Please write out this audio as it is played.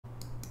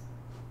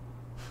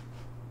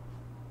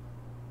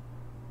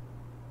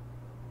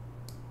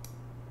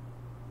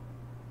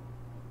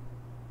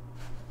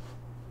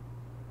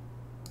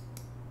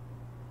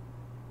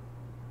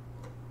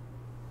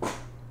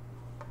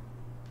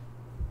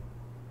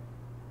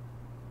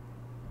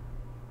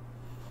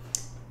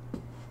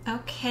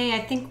Okay,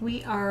 I think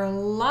we are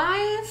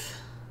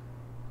live.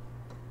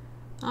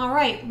 All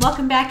right,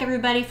 welcome back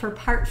everybody for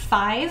part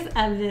 5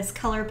 of this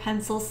color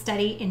pencil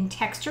study in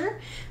texture.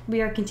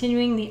 We are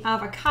continuing the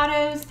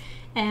avocados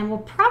and we'll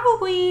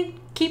probably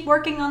keep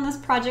working on this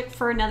project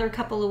for another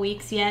couple of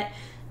weeks yet.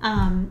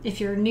 If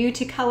you're new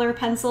to color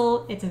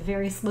pencil, it's a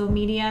very slow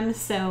medium,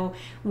 so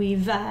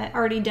we've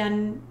already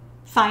done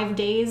 5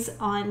 days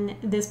on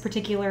this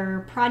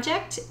particular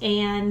project,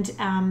 and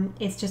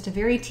it's just a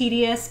very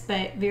tedious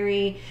but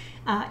very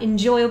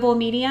enjoyable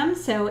medium.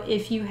 So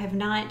if you have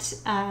not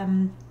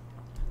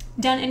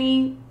done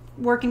any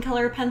work in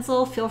color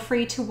pencil, feel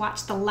free to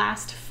watch the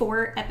last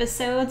 4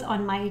 episodes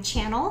on my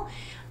channel.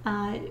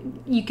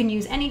 You can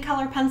use any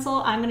color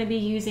pencil. I'm going to be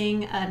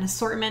using an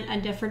assortment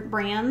of different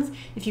brands.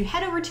 If you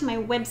head over to my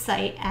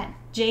website at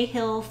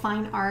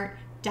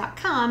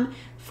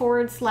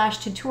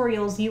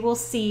jhillfineart.com/tutorials, you will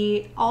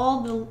see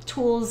all the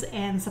tools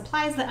and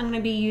supplies that I'm going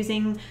to be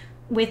using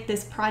with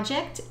this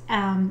project.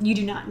 You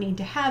do not need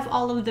to have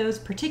all of those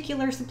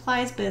particular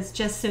supplies, but it's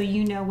just so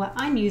you know what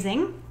I'm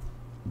using.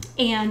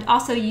 And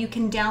also you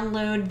can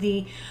download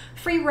the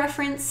free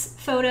reference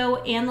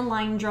photo and the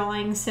line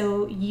drawing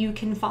so you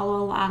can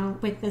follow along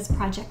with this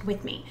project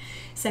with me.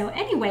 So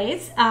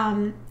anyways,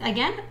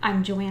 again,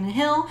 I'm Joanna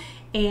Hill,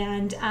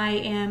 and I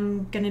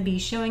am going to be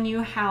showing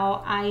you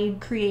how I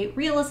create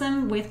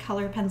realism with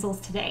color pencils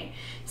today.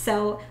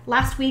 So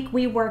last week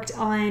we worked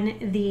on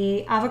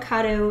the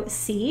avocado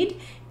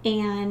seed,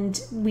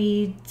 and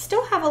we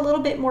still have a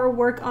little bit more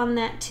work on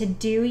that to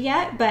do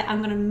yet, but I'm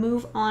going to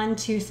move on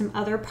to some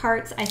other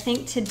parts. I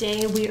think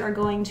today we are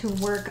going to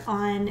work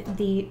on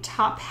the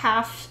top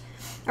half,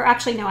 or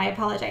actually no, I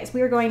apologize.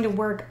 We are going to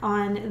work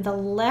on the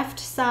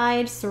left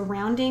side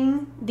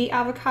surrounding the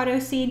avocado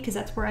seed because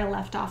that's where I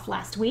left off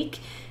last week.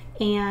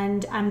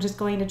 And I'm just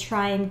going to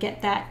try and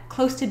get that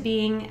close to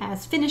being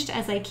as finished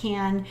as I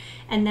can,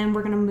 and then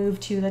we're going to move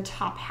to the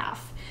top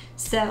half.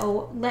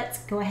 So let's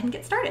go ahead and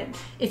get started.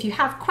 If you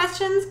have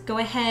questions, go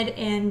ahead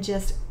and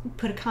just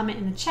put a comment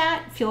in the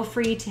chat. Feel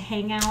free to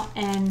hang out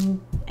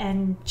and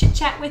chit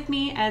chat with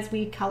me as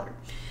we color.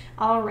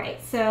 All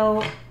right,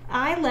 so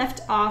I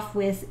left off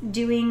with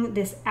doing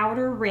this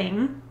outer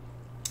ring.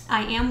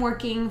 I am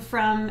working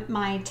from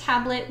my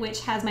tablet,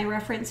 which has my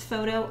reference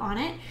photo on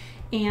it.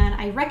 And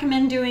I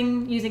recommend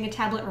using a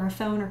tablet or a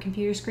phone or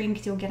computer screen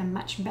because you'll get a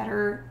much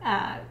better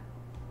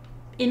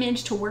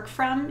image to work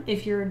from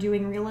if you're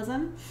doing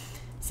realism.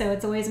 So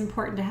it's always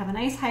important to have a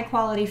nice high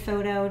quality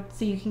photo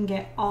so you can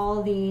get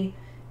all the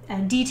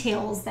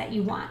details that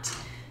you want.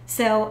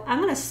 So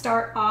I'm going to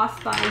start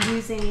off by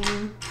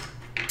using,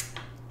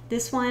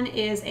 this one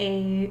is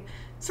a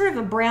sort of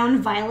a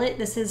brown violet.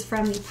 This is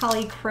from the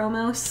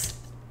Polychromos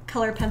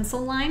color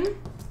pencil line.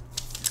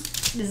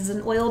 This is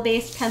an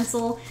oil-based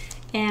pencil,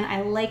 and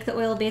I like the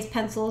oil-based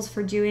pencils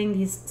for doing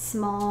these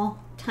small,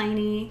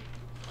 tiny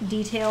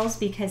details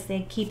because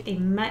they keep a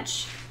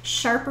much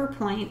sharper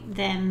point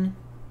than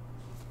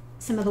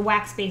some of the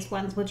wax-based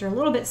ones, which are a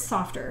little bit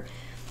softer.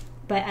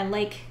 But I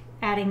like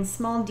adding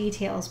small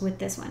details with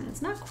this one.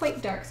 It's not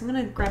quite dark, so I'm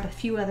going to grab a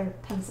few other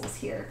pencils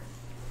here.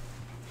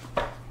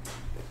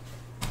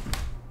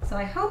 So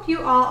I hope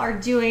you all are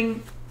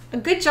doing a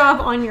good job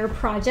on your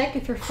project.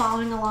 If you're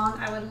following along,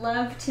 I would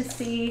love to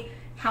see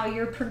how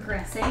you're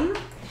progressing.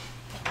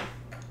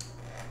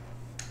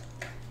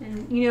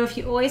 And you know, if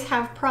you always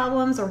have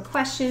problems or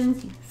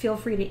questions, feel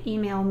free to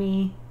email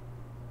me.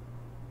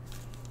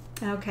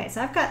 Okay,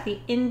 so I've got the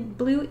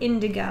blue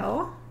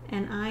indigo,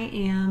 and I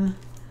am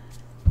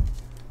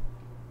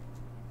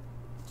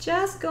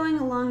just going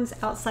along this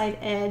outside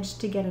edge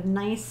to get a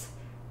nice,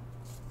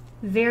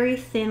 very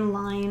thin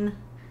line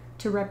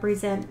to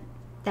represent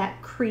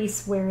that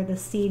crease where the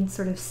seed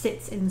sort of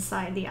sits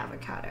inside the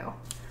avocado.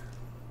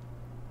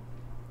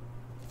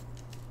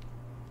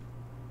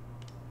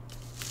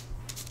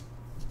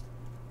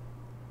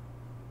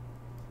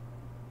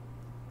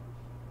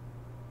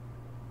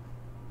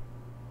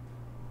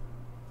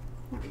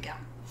 There we go.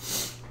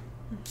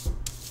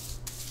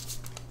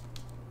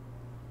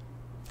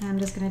 I'm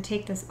just going to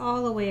take this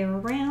all the way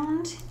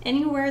around.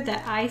 Anywhere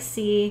that I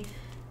see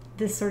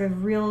this sort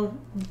of real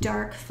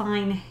dark,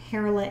 fine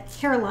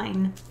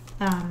hairline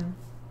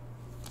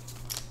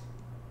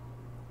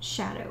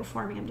shadow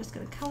forming, I'm just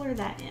going to color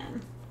that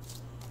in.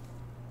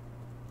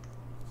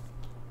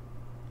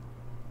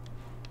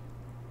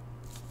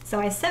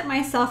 So I set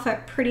myself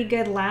up pretty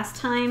good last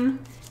time,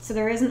 so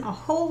there isn't a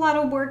whole lot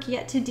of work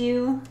yet to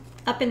do.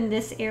 Up in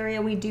this area,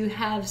 we do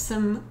have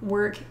some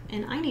work,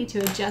 and I need to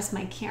adjust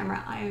my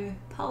camera. I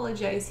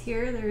apologize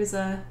here. There's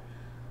a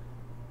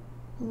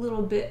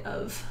little bit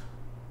of,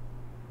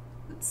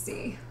 let's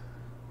see.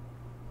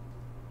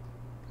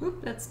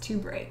 Oop, that's too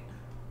bright.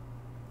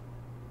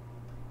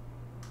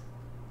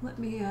 Let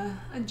me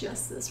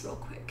adjust this real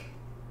quick.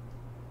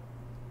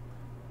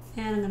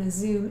 And I'm going to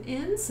zoom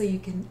in so you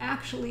can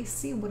actually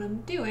see what I'm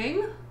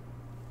doing.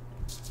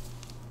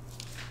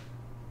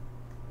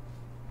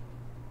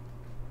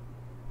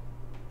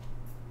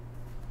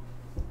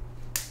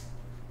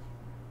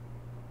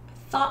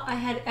 Thought I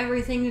had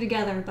everything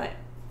together, but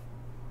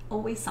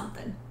always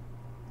something.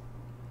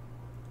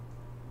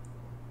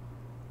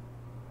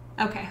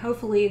 Okay,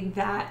 hopefully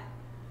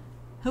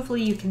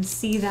you can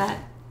see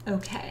that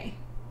okay.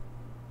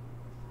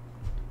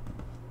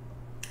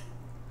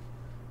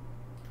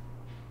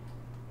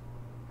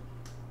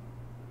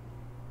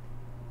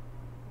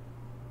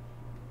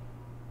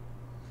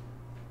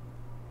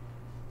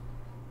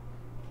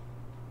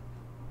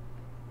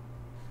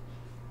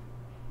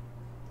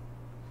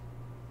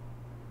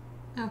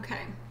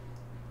 Okay.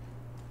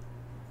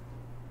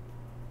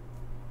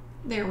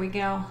 There we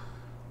go.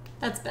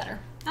 That's better.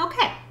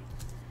 Okay.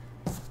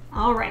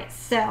 All right,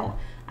 so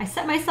I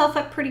set myself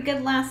up pretty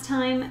good last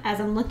time. As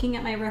I'm looking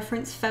at my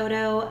reference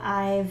photo,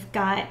 I've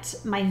got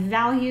my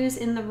values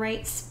in the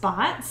right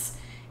spots,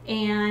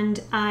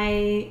 and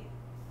I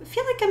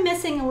feel like I'm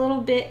missing a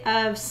little bit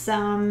of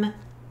some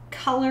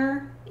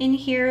color in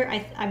here.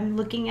 I'm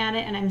looking at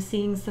it and I'm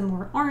seeing some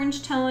more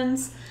orange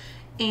tones,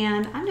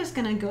 and I'm just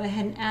gonna go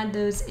ahead and add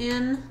those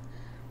in.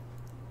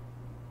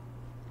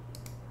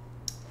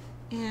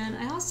 And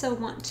I also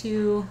want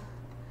to,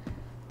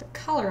 the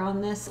color on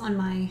this on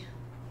my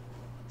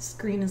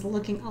screen is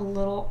looking a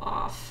little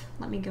off.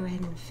 Let me go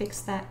ahead and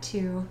fix that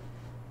too.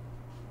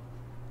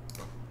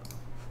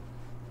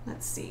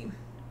 Let's see.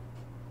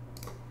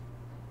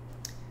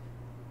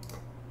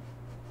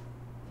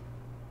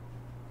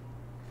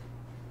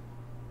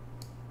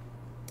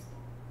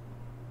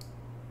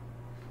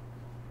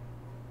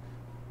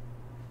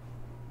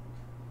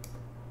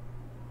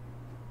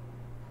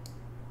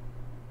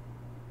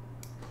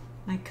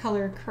 My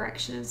color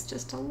correction is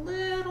just a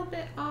little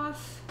bit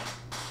off.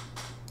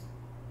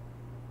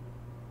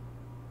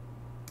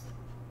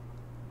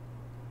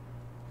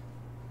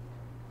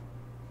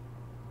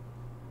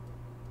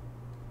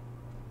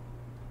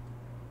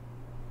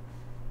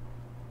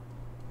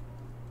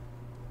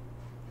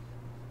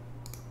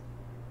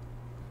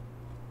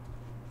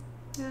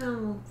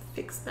 And we'll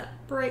fix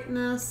that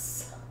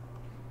brightness.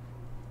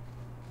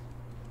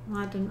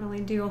 Well, that didn't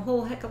really do a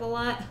whole heck of a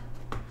lot.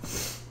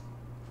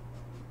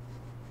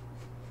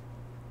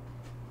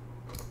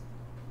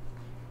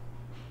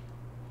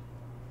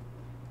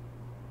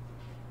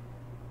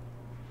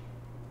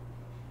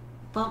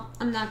 Well,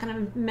 I'm not going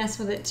to mess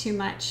with it too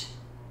much.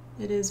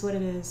 It is what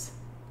it is.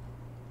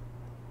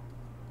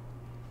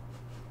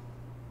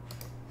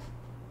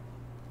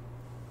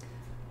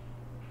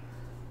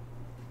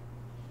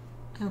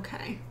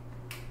 Okay.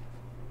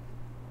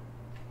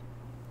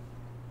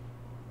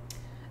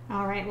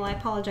 All right, well, I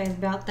apologize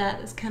about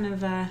that. It's kind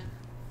of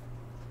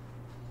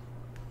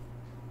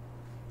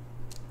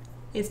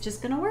it's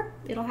just gonna work.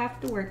 It'll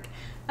have to work.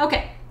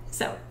 Okay,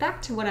 so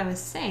back to what I was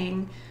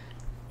saying.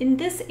 In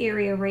this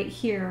area right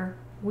here,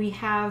 we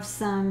have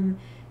some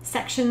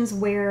sections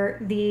where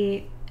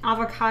the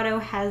avocado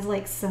has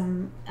like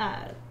some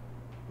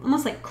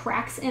almost like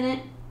cracks in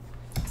it.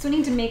 So we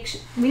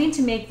need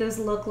to make those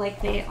look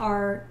like they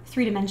are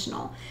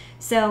three-dimensional.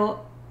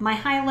 So my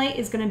highlight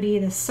is going to be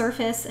the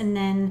surface, and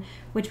then,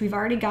 which we've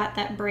already got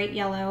that bright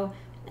yellow,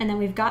 and then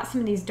we've got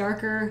some of these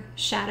darker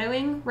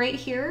shadowing right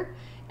here,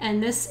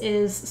 and this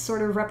is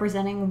sort of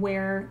representing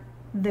where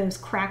those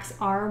cracks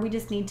are. We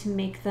just need to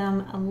make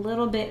them a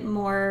little bit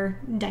more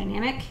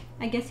dynamic,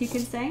 I guess you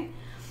could say.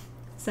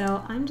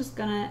 So I'm just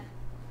gonna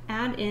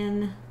add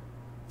in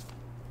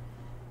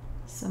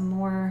some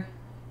more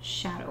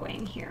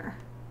shadowing here.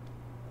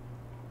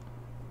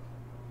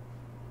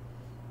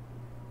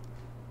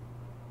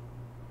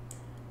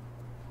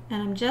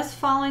 And I'm just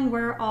following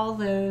where all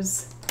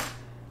those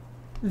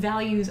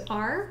values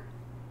are.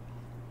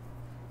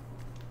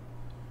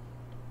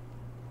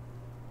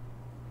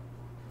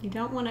 You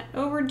don't want to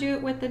overdo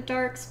it with the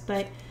darks,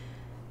 but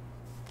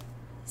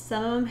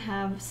some of them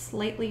have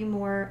slightly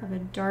more of a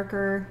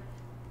darker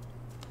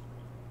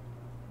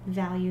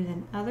value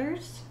than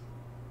others.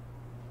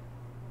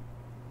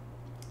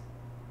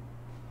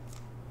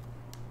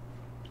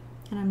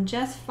 And I'm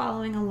just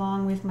following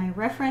along with my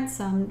reference.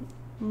 So I'm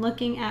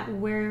looking at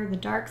where the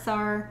darks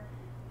are,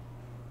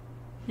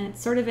 and it's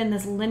sort of in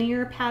this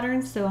linear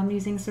pattern, so I'm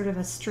using sort of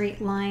a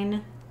straight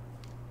line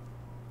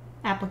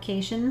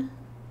application.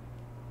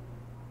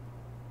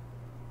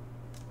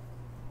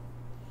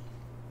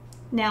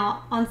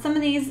 Now on some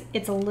of these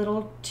it's a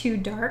little too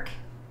dark,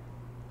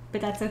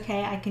 but that's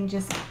okay. I can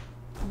just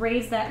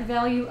raise that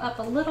value up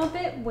a little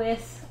bit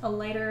with a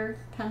lighter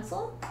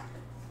pencil,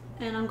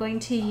 and I'm going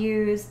to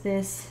use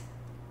this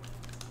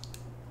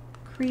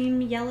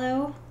cream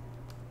yellow,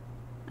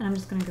 and I'm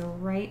just going to go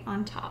right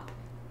on top.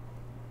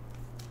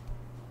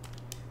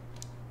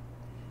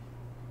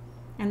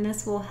 And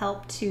this will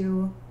help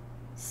to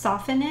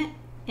soften it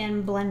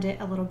and blend it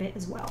a little bit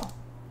as well.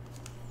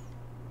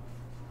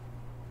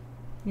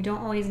 You don't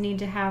always need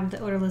to have the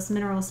odorless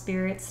mineral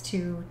spirits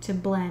to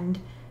blend.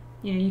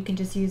 You know, you can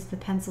just use the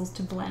pencils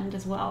to blend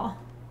as well.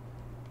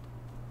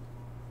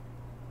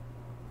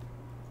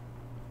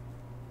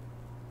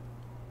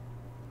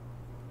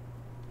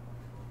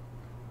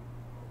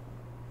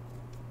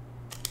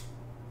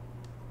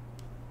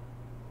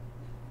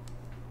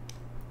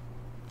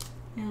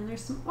 And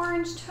there's some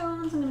orange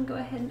tones. I'm going to go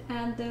ahead and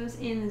add those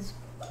in as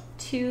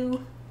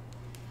two.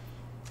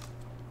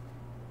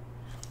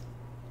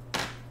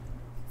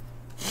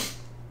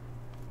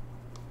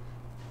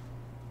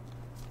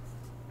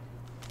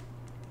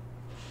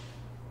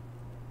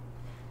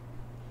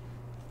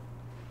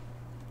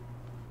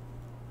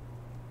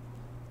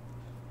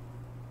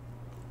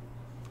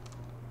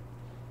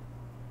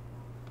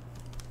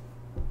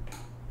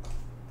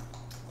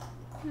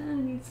 I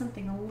need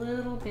something a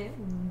little bit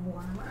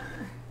warmer.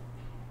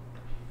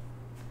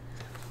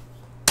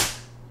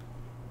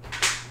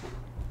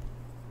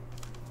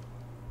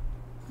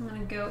 I'm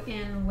going to go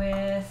in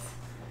with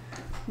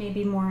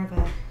maybe more of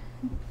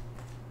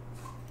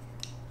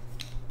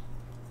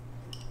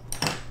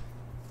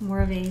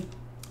a,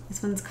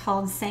 this one's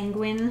called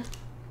Sanguine.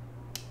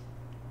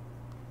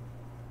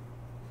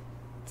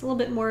 It's a little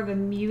bit more of a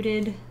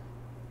muted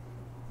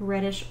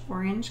reddish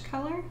orange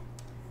color.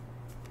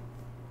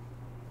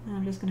 And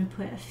I'm just going to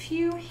put a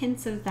few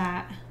hints of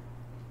that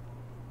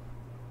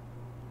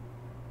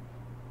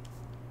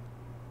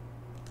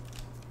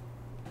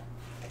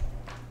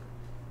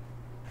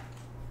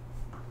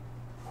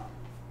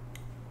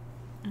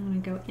I'm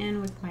going to go in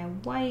with my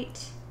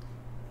white.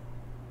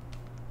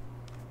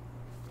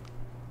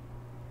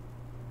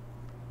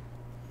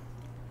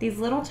 These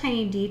little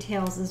tiny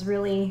details is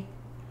really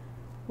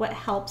what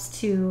helps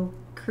to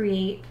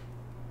create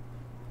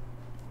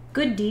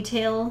good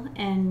detail,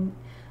 and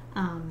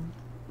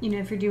you know,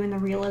 if you're doing the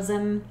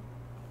realism,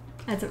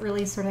 as it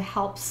really sort of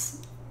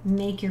helps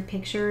make your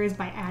pictures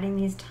by adding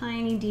these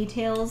tiny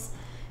details.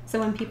 So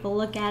when people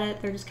look at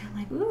it, they're just kind of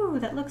like, ooh,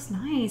 that looks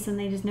nice, and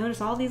they just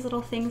notice all these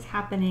little things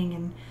happening,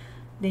 and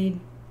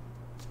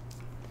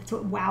it's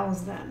what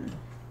wows them.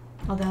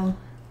 Although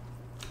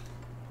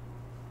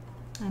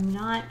I'm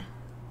not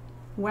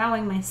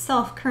wowing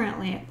myself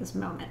currently at this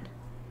moment.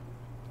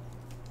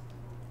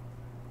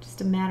 Just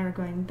a matter of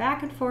going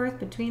back and forth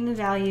between the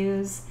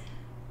values,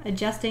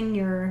 adjusting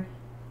your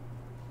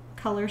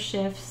color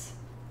shifts.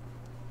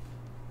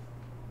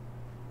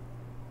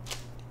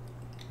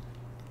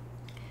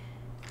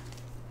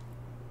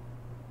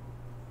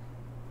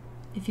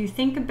 If you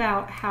think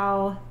about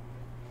how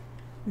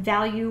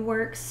value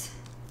works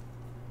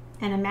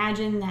and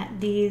imagine that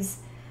these,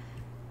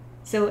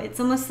 so it's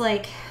almost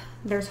like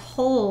there's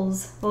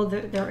holes, well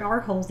there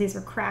are holes, these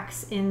are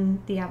cracks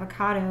in the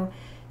avocado.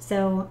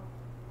 So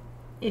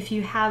if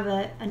you have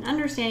an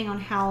understanding on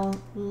how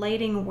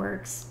lighting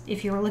works,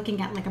 if you're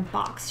looking at like a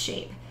box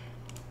shape,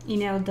 you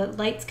know, the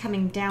light's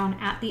coming down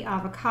at the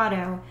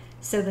avocado,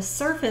 so the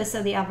surface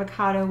of the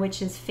avocado,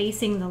 which is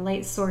facing the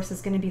light source,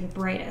 is going to be the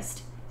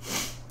brightest.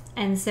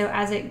 And so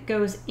as it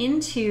goes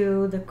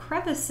into the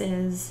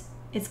crevices,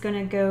 it's going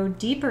to go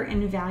deeper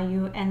in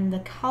value, and the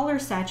color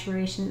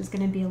saturation is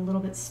going to be a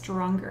little bit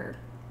stronger.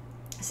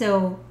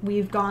 So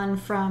we've gone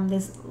from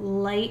this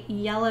light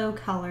yellow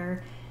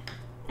color,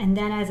 and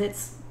then as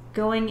it's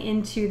going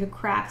into the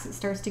cracks, it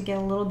starts to get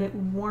a little bit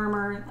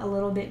warmer, a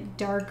little bit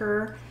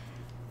darker,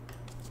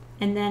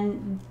 and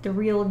then the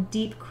real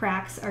deep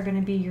cracks are going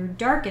to be your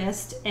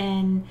darkest.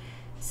 And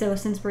so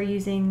since we're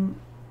using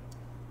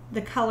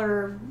the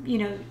color, you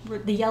know,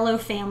 the yellow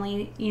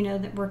family, you know,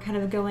 that we're kind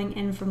of going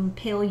in from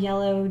pale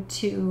yellow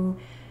to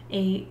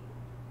a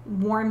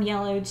warm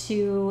yellow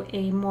to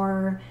a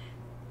more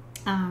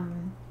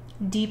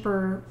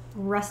deeper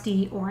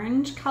rusty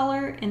orange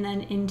color, and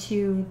then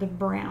into the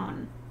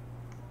brown.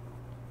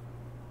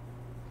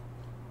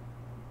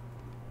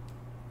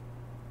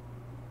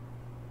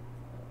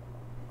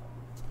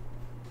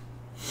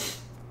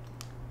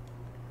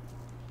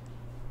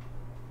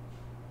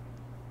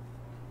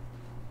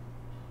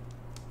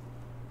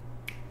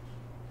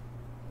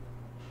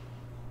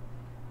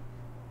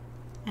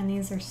 And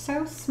these are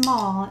so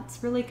small,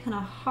 it's really kind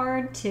of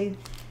hard to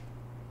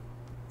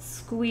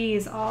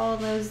squeeze all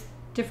those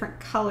different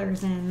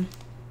colors in,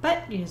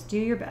 but you just do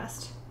your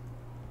best.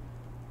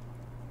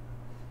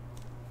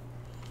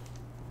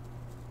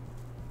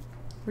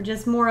 We're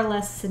just more or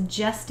less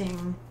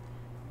suggesting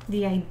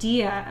the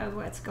idea of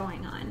what's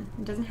going on.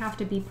 It doesn't have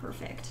to be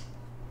perfect.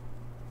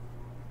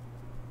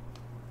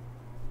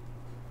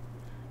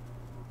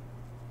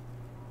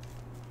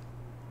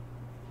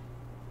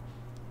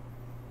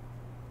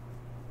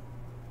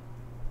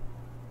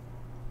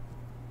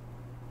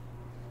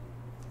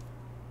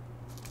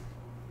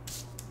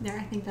 There,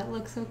 I think that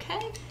looks okay.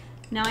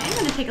 Now I am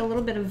going to take a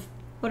little bit of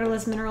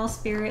odorless mineral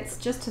spirits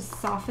just to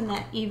soften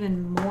that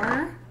even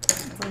more.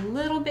 It's a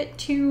little bit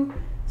too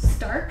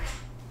stark.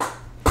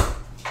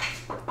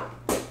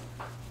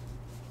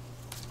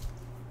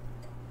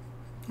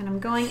 And I'm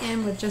going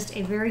in with just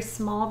a very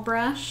small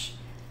brush,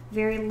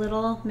 very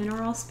little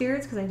mineral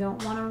spirits, because I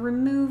don't want to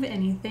remove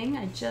anything.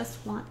 I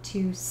just want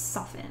to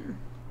soften.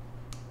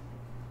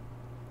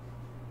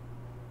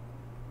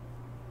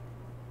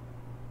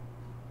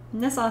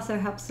 And this also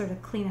helps sort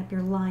of clean up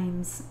your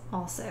lines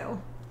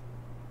also.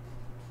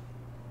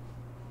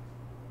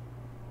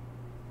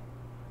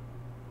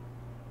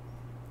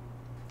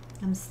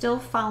 I'm still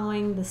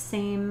following the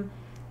same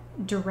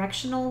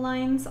directional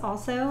lines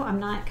also. I'm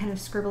not kind of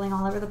scribbling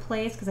all over the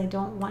place because I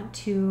don't want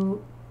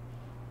to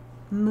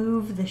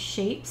move the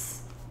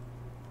shapes.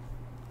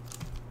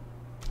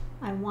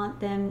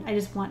 I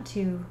just want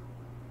to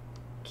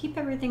keep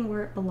everything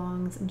where it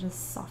belongs and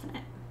just soften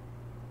it.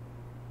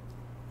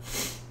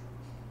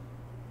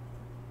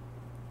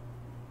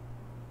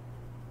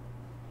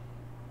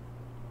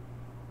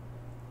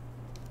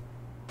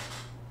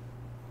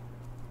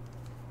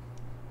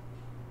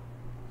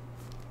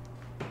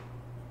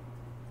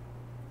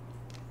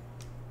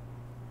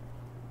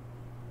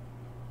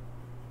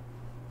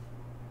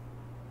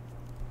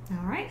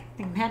 All right, I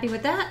think I'm happy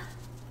with that.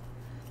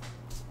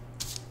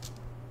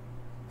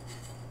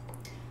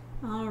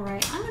 All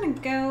right, I'm gonna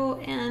go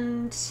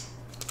and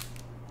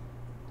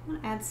I'm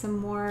gonna add some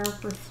more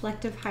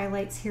reflective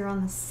highlights here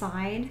on the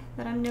side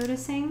that I'm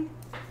noticing.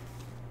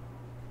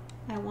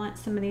 I want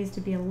some of these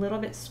to be a little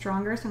bit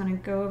stronger, so I'm gonna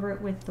go over it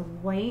with the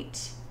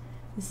white.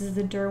 This is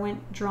the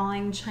Derwent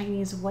Drawing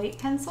Chinese White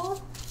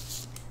Pencil.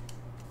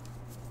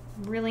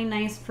 Really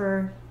nice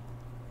for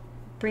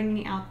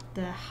bringing out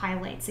the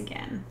highlights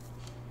again.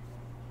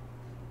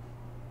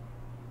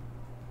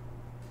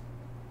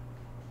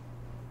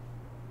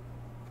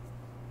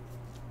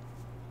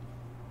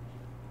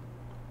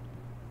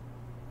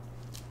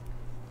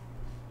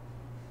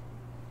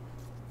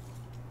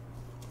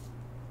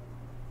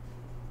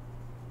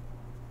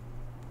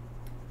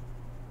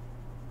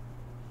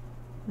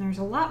 There's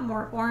a lot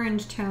more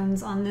orange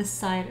tones on this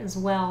side as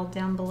well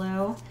down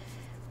below.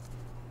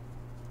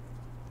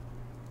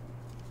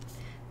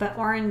 But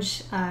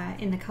orange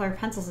in the colored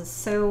pencils is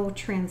so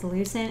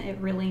translucent, it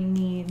really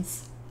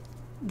needs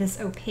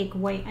this opaque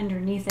white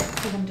underneath it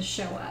for them to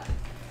show up.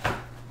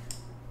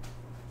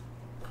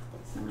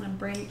 So I'm going to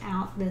bring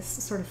out this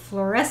sort of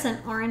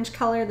fluorescent orange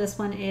color. This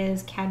one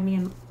is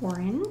cadmium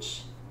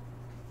orange.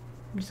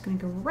 I'm just going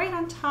to go right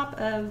on top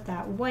of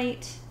that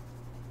white.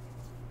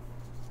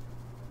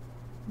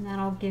 And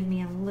that'll give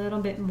me a little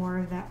bit more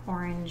of that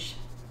orange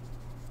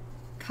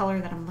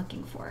color that I'm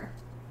looking for.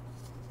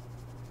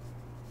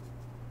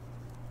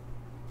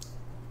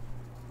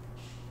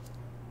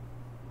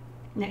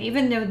 Now,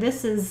 even though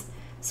this is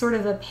sort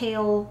of a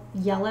pale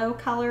yellow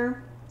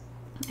color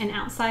and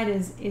outside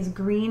is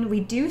green, we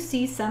do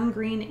see some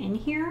green in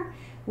here,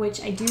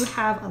 which I do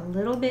have a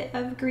little bit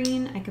of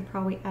green. I could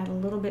probably add a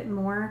little bit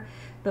more,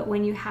 but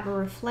when you have a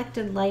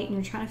reflected light and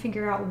you're trying to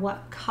figure out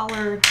what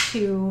color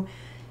to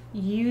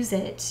use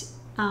it,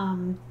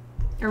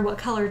 or what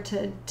color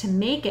to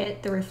make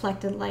it the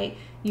reflected light,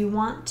 you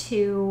want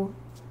to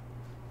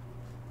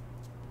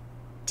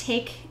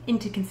take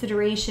into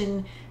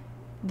consideration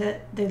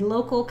the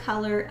local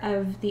color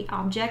of the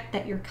object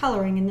that you're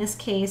coloring. In this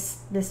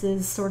case, this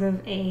is sort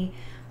of a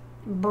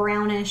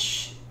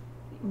brownish,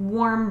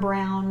 warm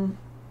brown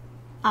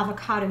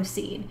avocado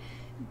seed,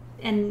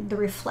 and the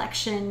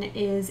reflection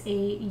is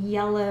a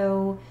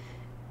yellow,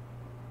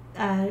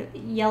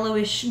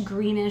 yellowish,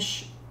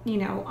 greenish,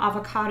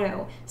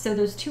 avocado. So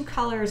those two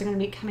colors are going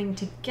to be coming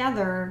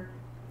together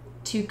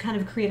to kind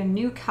of create a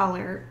new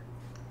color.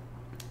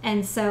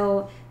 And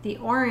so the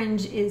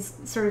orange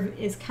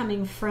is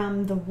coming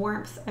from the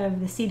warmth of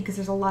the seed, because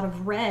there's a lot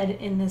of red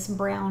in this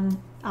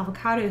brown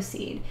avocado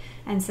seed.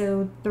 And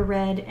so the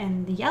red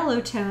and the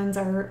yellow tones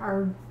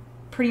are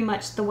pretty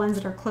much the ones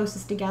that are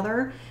closest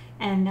together.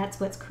 And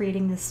that's what's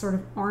creating this sort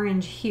of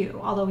orange hue.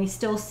 Although we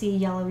still see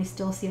yellow, we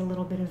still see a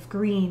little bit of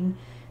green.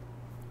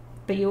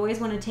 But you always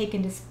want to take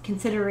into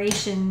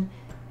consideration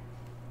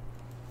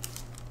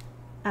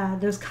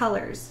those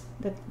colors,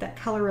 that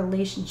color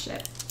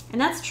relationship. And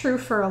that's true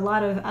for a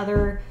lot of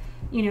other,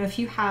 if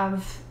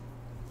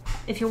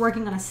you're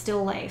working on a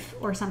still life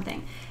or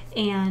something,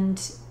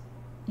 and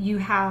you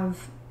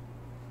have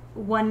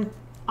one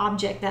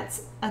object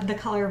that's the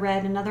color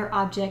red, another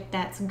object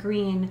that's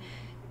green,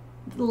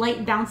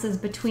 light bounces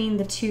between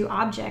the two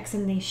objects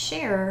and they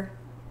share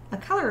a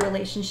color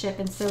relationship,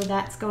 and so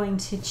that's going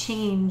to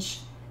change.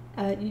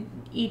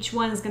 Each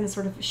one is going to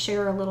sort of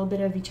share a little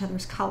bit of each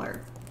other's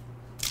color.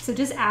 So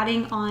just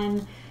adding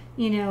on,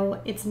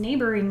 its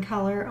neighboring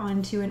color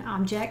onto an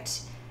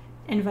object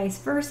and vice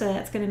versa,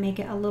 that's going to make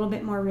it a little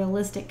bit more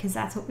realistic, because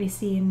that's what we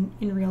see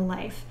in real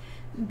life.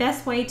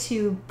 Best way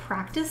to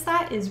practice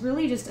that is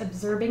really just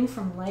observing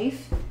from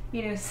life,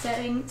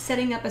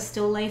 setting up a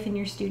still life in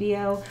your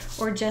studio,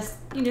 or just,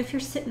 if you're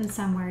sitting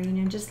somewhere,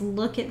 just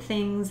look at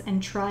things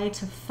and try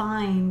to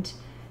find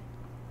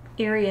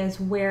areas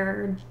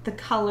where the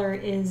color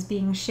is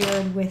being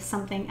shared with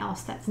something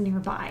else that's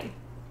nearby.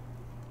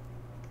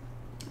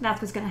 That's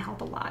what's going to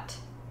help a lot.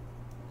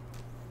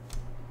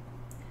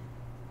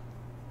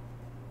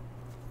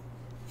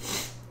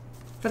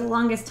 For the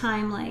longest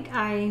time,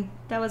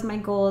 that was my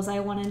goal, is I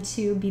wanted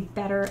to be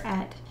better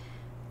at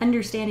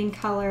understanding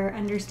color,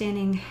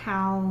 understanding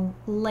how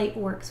light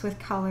works with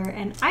color,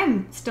 and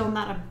I'm still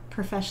not a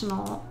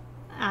professional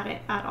at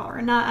it at all, or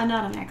I'm not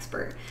an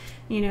expert,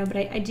 but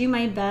I do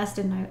my best,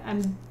 and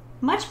I'm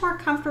much more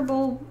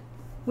comfortable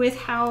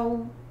with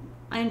how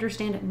I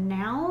understand it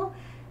now.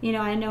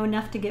 I know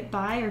enough to get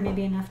by, or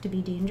maybe enough to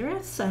be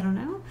dangerous, I don't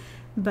know.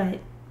 but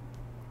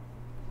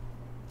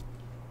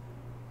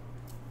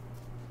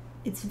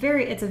it's a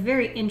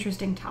very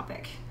interesting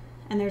topic,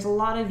 and there's a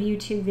lot of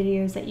YouTube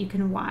videos that you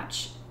can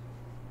watch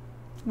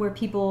where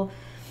people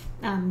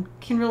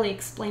can really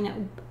explain it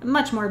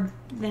much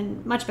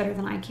better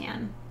than I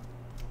can.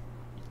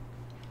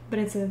 But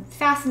it's a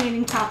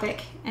fascinating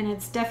topic, and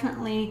it's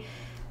definitely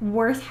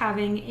worth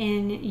having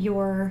in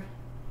your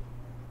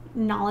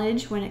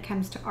knowledge when it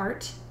comes to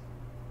art,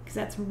 because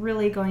that's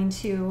really going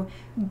to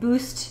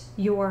boost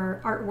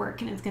your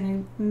artwork, and it's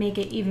going to make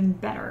it even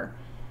better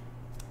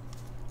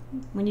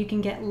when you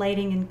can get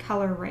lighting and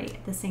color right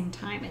at the same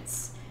time.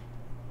 It's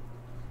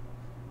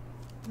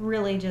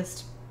really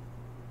just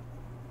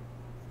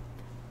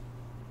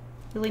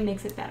really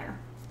makes it better.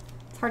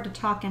 It's hard to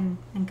talk and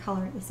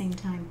color at the same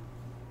time.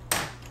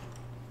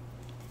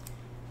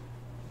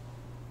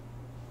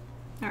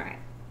 All right,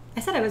 I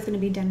said I was going to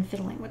be done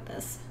fiddling with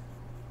this.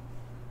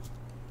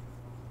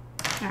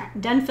 All right,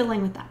 done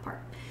fiddling with that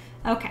part.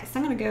 Okay, so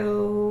I'm going to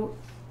go,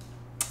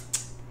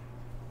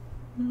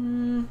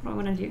 what do I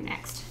want to do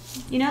next?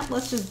 You know,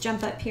 let's just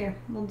jump up here.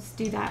 We'll just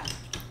do that.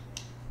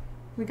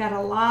 We got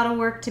a lot of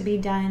work to be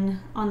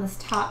done on this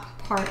top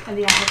part of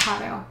the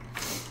avocado.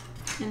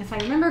 And if I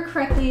remember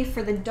correctly,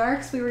 for the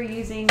darks we were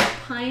using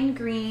pine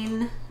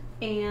green,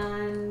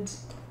 and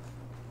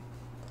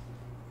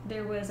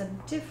there was a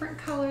different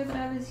color that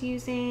I was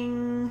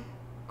using,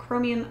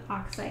 chromium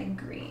oxide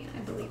green, I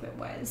believe it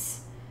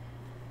was.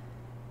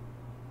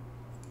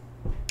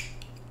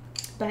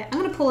 But I'm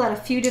going to pull out a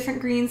few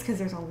different greens because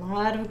there's a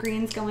lot of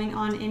greens going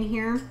on in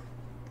here.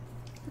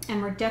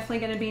 And we're definitely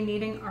going to be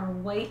needing our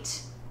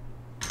white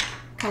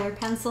color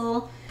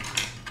pencil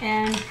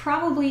and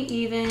probably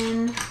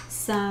even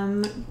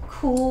some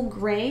cool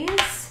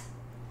grays.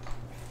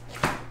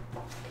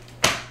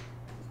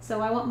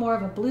 So I want more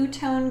of a blue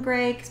tone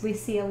gray because we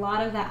see a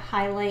lot of that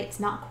highlight. It's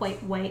not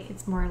quite white.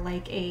 It's more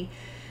like a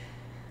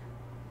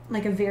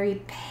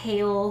very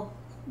pale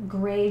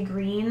gray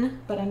green,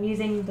 but I'm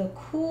using the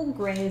cool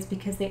grays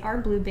because they are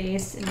blue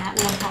based, and that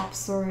will help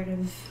sort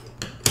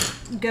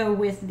of go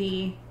with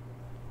the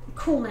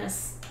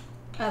coolness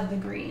of the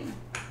green.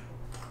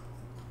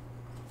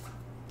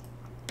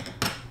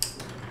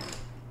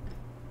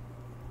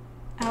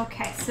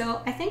 Okay,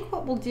 so I think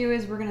what we'll do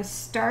is we're going to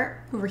start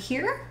over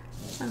here.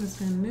 So I'm just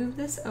going to move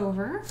this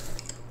over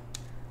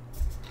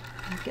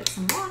and get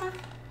some water.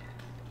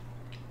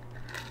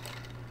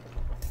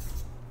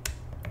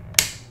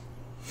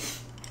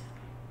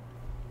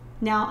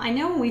 Now, I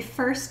know when we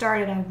first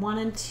started, I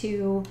wanted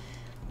to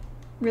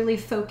really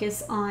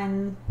focus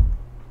on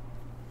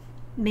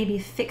maybe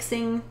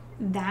fixing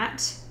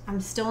that. I'm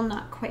still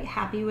not quite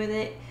happy with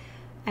it.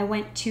 I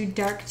went too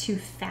dark too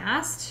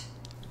fast,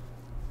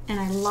 and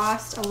I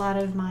lost a lot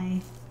of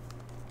my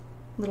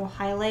little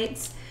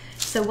highlights.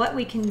 So what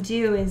we can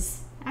do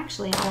is,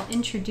 actually, I'll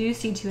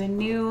introduce you to a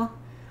new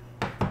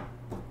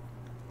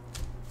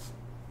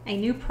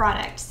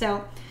product.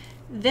 So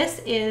this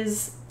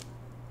is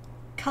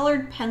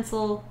colored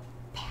pencil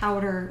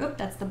powder. Oh,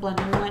 that's the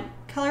blender. We want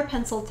color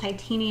pencil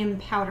titanium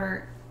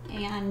powder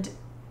and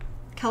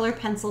color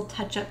pencil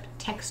touch-up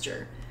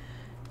texture.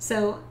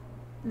 So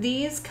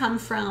these come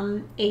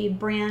from a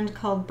brand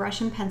called Brush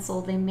and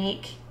Pencil. They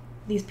make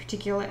these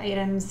particular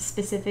items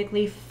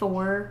specifically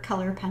for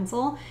color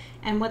pencil,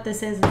 and what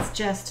this is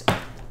just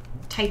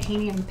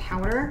titanium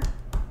powder.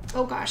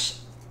 Oh gosh,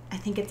 I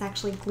think it's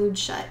actually glued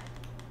shut.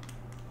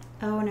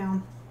 Oh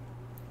no.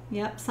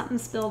 Yep, something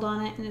spilled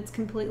on it and it's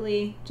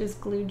completely just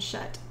glued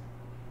shut.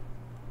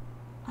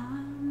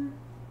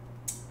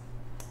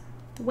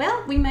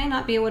 Well, we may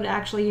not be able to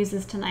actually use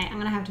this tonight. I'm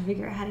gonna have to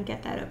figure out how to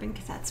get that open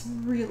because that's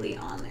really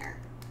on there.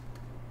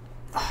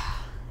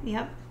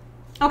 Yep.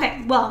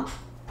 Okay, well,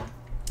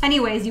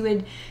 anyways, you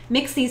would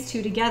mix these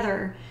two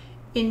together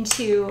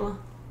into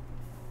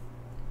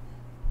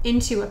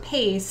a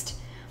paste,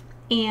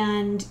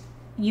 and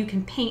you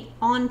can paint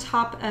on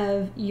top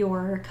of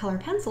your color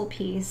pencil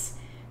piece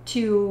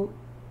to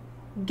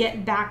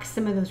get back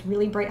some of those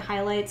really bright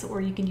highlights, or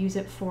you can use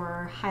it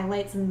for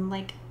highlights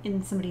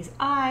in somebody's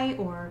eye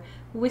or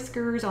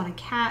whiskers on a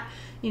cat.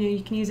 You know,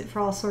 you can use it for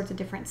all sorts of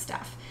different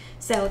stuff.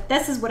 So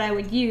this is what I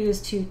would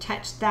use to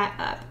touch that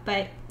up,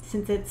 but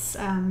since it's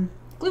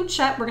glued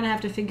shut, we're gonna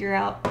have to figure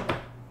out,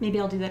 maybe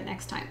I'll do that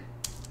next time.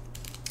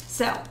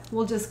 So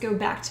we'll just go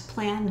back to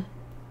plan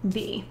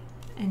B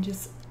and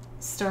just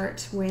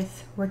start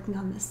with working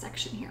on this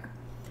section here.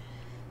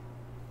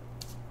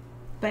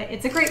 But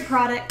it's a great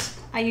product.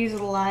 I use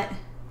it a lot.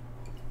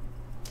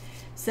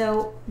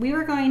 So we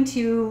were going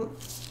to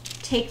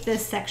take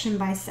this section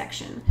by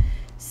section.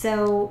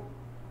 So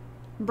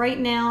right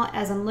now,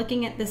 as I'm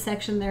looking at this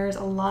section, there's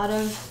a lot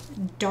of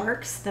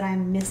darks that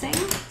I'm missing.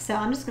 So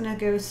I'm just gonna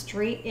go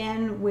straight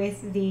in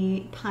with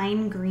the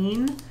pine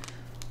green.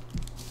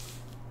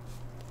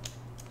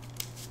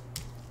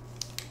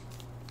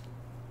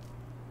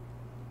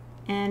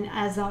 And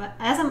as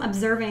I'm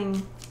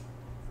observing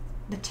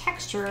the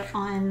texture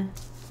on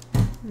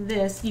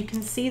this, you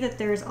can see that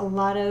there's a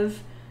lot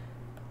of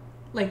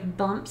like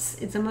bumps.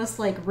 It's almost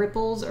like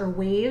ripples or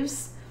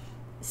waves.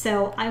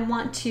 So I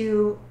want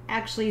to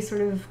actually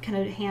sort of kind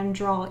of hand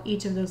draw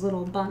each of those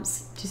little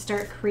bumps to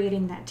start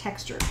creating that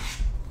texture.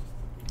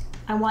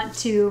 I want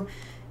to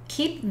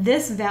keep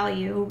this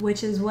value,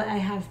 which is what I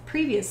have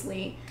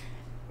previously,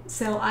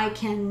 so I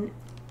can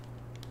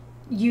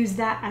use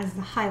that as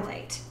the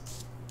highlight.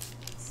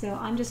 So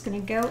I'm just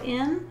going to go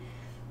in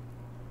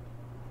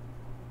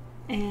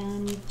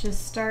and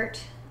just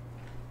start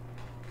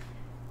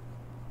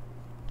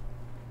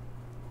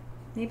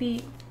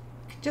maybe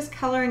just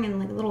coloring in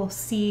like little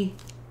C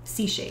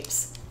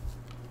shapes.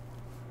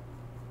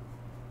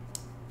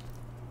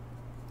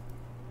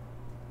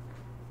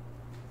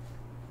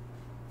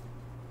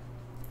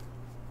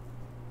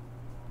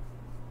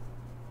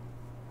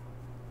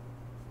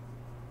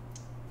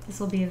 This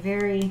will be a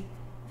very,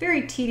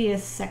 very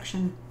tedious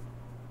section.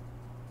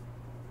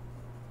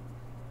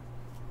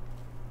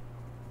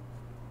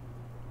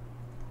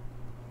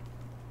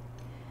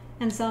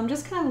 And so I'm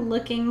just kind of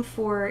looking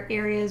for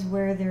areas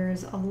where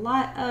there's a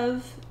lot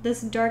of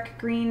this dark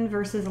green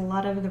versus a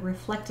lot of the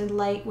reflected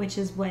light, which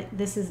is what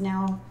this is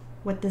now,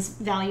 what this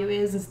value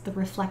is the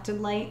reflected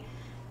light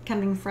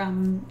coming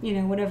from, you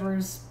know,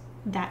 whatever's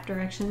that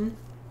direction.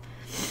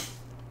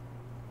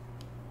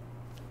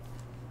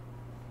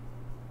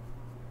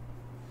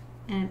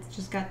 And it's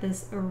just got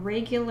this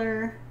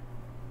irregular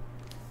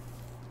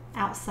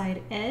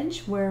outside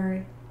edge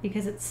where,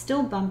 because it's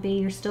still bumpy,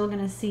 you're still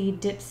gonna see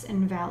dips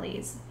and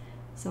valleys.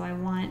 So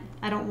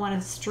I don't want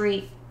a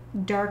straight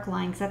dark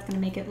line because that's going to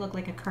make it look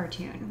like a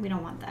cartoon. We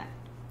don't want that.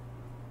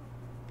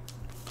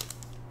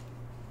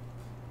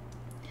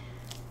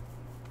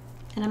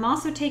 And I'm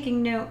also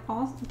taking note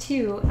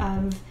too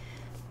of,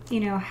 you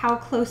know, how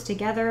close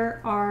together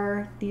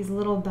are these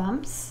little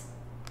bumps.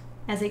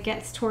 As it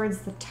gets towards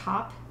the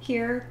top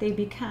here, they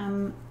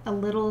become a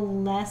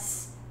little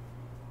less,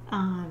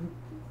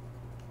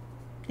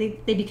 they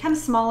become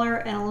smaller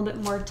and a little bit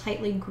more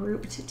tightly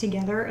grouped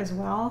together as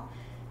well.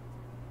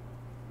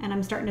 And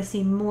I'm starting to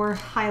see more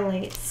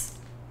highlights,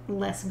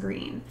 less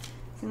green.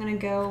 So I'm gonna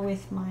go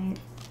with my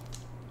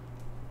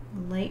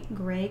light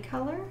gray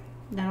color.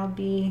 That'll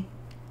be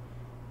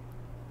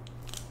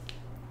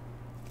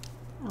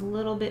a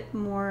little bit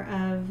more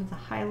of the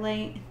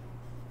highlight.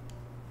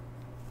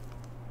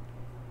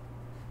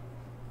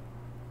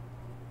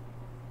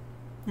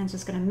 And it's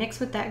just gonna mix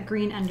with that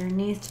green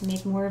underneath to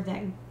make more of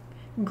that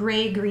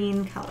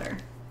gray-green color.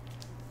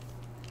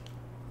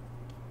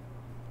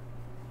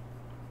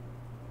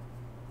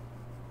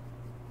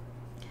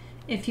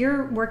 If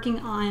you're working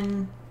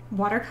on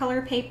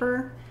watercolor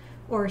paper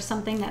or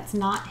something that's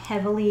not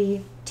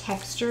heavily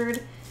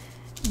textured,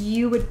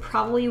 you would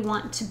probably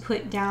want to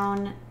put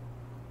down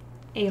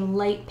a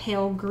light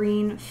pale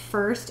green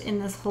first in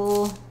this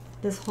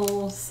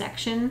whole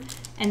section,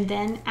 and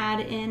then add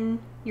in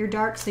your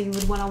dark. So you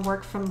would want to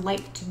work from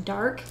light to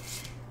dark,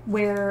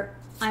 where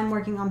I'm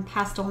working on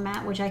pastel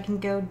matte, which I can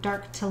go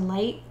dark to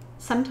light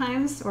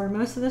sometimes or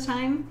most of the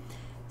time.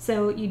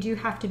 So you do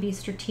have to be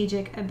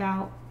strategic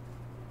about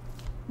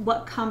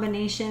what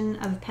combination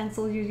of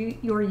pencil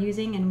you're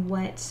using and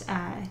what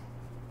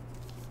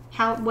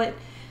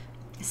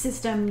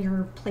system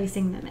you're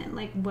placing them in,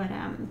 like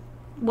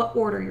what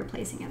order you're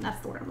placing in.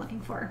 That's the word I'm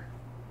looking for.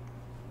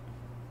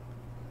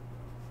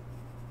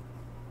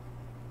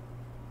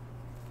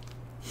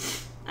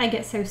 I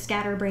get so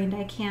scatterbrained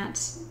I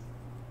can't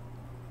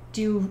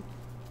do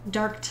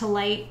dark to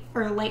light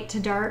or light to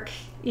dark,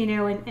 you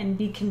know, and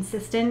be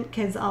consistent,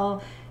 because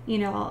I'll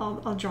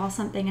draw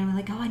something and I'm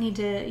like, oh, I need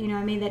to, you know,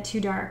 I made that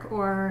too dark,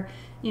 or,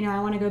 you know, I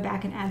want to go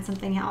back and add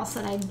something else,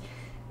 and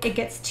it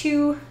gets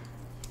too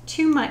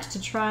much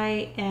to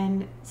try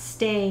and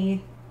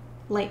stay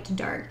light to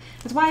dark.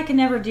 That's why I can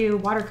never do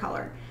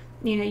watercolor.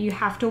 You know, you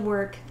have to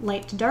work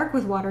light to dark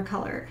with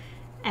watercolor,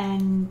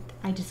 and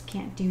I just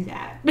can't do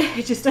that.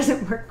 It just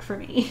doesn't work for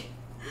me.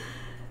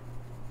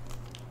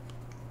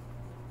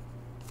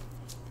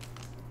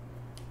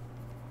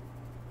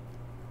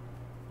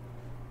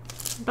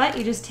 But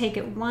you just take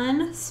it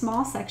one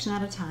small section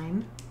at a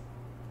time,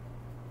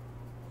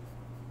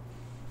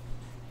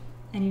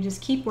 and you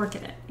just keep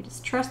working it. You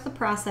just trust the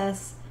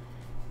process,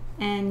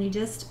 and you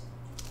just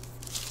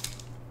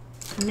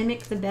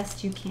mimic the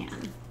best you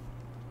can.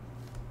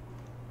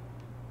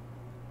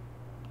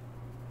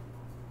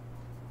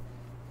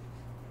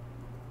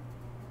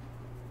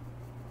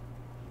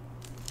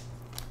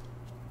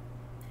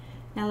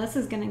 Now this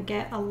is going to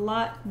get a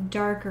lot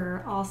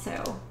darker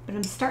also, but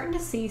I'm starting to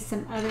see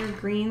some other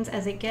greens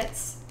as it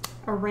gets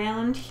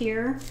around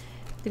here.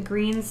 The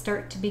greens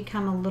start to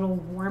become a little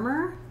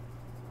warmer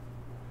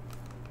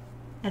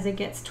as it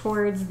gets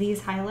towards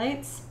these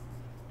highlights.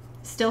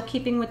 Still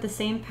keeping with the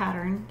same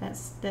pattern,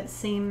 that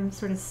same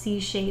sort of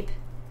C-shape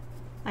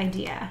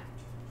idea,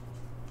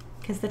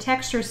 because the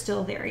texture is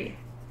still very,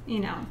 you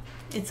know,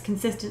 it's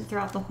consistent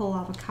throughout the whole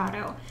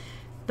avocado,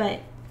 but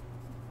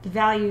the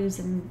values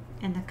and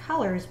the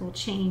colors will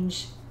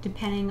change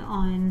depending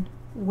on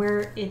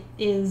where it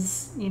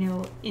is, you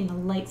know, in the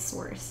light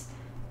source.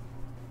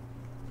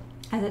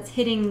 As it's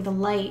hitting the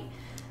light,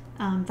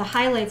 the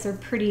highlights are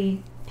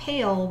pretty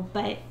pale,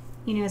 but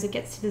you know, as it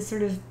gets to this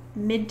sort of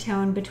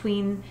mid-tone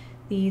between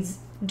these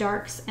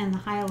darks and the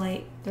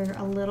highlight, they're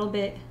a little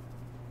bit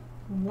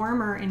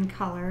warmer in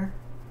color,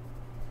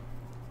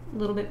 a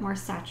little bit more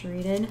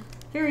saturated.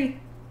 Very,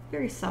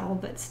 very subtle,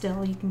 but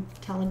still you can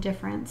tell a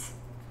difference.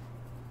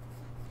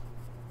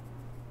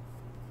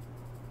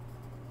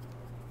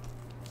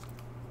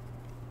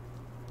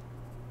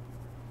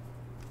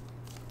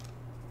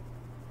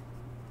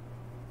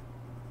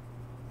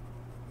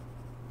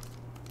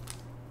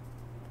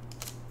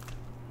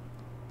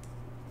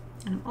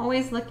 And I'm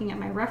always looking at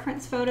my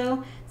reference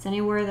photo. It's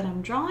anywhere that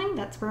I'm drawing,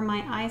 that's where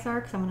my eyes are,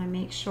 because I want to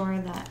make sure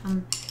that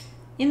I'm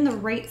in the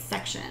right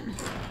section.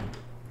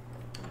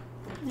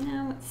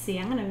 Now let's see,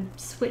 I'm going to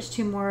switch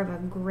to more of a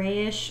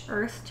grayish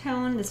earth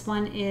tone. This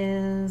one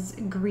is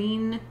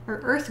green,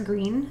 or earth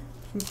green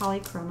from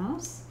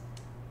Polychromos.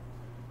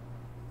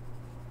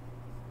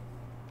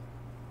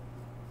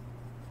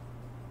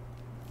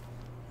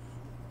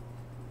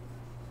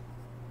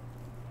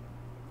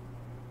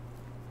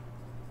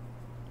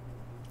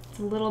 It's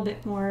a little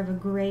bit more of a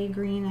gray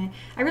green.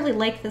 I really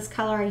like this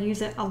color. I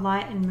use it a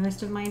lot in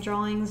most of my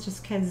drawings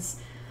just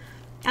because,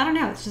 I don't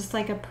know, it's just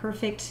like a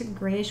perfect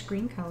grayish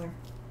green color.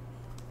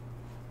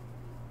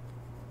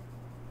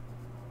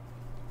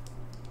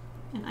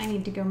 And I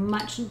need to go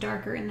much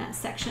darker in that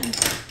section.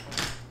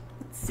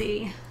 Let's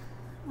see.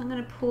 I'm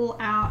gonna pull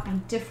out a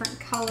different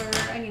color.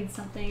 I need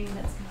something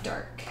that's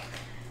dark.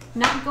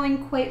 Not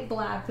going quite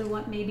black. We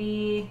want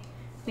maybe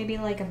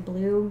like a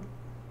blue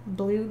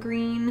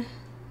green.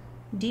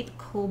 Deep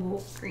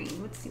cobalt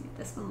green. Let's see what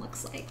this one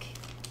looks like.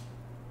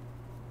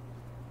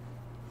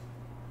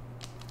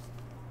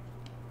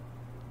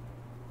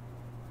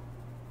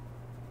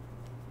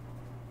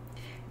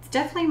 It's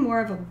definitely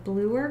more of a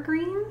bluer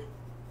green,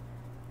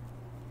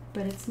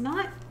 but it's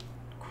not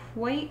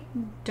quite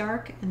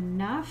dark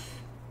enough,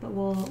 but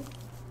we'll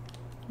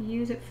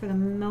use it for the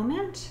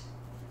moment.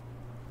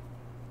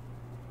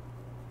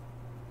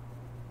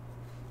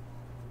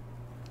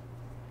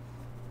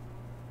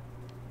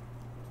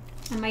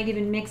 I might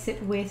even mix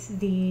it with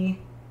the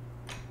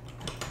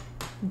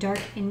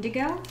dark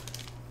indigo.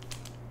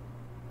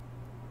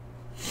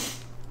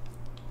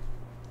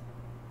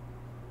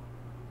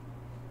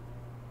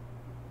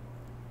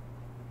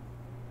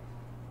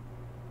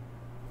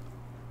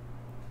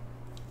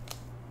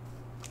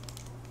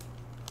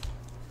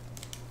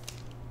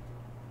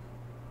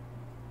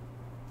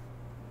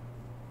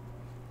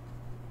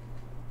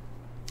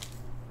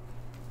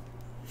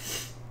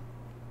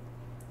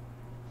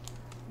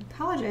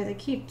 Apologize, I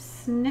keep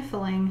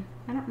sniffling.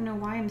 I don't know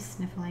why I'm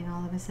sniffling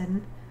all of a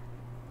sudden.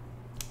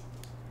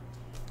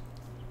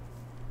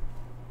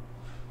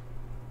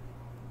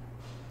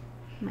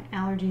 My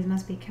allergies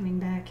must be coming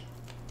back.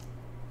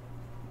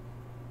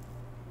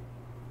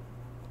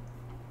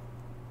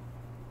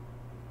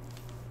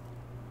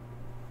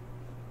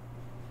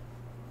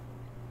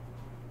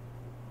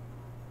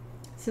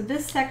 So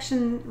this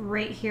section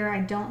right here, I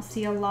don't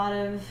see a lot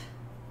of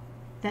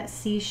that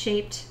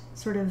C-shaped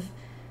sort of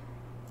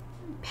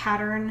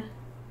pattern.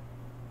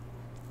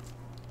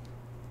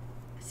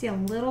 I see a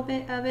little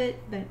bit of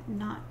it, but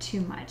not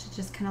too much. It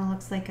just kind of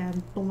looks like a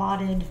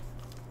blotted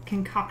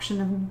concoction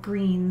of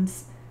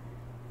greens.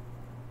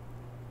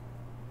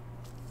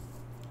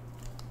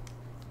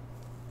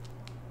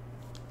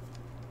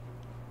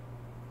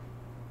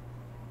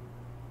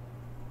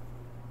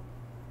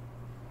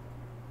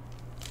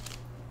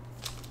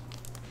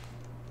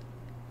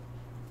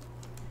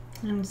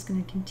 And I'm just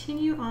going to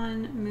continue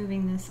on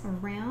moving this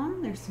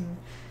around. There's some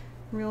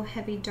real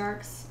heavy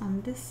darks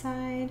on this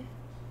side.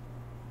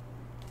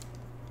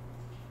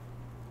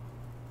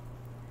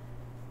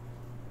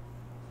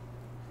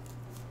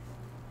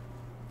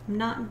 I'm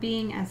not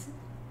being as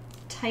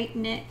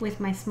tight-knit with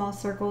my small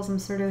circles. I'm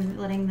sort of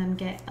letting them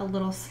get a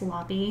little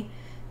sloppy.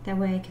 That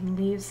way I can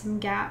leave some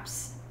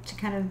gaps to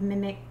kind of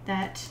mimic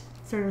that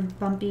sort of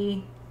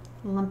bumpy,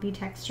 lumpy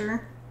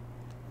texture.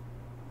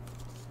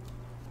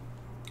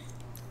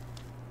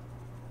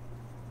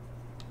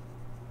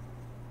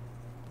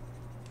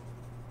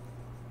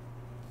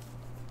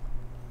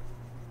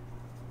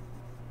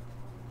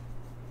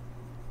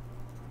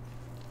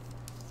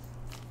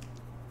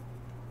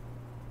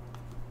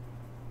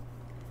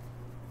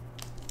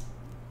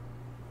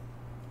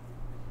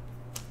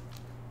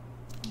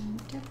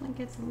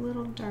 Definitely gets a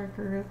little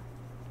darker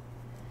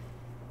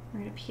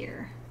right up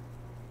here.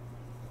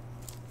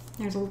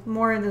 There's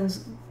more of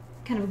those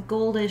kind of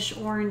goldish,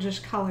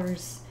 orangish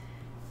colors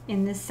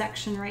in this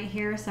section right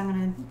here, so I'm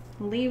going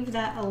to leave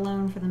that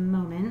alone for the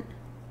moment.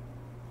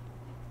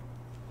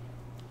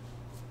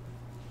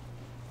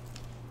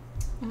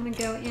 I'm going to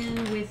go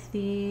in with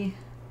the,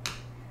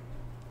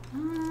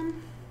 no,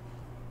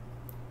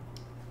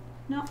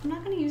 I'm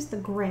not going to use the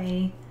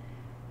gray.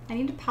 I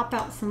need to pop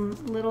out some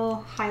little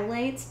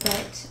highlights,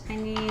 but I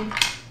need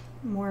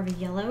more of a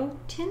yellow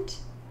tint.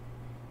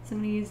 So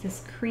I'm going to use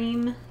this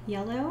cream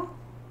yellow.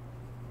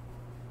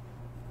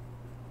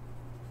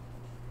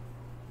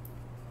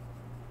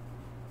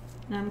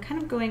 And I'm kind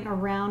of going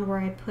around where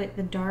I put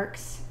the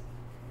darks,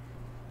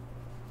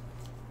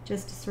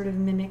 just to sort of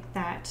mimic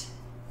that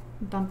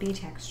bumpy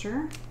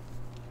texture,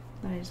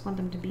 but I just want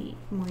them to be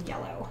more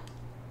yellow.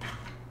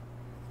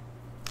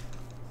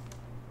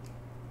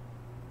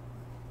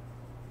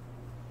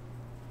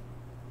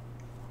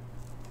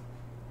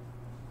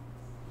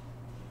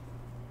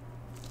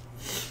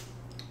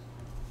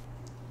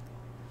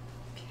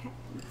 Okay,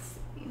 let's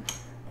see.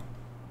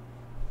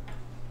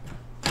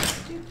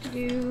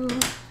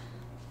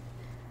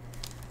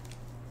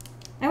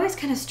 I always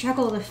kind of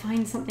struggle to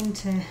find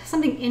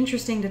something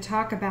interesting to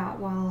talk about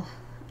while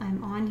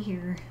I'm on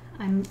here.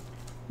 I'm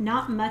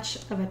not much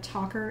of a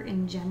talker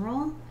in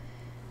general.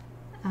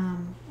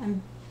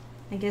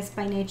 I guess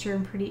by nature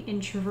I'm pretty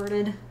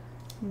introverted.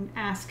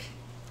 Ask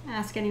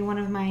any one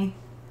of my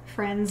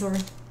friends or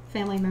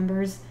family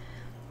members.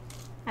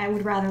 I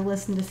would rather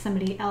listen to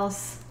somebody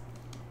else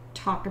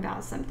talk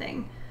about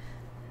something.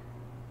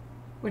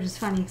 Which is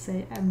funny because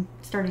I'm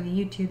starting a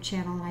YouTube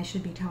channel and I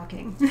should be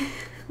talking.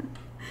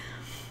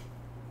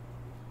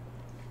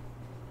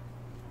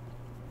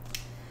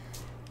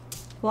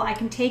 Well, I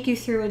can take you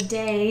through a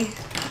day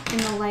in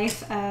the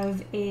life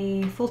of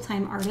a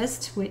full-time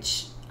artist,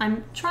 which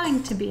I'm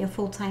trying to be a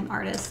full-time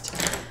artist.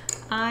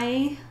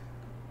 My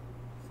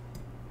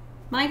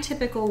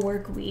typical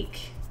work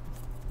week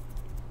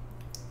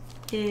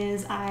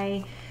is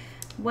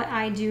what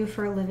I do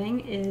for a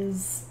living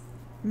is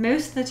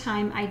most of the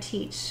time I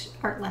teach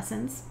art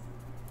lessons,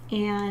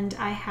 and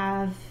I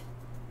have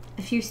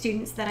a few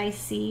students that I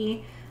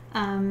see.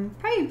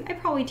 I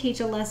probably teach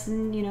a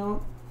lesson, you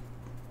know,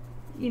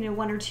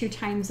 1 or 2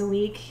 times a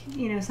week,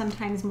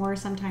 sometimes more,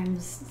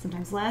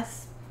 sometimes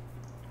less.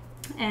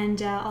 And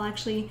I'll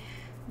actually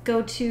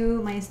go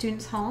to my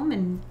students' home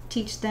and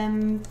teach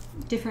them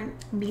different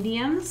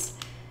mediums.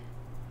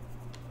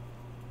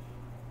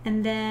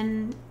 And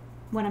then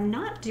when I'm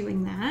not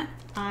doing that,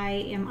 I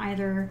am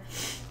either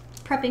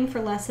prepping for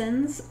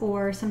lessons,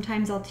 or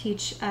sometimes I'll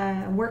teach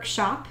a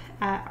workshop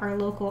at our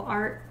local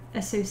art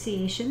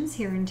associations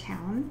here in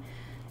town.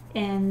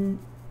 And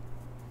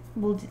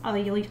I'll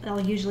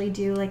usually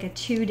do like a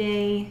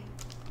 2-day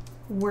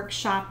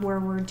workshop where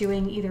we're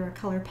doing either a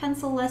color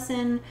pencil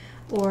lesson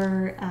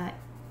or a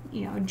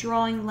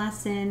drawing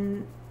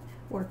lesson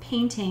or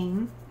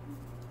painting,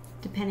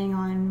 depending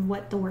on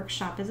what the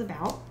workshop is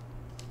about.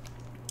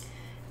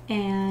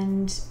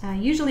 And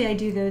usually I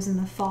do those in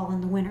the fall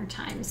and the winter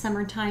time.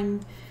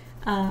 Summertime,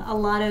 a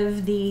lot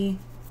of the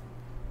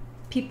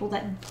people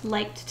that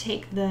like to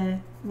take the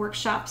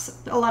workshops,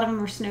 a lot of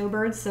them are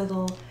snowbirds,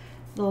 so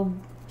they'll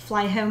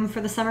fly home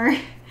for the summer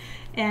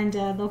and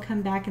they'll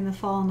come back in the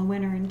fall and the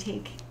winter and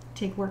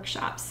take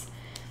workshops.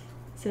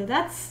 So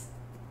that's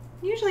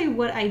usually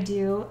what I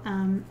do.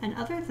 And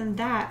other than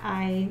that,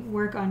 I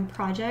work on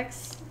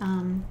projects.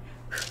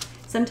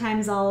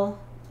 Sometimes I'll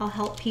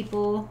help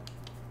people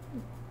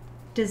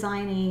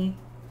design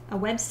a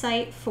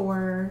website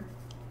for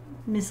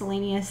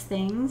miscellaneous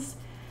things.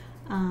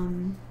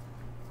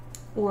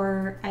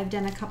 Or I've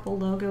done a couple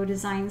logo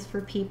designs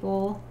for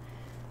people.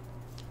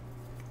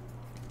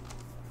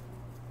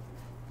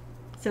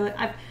 So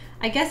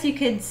I guess you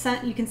can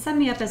sum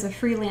me up as a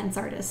freelance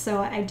artist.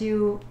 So I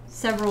do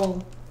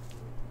several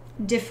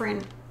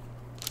different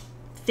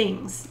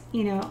things,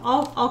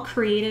 all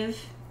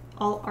creative,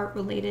 all art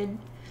related.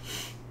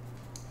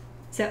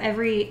 So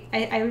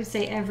I would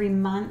say every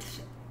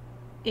month,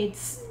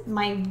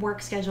 my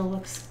work schedule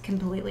looks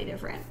completely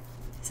different.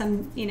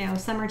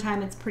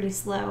 Summertime it's pretty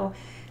slow.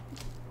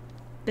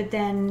 But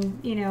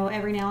then,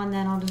 every now and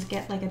then I'll just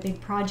get like a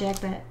big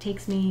project that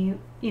takes me,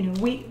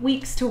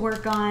 weeks to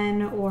work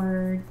on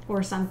or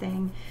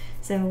something.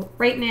 So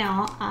right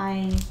now,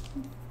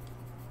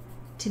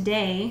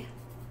 today,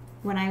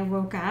 when I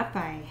woke up,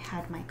 I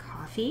had my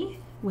coffee,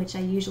 which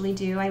I usually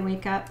do. I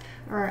wake up,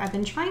 or I've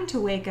been trying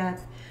to wake up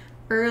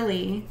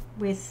early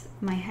with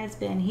my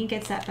husband. He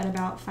gets up at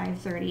about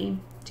 5:30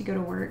 to go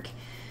to work.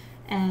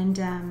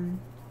 And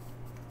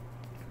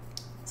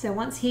so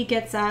once he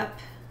gets up,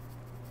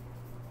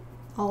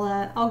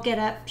 I'll get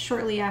up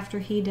shortly after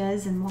he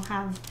does, and we'll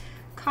have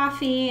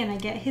coffee, and I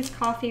get his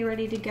coffee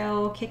ready to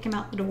go, kick him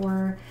out the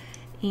door,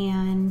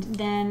 and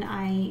then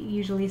I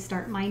usually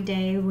start my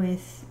day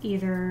with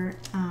either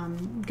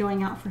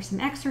going out for some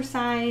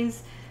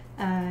exercise,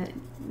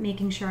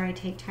 making sure I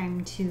take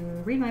time to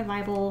read my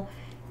Bible,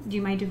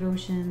 do my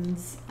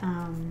devotions,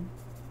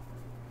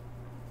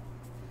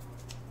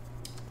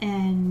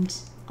 and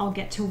I'll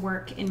get to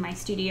work in my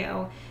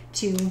studio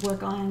to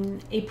work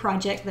on a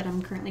project that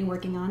I'm currently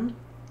working on.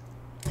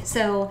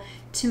 So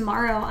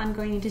tomorrow I'm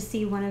going to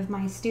see one of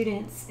my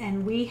students,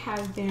 and we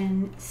have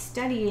been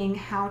studying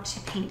how to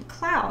paint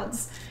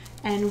clouds.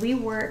 And we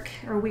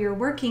are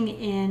working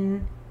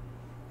in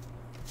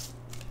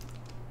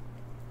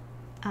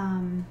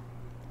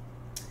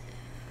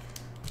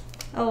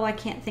I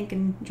can't think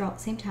and draw at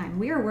the same time.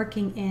 We are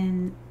working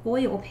in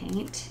oil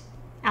paint,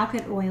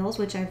 Alkyd oils,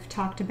 which I've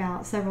talked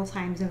about several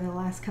times over the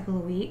last couple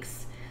of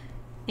weeks.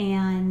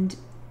 And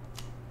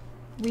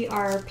we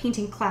are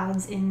painting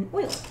clouds in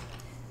oil.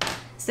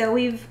 So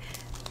we've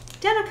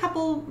done a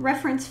couple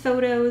reference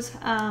photos.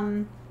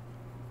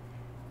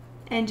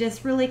 and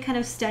just really kind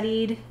of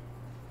studied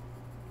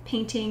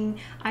painting.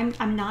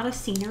 I'm not a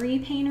scenery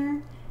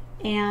painter,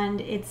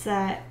 and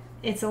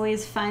it's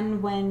always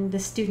fun when the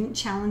student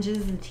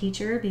challenges the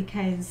teacher,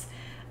 because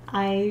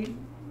I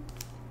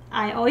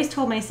always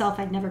told myself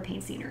I'd never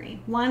paint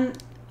scenery. One,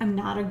 I'm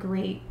not a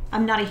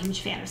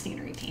huge fan of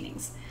scenery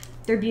paintings.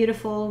 They're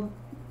beautiful,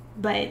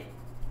 but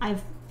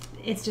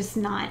it's just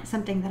not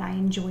something that I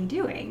enjoy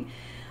doing.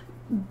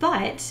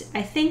 But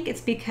I think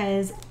it's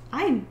because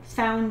I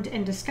found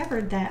and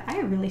discovered that I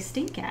really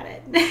stink at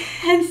it.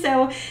 And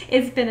so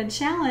it's been a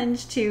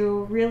challenge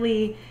to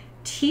really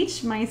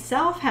teach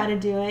myself how to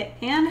do it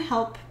and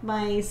help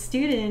my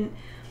student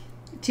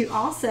to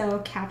also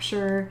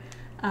capture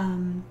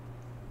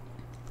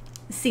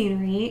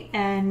scenery.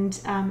 And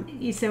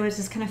so it's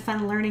just kind of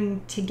fun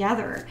learning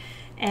together.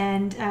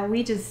 And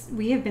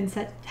we have been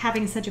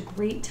having such a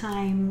great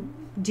time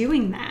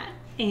doing that.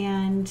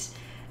 And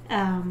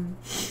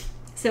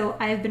so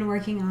I've been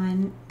working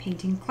on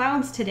painting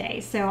clouds today.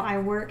 So I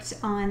worked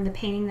on the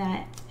painting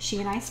that she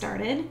and I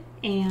started,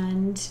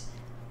 and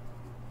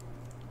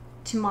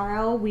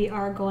tomorrow we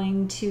are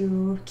going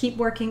to keep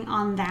working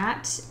on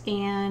that,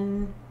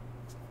 and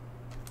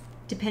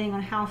depending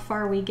on how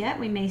far we get,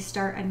 we may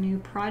start a new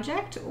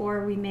project,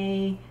 or we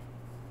may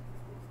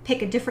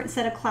pick a different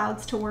set of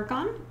clouds to work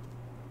on,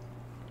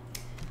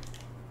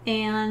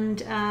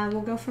 and we'll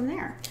go from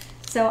there.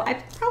 So I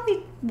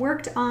probably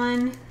worked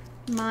on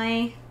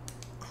my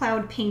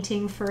cloud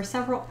painting for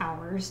several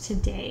hours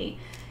today,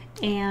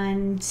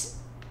 and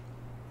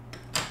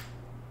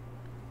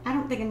I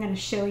don't think I'm going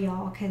to show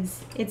y'all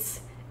because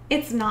it's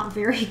not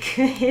very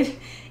good.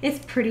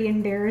 It's pretty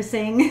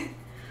embarrassing.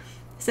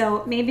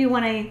 So maybe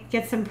when I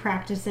get some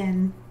practice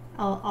in,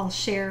 I'll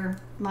share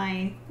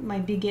my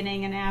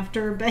beginning and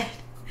after, but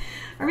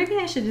or maybe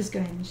I should just go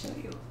ahead and show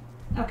you.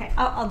 Okay,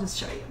 I'll just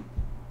show you.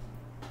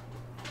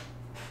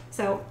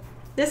 So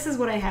this is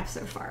what I have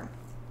so far.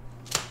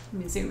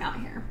 Let me zoom out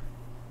here.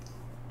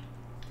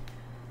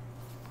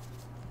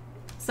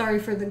 Sorry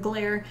for the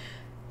glare.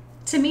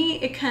 To me,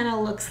 it kind of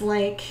looks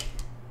like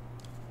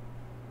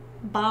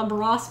Bob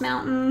Ross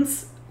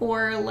mountains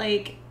or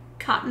like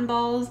cotton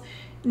balls.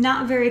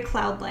 Not very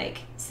cloud-like.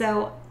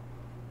 So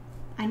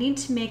I need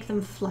to make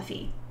them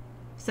fluffy.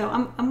 So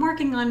I'm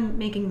working on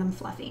making them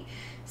fluffy.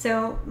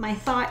 So my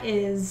thought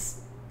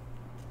is,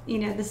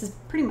 this is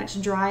pretty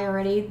much dry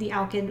already. The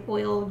alkyd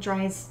oil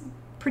dries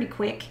pretty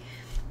quick.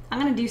 I'm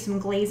gonna do some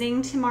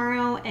glazing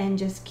tomorrow and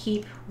just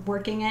keep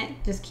working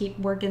it. Just keep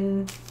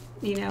working,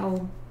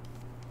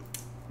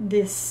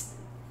 this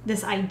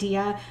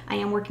idea. I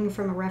am working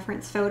from a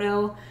reference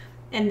photo,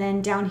 and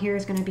then down here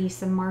is going to be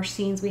some marsh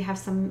scenes. We have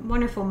some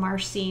wonderful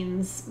marsh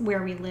scenes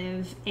where we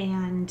live,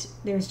 and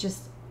there's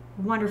just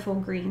wonderful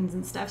greens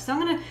and stuff. So I'm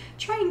going to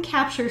try and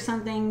capture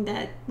something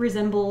that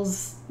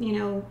resembles,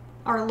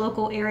 our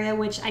local area,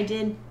 which I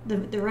did.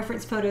 The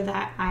reference photo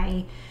that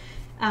I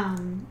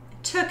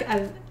took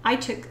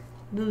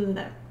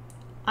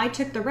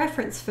the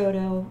reference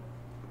photo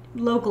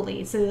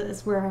locally, so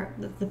that's where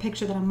the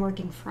picture that I'm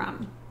working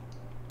from.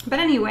 But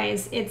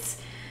anyways,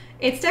 it's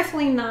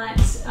definitely not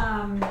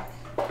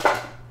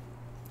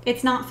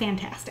it's not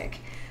fantastic,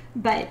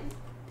 but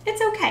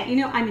it's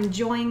okay. I'm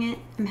enjoying it.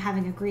 I'm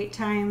having a great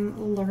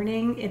time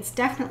learning. It's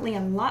definitely a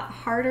lot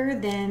harder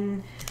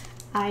than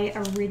I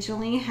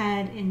originally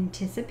had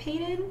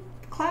anticipated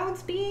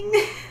clouds being.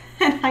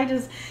 And I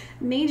just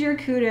major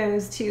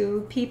kudos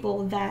to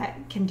people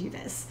that can do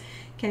this,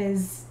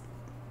 because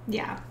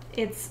yeah,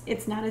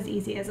 it's not as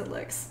easy as it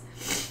looks.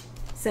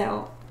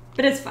 So,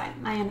 but it's fun.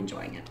 I am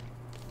enjoying it.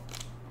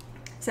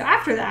 So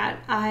after that,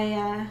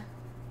 I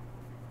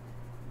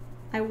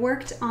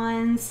worked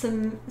on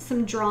some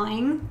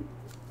drawing,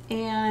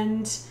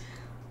 and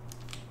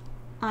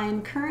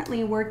I'm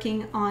currently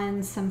working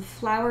on some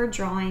flower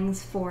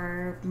drawings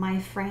for my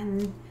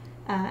friend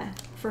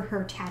for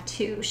her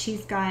tattoo.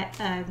 She's got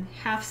a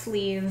half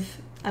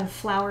sleeve of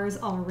flowers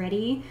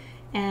already,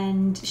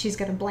 and she's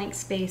got a blank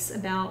space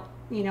about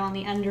on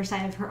the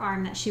underside of her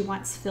arm that she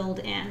wants filled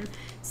in.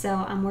 So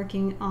I'm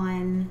working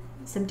on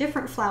some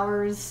different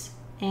flowers,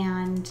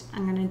 and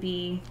I'm going to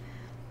be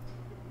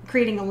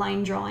creating a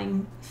line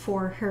drawing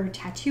for her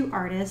tattoo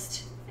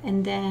artist,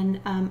 and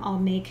then I'll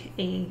make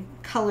a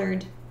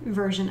colored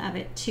version of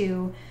it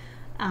too,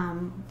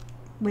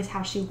 with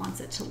how she wants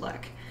it to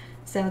look.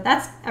 So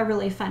that's a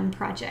really fun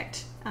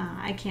project.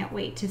 I can't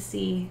wait to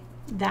see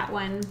that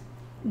one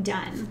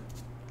done.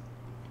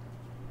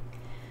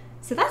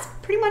 So that's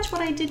pretty much what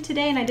I did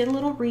today, and I did a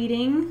little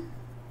reading.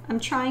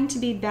 I'm trying to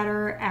be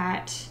better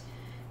at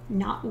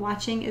not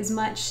watching as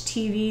much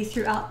TV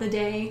throughout the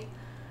day.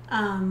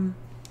 I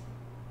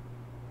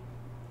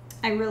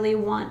really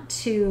want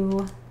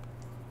to,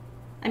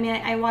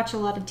 I watch a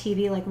lot of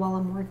TV like while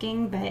I'm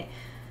working, but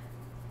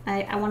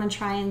I want to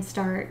try and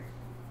start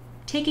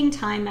taking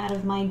time out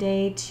of my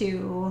day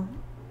to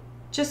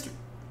just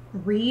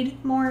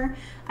read more.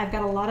 I've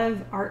got a lot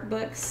of art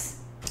books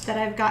that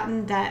I've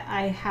gotten that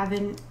I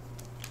haven't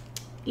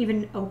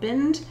even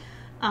opened.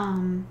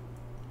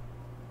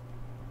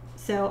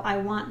 So I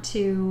want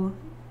to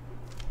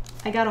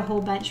I got a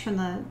whole bunch from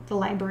the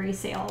library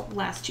sale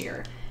last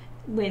year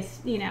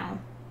with, you know,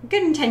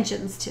 good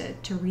intentions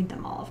to read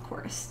them all, of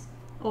course.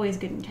 Always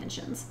good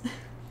intentions.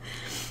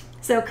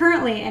 So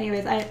currently,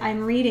 anyways,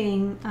 I'm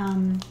reading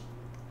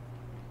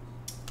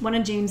one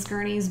of James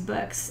Gurney's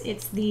books.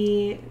 It's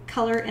the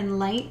Color and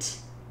Light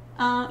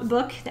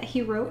book that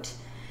he wrote.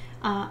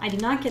 I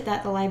did not get that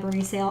at the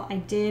library sale. I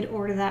did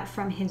order that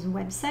from his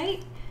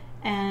website,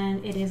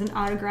 and it is an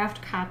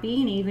autographed copy,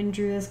 and he even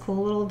drew this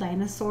cool little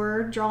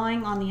dinosaur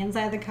drawing on the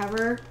inside of the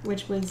cover,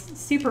 which was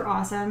super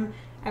awesome.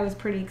 I was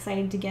pretty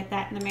excited to get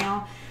that in the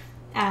mail.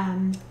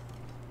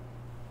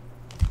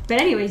 But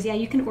anyways, yeah,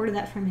 you can order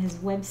that from his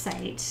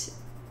website.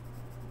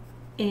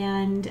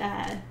 And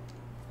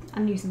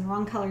I'm using the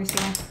wrong colors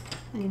here.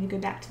 I need to go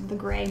back to the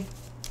gray.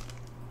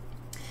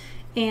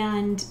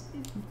 And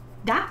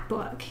that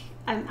book,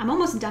 I'm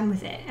almost done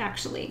with it,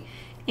 actually.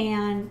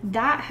 And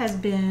that has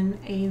been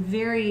a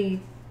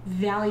very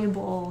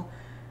valuable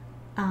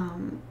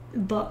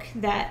book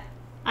that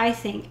I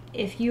think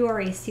if you are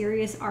a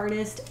serious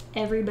artist,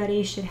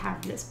 everybody should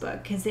have this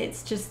book, because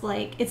it's just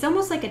like, it's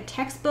almost like a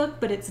textbook,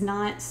 but it's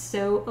not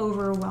so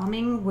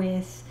overwhelming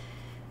with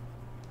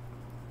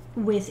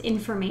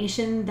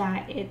information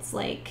that it's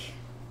like,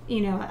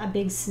 you know, a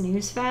big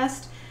snooze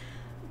fest.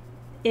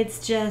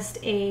 It's just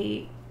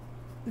a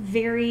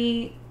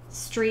very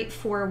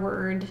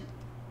straightforward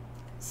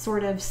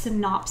sort of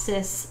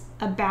synopsis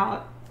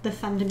about the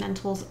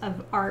fundamentals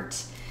of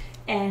art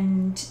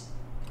and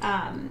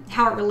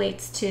how it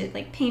relates to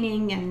like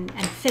painting and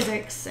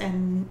physics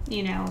and,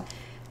 you know,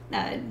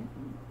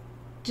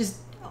 just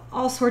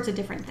all sorts of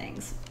different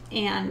things.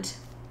 And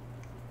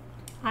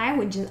I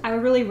would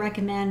really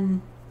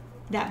recommend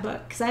that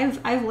book, because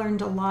I've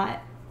learned a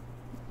lot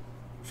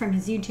from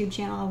his YouTube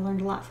channel. I've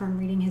learned a lot from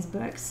reading his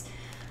books.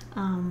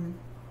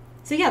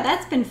 So yeah,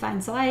 that's been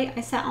fun. So I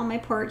sat on my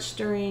porch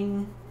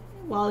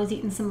while I was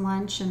eating some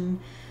lunch, and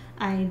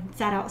I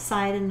sat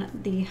outside in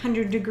the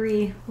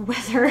 100-degree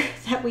weather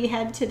that we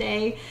had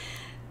today,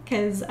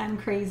 because I'm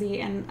crazy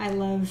and I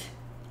love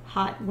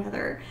hot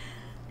weather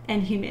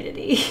and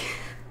humidity.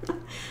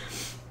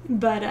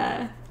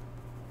 But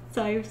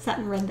so I sat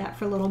and read that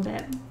for a little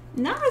bit.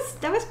 And that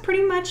was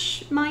pretty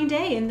much my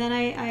day. And then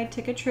I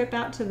took a trip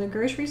out to the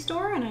grocery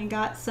store and I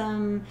got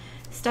some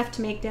stuff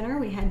to make dinner.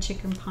 We had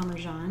chicken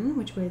parmesan,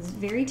 which was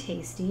very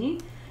tasty.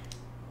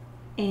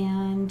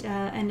 And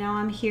now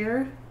I'm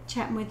here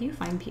chatting with you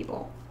fine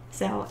people.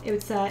 So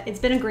it's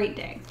been a great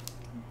day.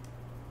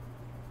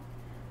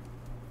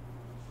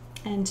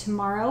 And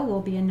tomorrow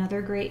will be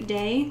another great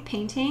day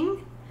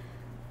painting.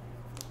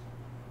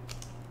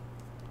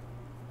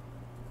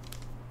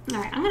 All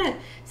right,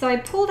 so I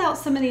pulled out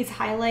some of these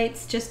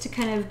highlights just to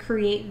kind of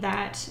create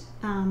that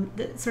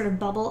the sort of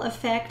bubble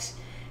effect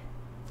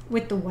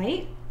with the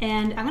white.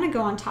 And I'm gonna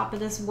go on top of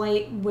this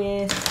white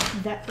with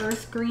the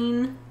earth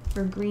green,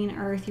 or green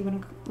earth,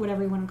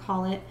 whatever you want to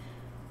call it,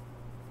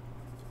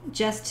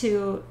 just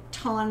to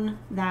tone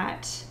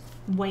that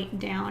white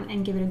down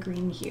and give it a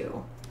green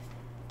hue.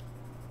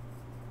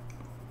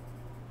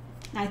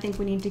 I think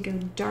we need to go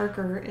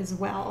darker as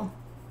well.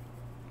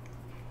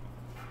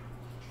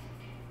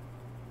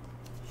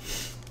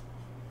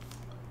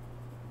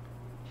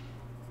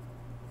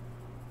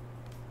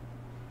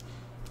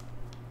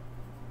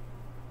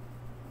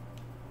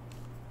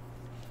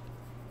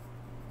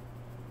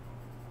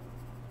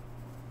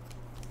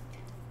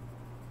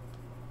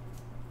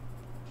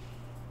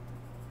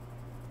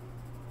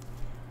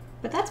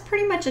 But that's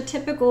pretty much a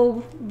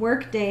typical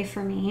work day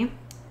for me.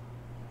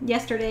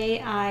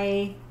 Yesterday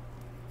I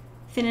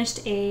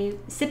finished a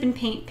sip and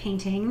paint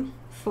painting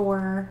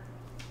for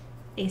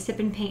a sip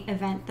and paint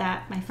event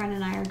that my friend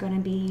and I are going to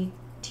be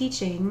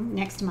teaching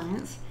next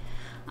month,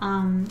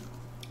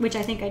 which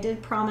I think I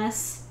did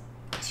promise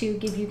to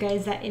give you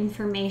guys that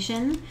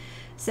information.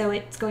 So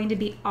it's going to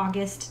be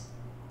August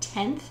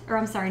 10th, or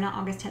I'm sorry, not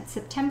August 10th,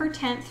 September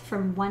 10th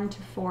from 1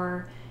 to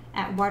 4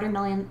 at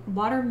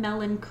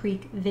Watermelon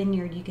Creek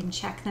Vineyard. You can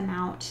check them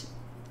out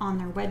on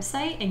their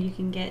website and you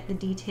can get the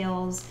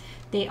details.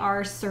 They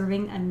are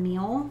serving a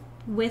meal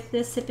with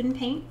this sip and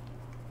paint,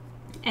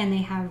 and they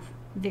have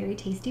very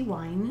tasty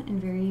wine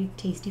and very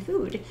tasty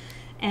food,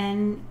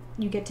 and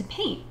you get to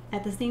paint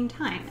at the same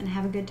time and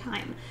have a good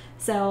time.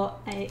 So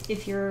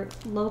if you're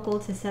local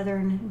to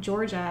southern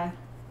Georgia,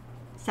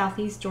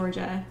 southeast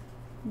Georgia,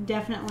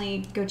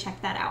 definitely go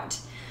check that out.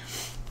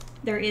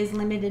 There is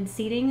limited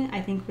seating.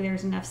 I think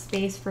there's enough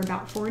space for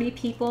about 40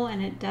 people,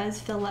 and it does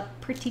fill up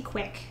pretty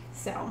quick.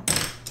 So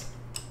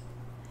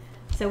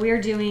we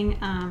are doing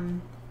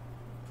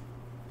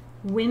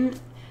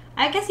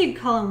I guess you'd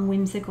call them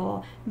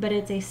whimsical, but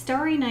it's a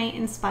Starry Night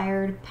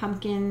inspired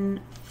pumpkin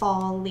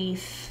fall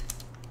leaf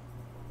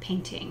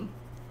painting.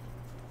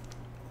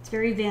 It's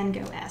very Van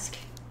Gogh-esque.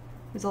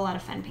 It was a lot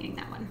of fun painting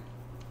that one.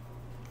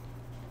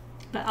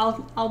 But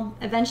I'll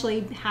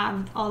eventually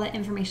have all that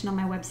information on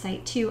my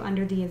website too,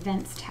 under the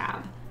events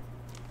tab.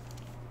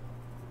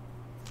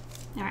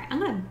 All right, I'm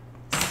gonna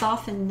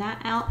soften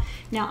that out.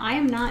 Now I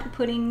am not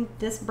putting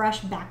this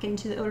brush back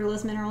into the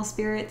Odorless Mineral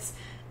Spirits.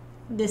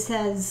 this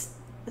has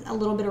a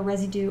little bit of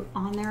residue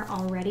on there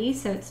already,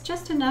 so it's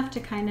just enough to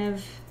kind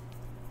of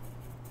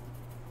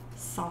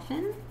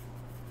soften.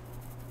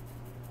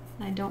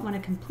 I don't want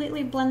to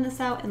completely blend this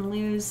out and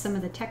lose some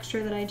of the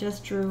texture that I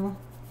just drew,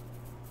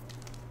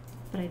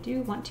 but I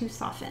do want to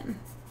soften.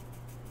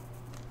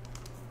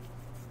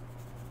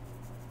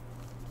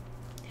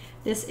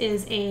 This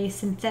is a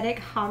synthetic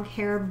hog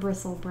hair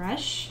bristle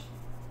brush.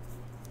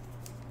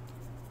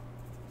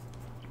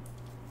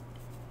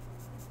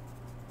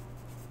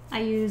 I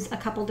use a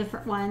couple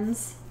different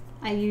ones.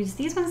 I use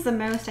these ones the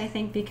most, I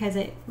think, because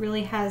it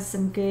really has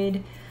some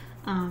good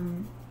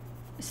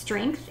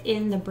strength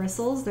in the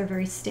bristles. They're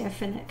very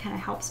stiff and it kind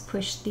of helps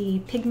push the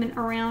pigment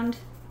around.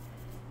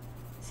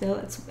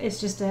 So it's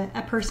just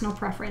a personal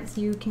preference.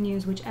 You can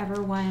use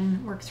whichever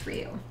one works for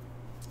you.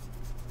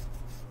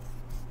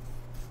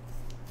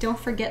 Don't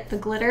forget the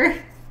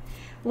glitter.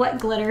 What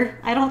glitter?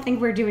 I don't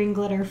think we're doing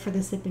glitter for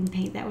the sip and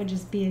paint. That would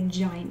just be a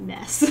giant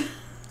mess.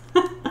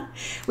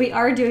 We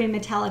are doing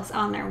metallics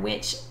on there,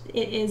 which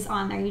it is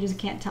on there. You just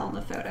can't tell in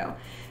the photo.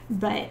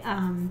 But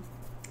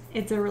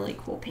it's a really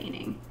cool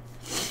painting.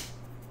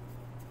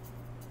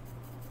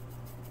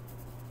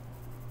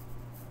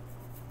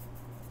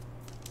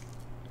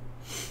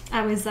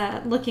 I was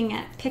looking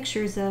at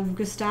pictures of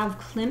Gustav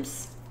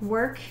Klimt's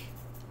work.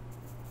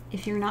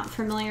 If you're not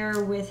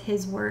familiar with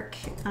his work,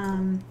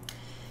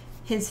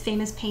 his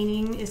famous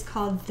painting is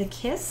called The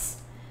Kiss,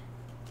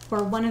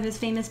 or one of his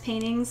famous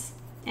paintings,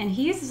 and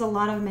he uses a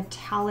lot of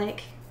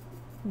metallic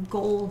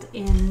gold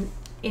in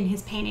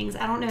his paintings.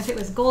 I don't know if it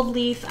was gold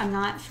leaf. I'm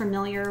not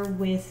familiar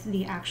with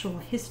the actual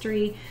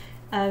history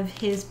of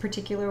his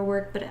particular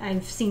work, but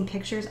I've seen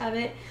pictures of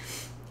it.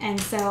 And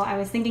so I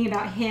was thinking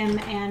about him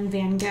and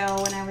Van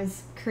Gogh when I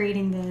was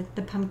creating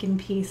the pumpkin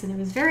piece, and I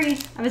was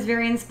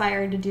very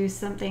inspired to do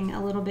something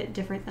a little bit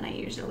different than I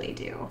usually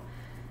do.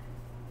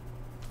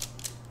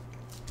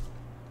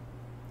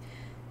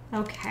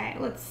 Okay,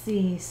 let's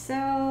see.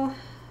 So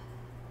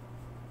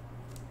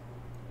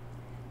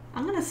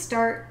I'm gonna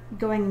start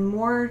going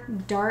more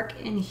dark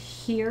in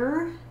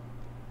here.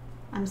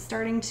 I'm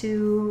starting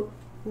to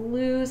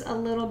lose a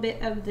little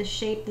bit of the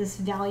shape. This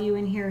value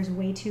in here is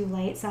way too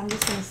light, so I'm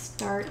just going to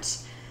start.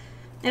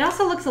 It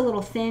also looks a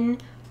little thin,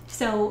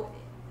 so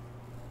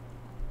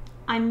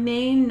I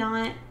may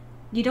not,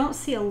 you don't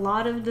see a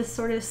lot of this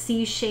sort of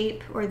C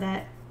shape or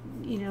that,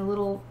 you know,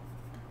 little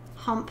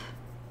hump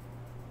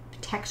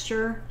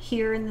texture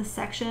here in this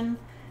section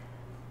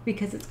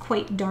because it's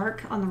quite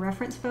dark on the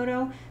reference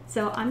photo.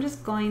 So I'm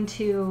just going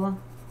to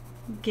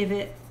give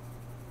it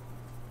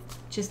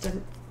just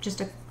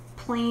a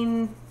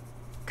plain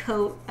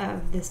coat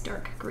of this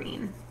dark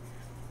green.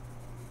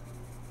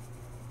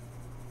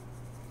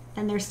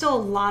 And there's still a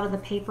lot of the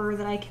paper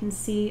that I can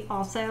see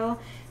also,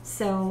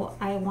 so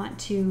I want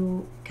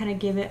to kind of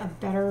give it a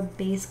better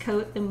base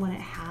coat than what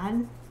it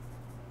had.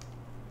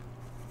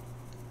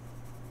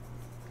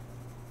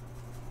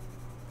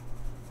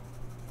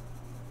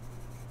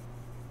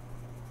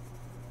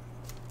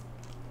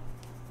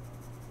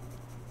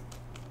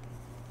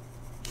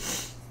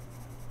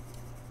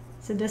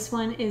 So this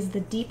one is the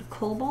deep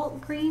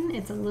cobalt green.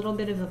 It's a little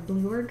bit of a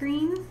bluer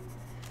green.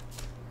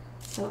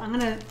 So I'm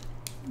gonna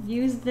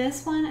use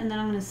this one, and then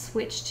I'm gonna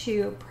switch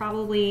to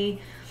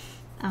probably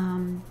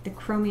the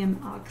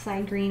chromium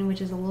oxide green, which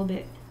is a little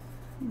bit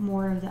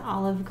more of the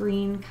olive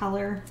green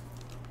color.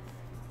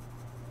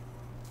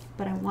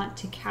 But I want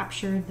to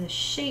capture the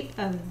shape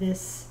of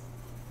this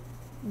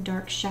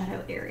dark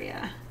shadow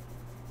area.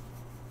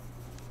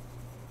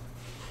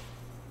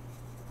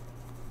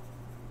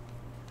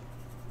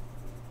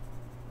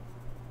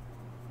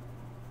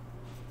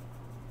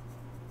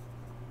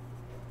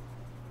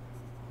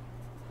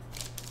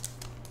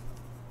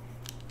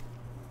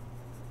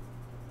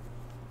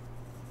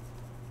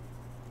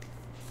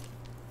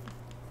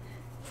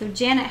 So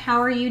Janet,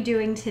 how are you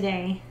doing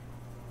today?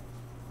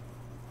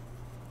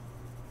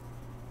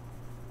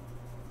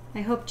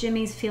 I hope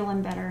Jimmy's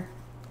feeling better.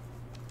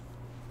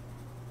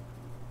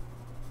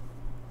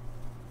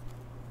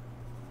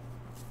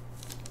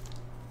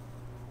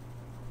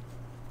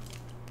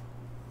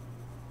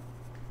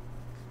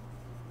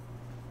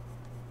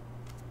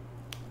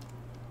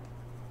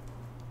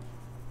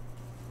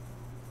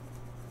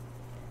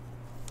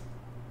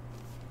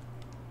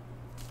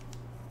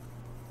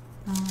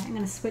 I'm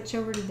going to switch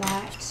over to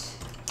that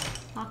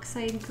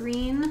oxide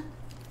green.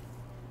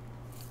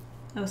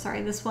 Oh,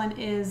 sorry, this one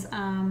is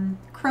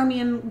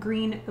chromium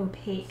green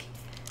opaque.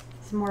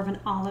 It's more of an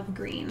olive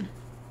green.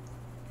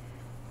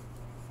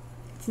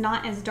 It's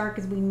not as dark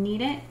as we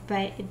need it,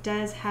 but it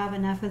does have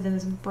enough of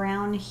those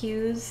brown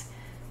hues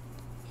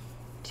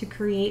to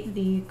create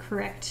the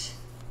correct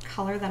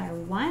color that I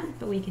want,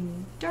 but we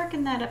can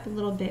darken that up a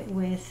little bit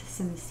with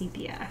some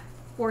sepia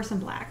or some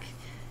black.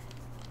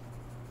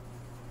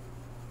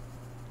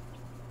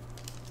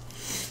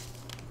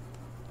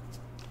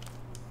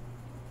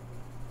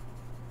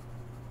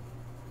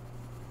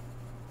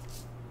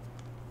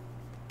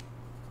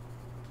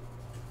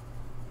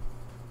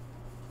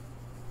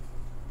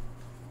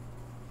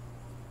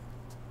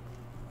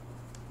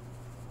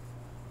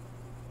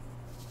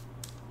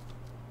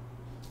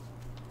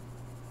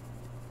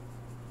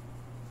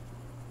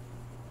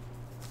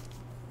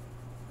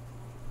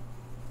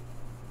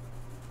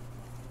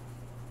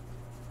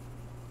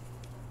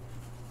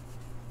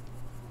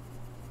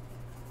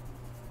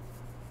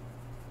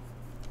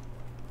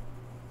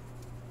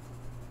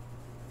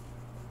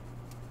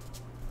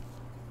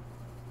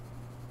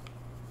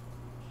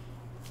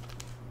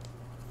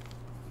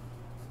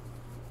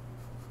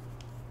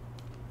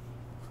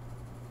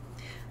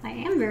 I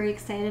am very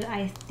excited.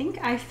 I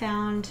think I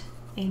found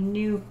a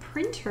new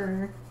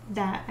printer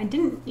that I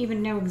didn't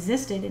even know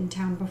existed in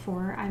town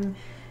before. I'm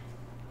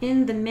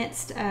in the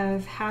midst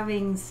of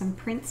having some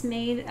prints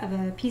made of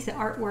a piece of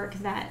artwork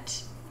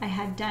that I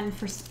had done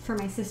for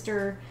my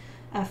sister,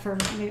 for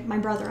my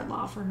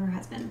brother-in-law, for her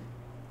husband.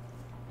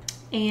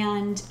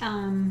 And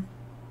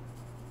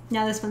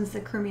now this one's the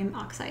chromium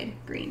oxide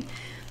green.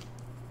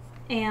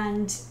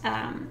 And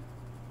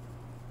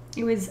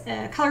it was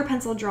a color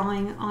pencil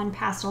drawing on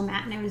pastel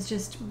matte, and it was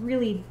just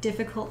really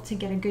difficult to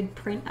get a good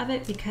print of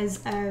it because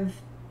of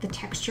the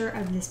texture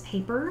of this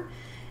paper.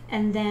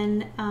 And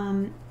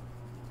then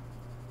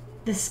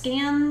the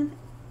scan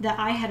that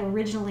I had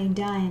originally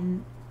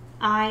done,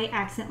 I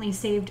accidentally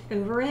saved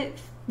over it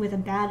with a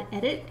bad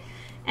edit,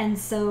 and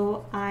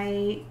so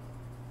I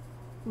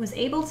was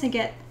able to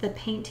get the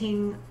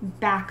painting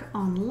back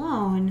on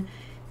loan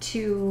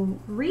to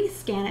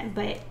rescan it,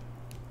 but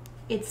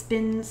it's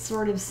been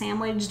sort of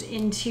sandwiched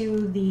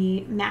into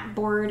the mat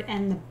board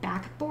and the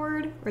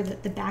backboard, or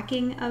the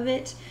backing of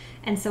it,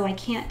 and so I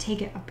can't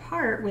take it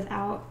apart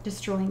without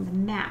destroying the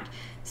mat.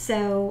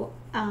 So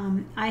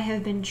I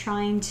have been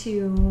trying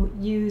to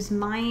use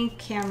my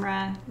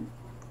camera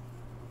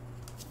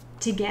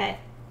to get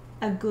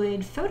a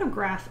good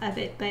photograph of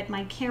it, but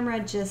my camera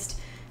just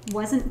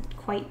wasn't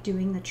quite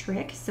doing the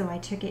trick, so I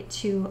took it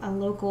to a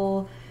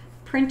local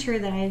printer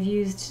that I've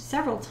used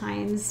several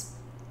times,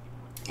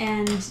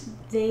 and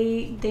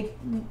they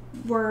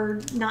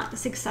were not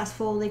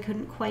successful. They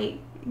couldn't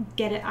quite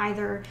get it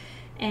either,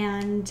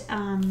 and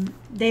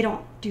they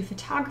don't do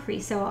photography,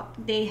 so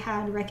they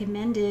had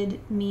recommended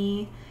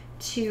me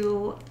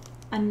to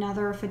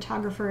another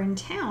photographer in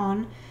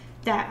town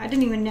that I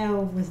didn't even know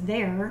was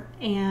there.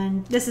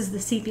 And this is the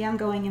sepia. I'm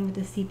going in with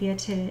the sepia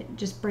to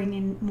just bring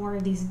in more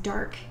of these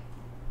dark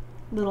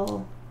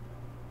little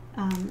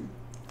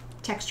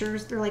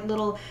textures. They're like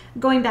little,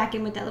 going back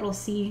in with that little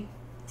C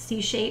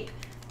shape,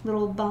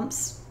 little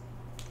bumps.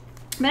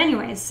 But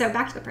anyways, so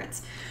back to the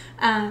prints.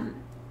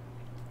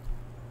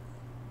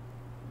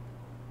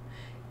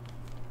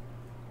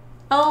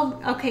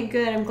 Oh, okay,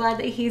 good. I'm glad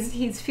that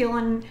he's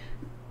feeling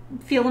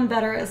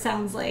better, it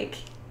sounds like.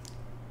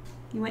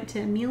 You went to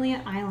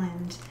Amelia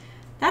Island.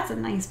 That's a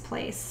nice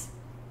place.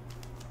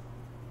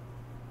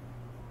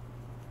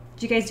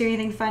 Did you guys do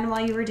anything fun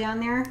while you were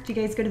down there? Did you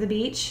guys go to the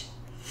beach?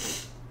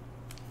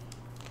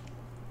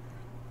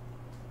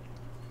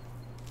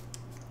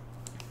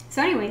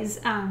 So anyways,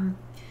 I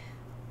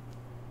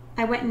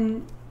went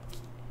and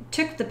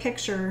took the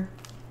picture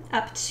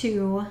up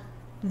to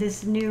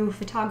this new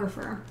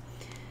photographer,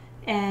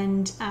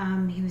 and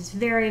he was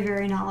very,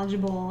 very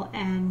knowledgeable,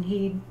 and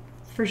he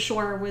for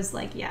sure was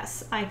like,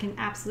 yes, I can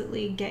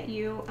absolutely get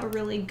you a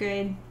really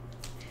good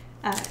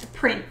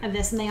print of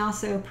this. And they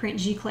also print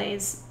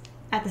giclées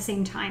at the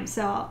same time,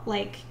 so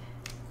like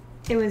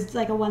it was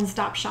like a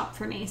one-stop shop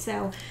for me.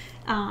 So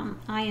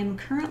I am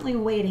currently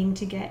waiting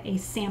to get a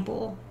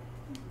sample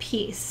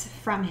piece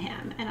from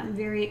him, and I'm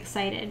very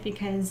excited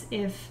because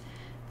if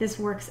this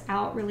works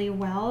out really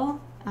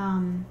well,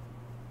 I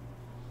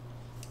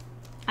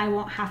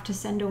won't have to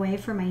send away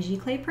for my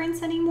giclée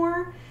prints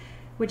anymore,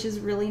 which is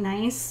really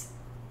nice.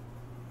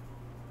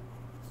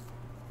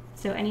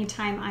 So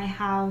anytime I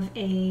have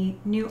a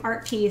new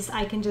art piece,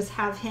 I can just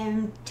have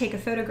him take a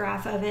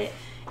photograph of it,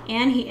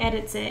 and he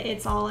edits it.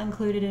 It's all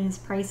included in his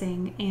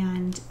pricing,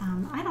 and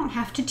I don't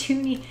have to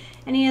do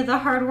any of the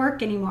hard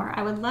work anymore.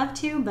 I would love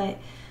to, but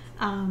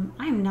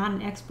I'm not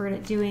an expert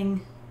at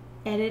doing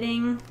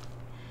editing,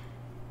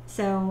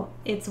 so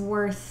it's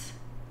worth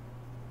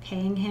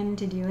paying him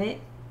to do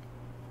it.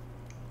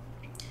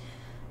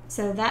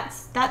 So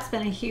that's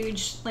been a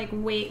huge like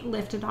weight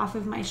lifted off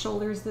of my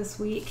shoulders this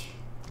week.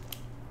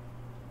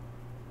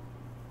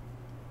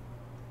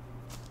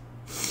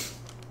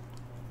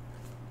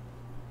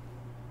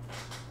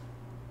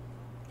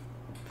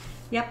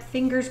 Yep,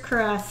 fingers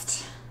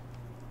crossed.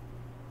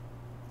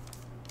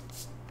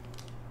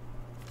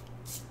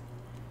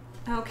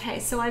 Okay,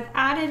 so I've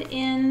added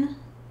in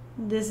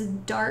this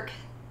dark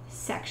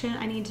section.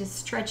 I need to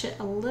stretch it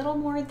a little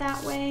more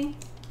that way.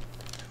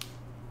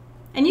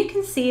 And you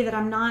can see that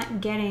I'm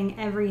not getting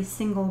every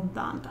single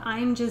bump.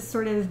 I'm just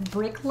sort of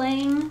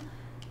bricklaying,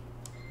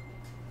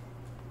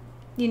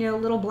 you know,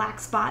 little black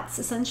spots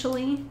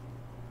essentially.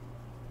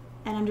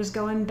 And I'm just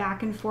going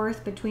back and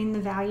forth between the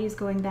values,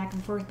 going back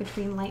and forth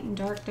between light and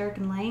dark, dark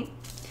and light.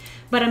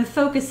 But I'm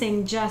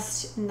focusing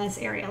just in this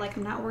area. Like,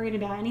 I'm not worried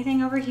about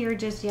anything over here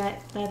just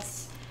yet.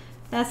 That's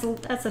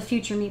a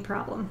future me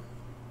problem.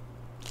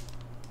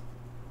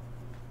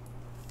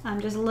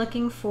 I'm just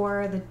looking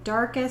for the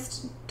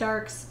darkest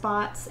dark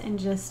spots and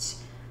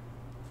just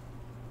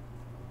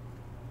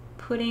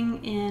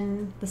putting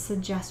in the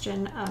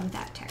suggestion of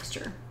that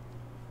texture.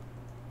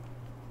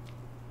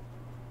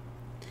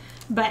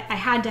 But I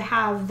had to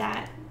have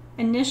that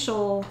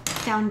initial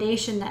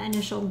foundation, that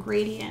initial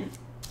gradient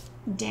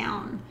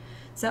down.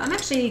 So I'm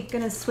actually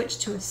going to switch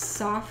to a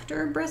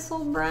softer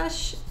bristle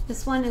brush.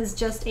 This one is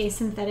just a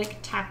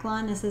synthetic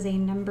Taklon. This is a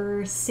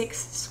number 6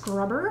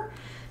 scrubber.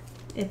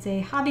 It's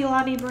a Hobby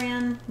Lobby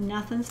brand,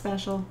 nothing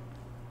special.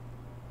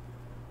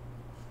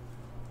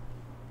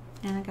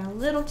 And I got a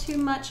little too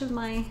much of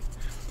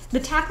the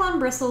Taklon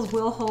bristles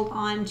will hold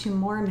on to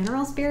more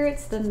mineral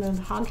spirits than the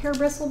hog hair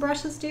bristle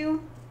brushes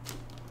do.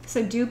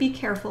 So do be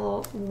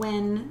careful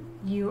when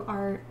you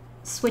are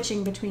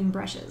switching between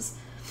brushes.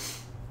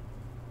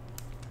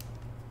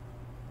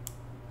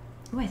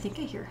 Oh, I think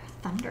I hear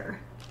thunder.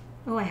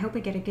 Oh, I hope I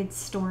get a good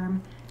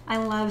storm. I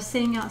love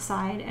sitting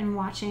outside and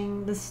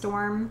watching the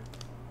storm.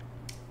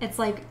 It's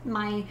like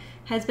my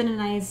husband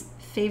and I's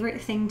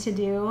favorite thing to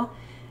do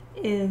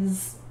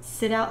is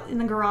sit out in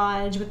the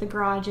garage with the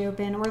garage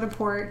open or the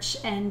porch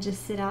and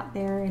just sit out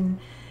there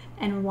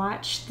and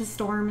watch the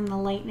storm and the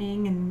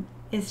lightning, and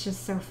it's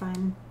just so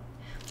fun.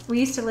 We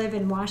used to live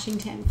in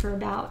Washington for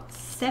about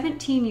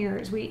 17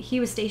 years. He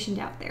was stationed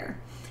out there,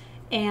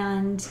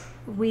 and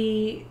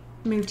we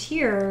moved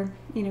here,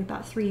 you know,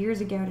 about 3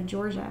 years ago to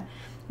Georgia.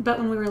 But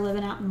when we were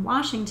living out in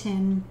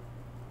Washington,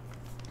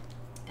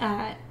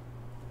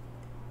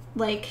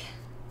 like,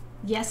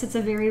 yes, it's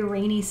a very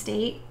rainy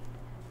state,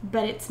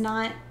 but it's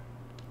not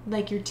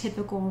like your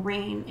typical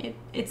rain.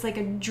 It's like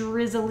a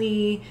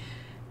drizzly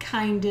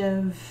kind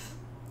of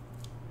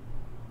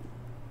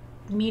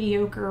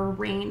mediocre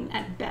rain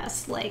at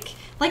best, like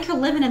you're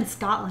living in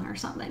Scotland or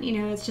something, you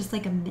know. It's just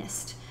like a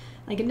mist.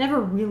 Like, it never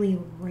really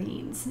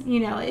rains, you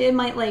know. It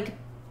might like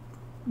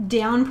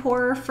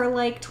downpour for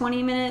like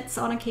 20 minutes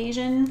on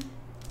occasion,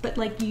 but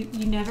like you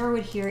never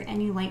would hear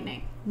any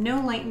lightning.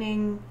 No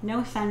lightning,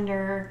 no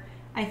thunder.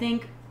 I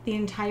think the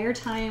entire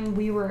time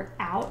we were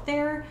out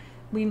there,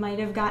 we might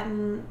have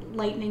gotten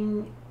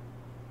lightning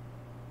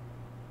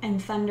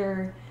and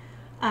thunder,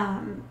 I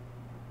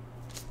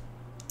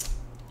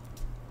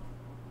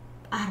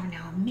don't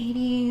know,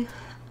 maybe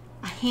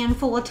a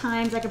handful of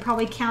times. I could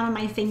probably count on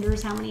my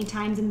fingers how many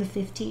times in the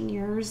 15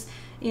 years,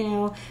 you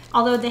know.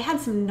 Although they had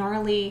some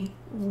gnarly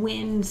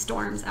wind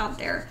storms out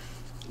there,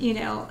 you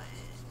know.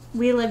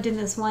 We lived in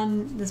this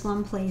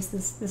one place,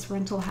 this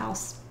rental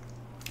house.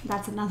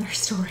 That's another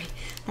story,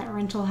 that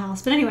rental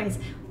house. But anyways,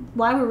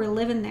 while we were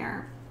living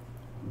there,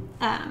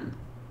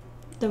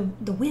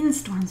 the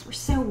windstorms were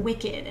so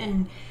wicked,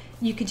 and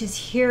you could just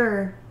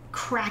hear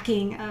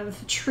cracking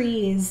of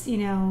trees, you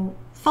know,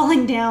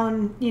 falling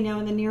down, you know,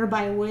 in the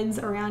nearby woods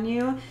around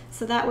you.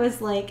 So that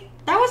was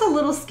a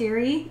little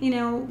scary, you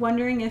know,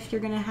 wondering if you're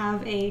gonna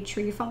have a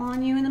tree fall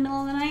on you in the middle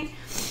of the night.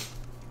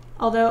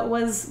 Although it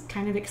was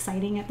kind of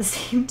exciting at the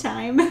same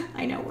time.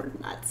 I know, we're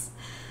nuts.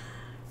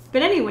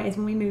 But anyways,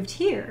 when we moved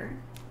here,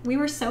 we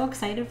were so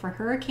excited for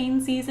hurricane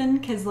season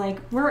because, like,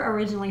 we're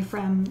originally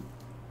from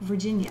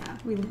Virginia.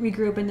 We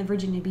grew up in the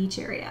Virginia Beach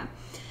area.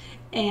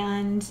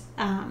 And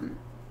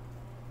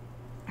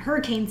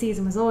hurricane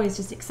season was always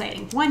just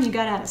exciting. One, you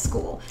got out of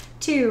school.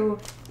 Two,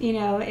 you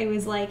know, it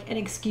was like an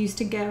excuse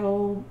to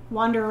go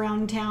wander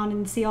around town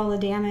and see all the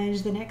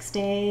damage the next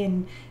day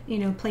and, you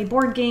know, play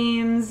board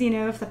games, you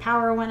know, if the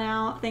power went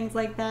out, things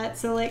like that.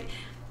 So, like,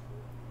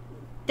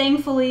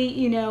 thankfully,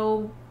 you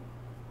know,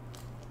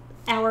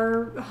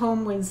 our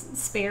home was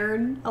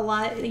spared a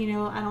lot. You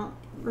know, I don't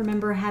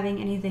remember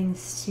having anything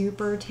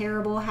super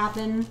terrible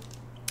happen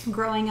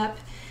growing up.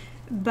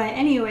 But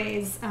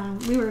anyways,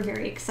 we were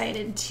very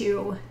excited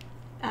to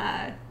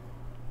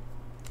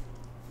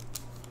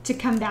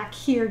come back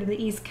here to the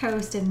East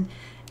Coast, and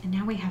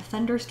now we have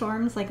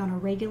thunderstorms like on a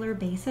regular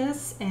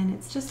basis, and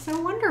it's just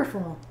so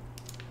wonderful.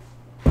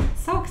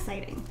 So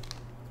exciting.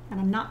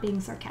 And I'm not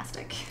being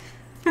sarcastic.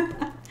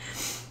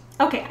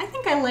 Okay, I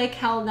think I like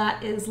how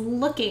that is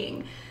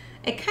looking.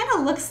 It kind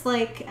of looks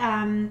like,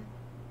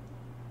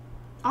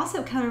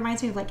 also kind of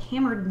reminds me of like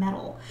hammered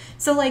metal.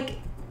 So like,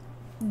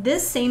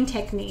 this same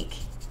technique,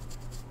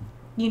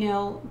 you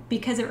know,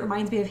 because it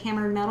reminds me of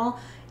hammered metal,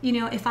 you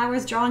know, if I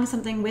was drawing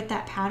something with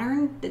that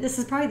pattern, this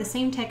is probably the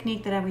same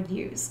technique that I would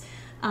use.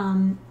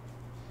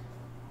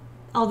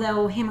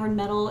 Although hammered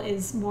metal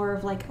is more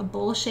of like a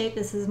bowl shape,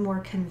 this is more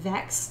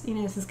convex. You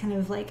know, this is kind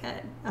of like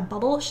a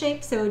bubble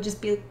shape, so it would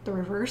just be the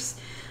reverse.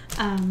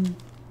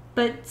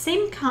 But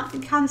same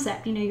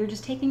concept, you know, you're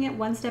just taking it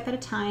one step at a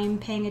time,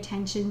 paying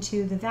attention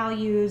to the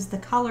values, the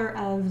color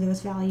of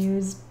those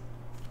values,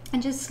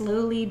 and just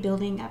slowly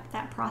building up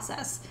that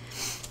process.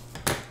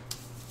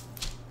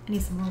 I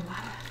need some more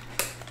water.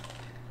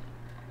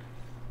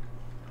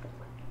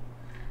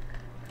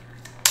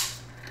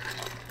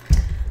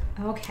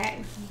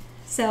 Okay,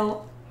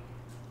 so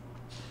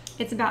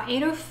it's about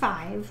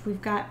 8:05.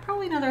 We've got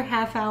probably another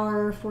half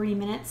hour, 40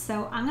 minutes.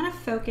 So I'm gonna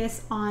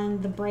focus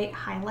on the bright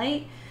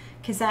highlight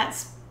because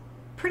that's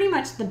pretty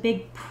much the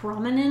big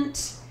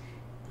prominent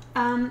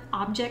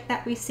object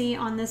that we see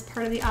on this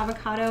part of the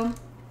avocado.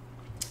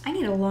 I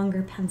need a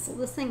longer pencil.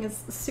 This thing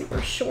is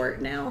super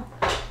short now.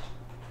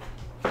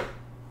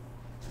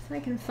 If I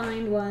can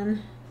find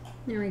one.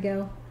 There we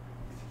go.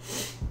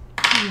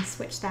 I'm gonna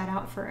switch that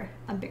out for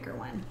a bigger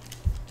one.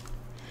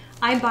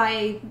 I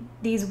buy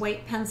these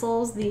white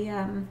pencils,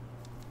 the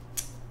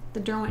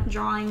Derwent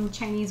Drawing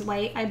Chinese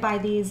White. I buy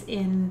these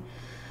in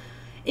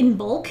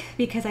bulk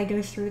because I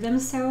go through them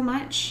so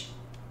much.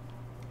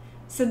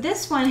 So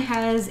this one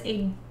has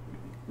a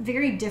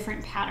very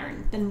different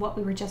pattern than what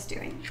we were just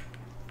doing.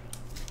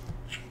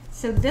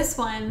 So this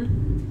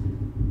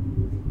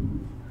one,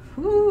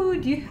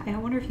 I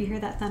wonder if you hear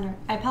that thunder.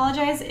 I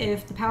apologize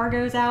if the power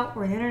goes out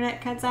or the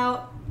internet cuts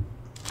out.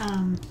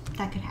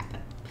 That could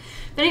happen.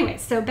 But anyway,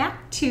 so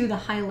back to the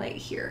highlight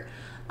here.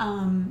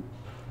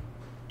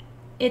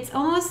 It's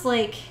almost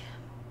like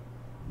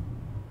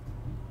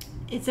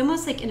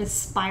in a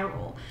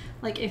spiral.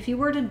 Like if you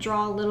were to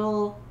draw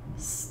little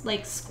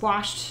like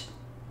squashed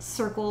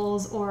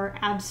circles or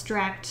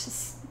abstract,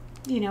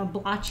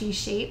 blotchy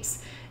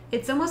shapes,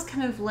 it's almost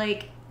kind of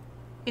like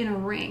in a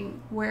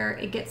ring where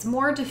it gets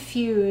more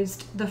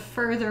diffused the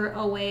further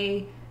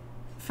away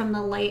from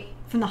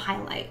the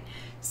highlight.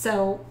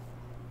 So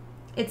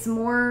it's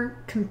more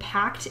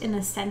compact in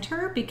the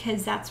center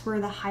because that's where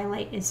the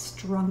highlight is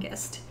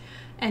strongest.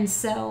 And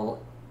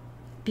so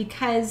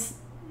because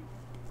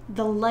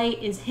the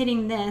light is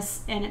hitting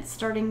this and it's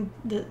starting,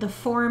 the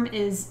form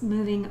is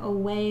moving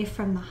away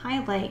from the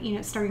highlight,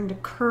 it's starting to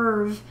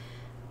curve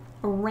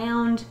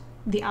around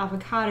the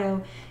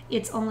avocado,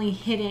 it's only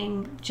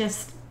hitting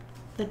just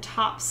the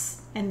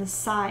tops and the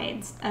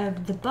sides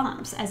of the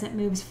bumps as it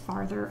moves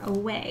farther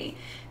away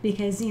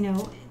because,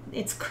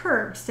 it's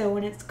curved. So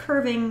when it's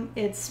curving,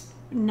 it's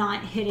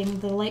not hitting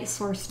the light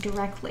source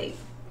directly.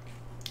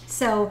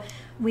 So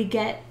we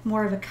get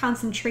more of a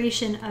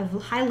concentration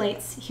of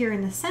highlights here in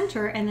the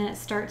center, and then it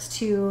starts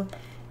to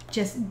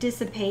just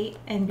dissipate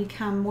and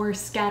become more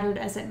scattered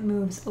as it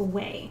moves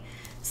away.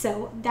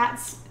 So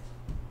that's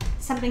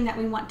something that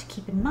we want to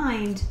keep in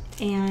mind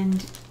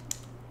and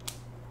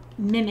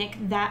mimic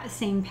that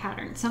same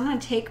pattern. So I'm going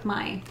to take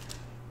my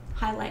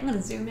highlight, I'm going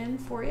to zoom in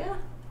for you.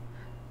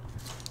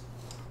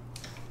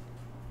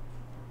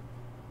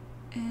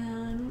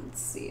 And let's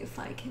see if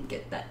I can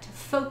get that to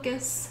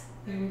focus.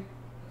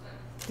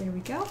 There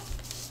we go.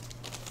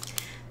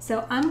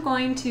 So I'm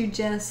going to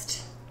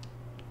just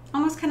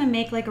almost kind of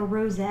make like a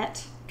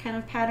rosette kind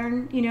of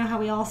pattern. You know how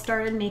we all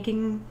started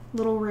making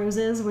little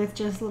roses with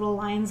just little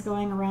lines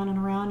going around and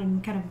around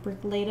and kind of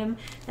brick laid them?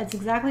 That's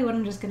exactly what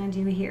I'm just going to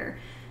do here.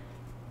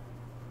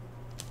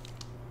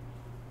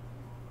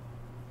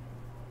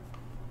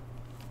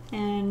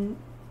 And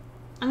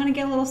I'm going to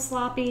get a little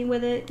sloppy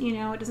with it.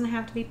 It doesn't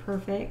have to be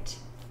perfect.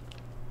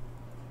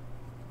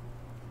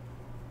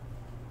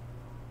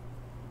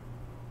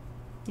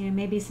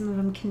 Maybe some of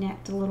them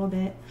connect a little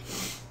bit.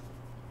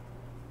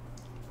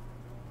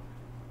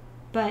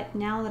 But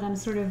now that I'm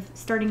sort of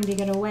starting to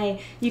get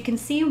away, you can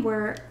see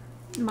where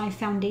my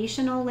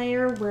foundational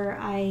layer, where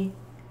I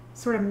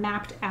sort of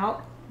mapped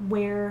out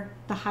where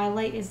the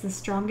highlight is the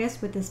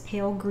strongest with this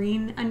pale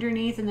green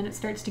underneath, and then it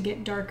starts to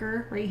get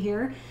darker right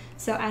here.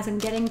 So as I'm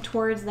getting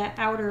towards that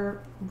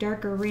outer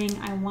darker ring,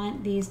 I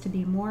want these to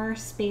be more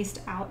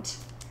spaced out.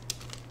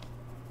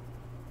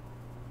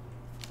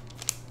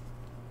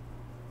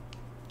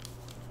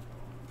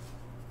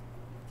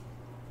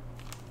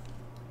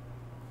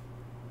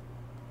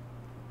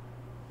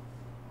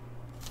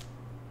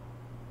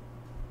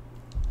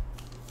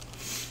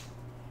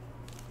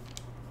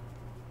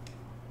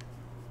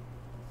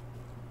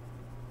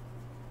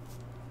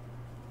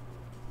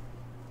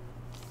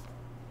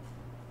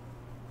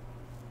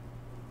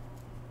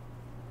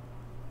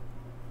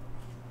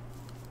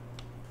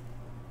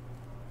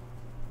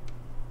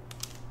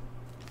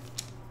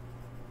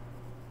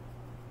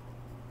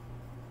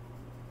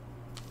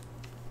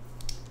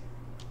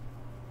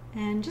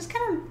 And just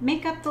kind of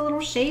make up the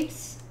little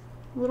shapes,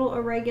 little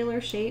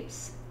irregular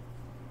shapes.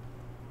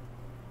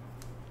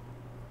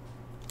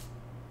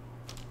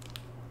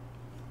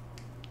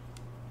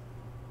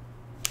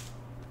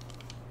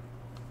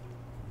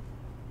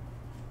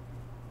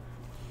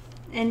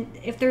 And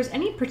if there's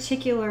any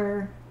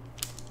particular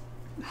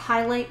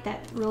highlight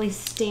that really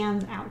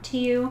stands out to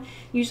you,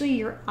 usually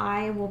your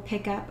eye will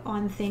pick up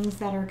on things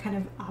that are kind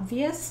of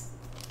obvious.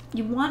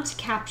 You want to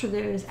capture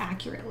those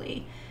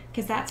accurately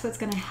because that's what's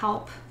going to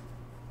help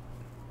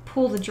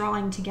pull the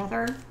drawing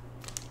together.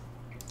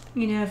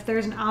 If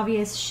there's an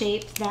obvious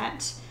shape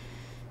that,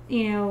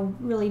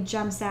 really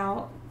jumps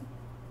out,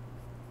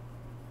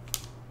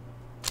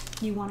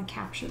 you want to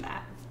capture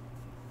that.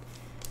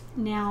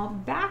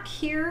 Now back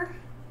here,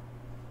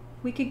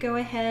 we could go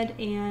ahead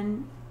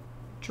and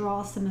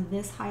draw some of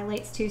this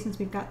highlights too, since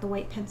we've got the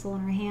white pencil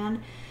in our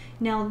hand.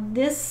 Now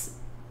this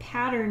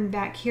pattern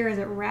back here as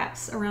it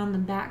wraps around the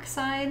back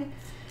side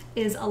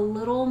is a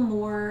little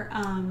more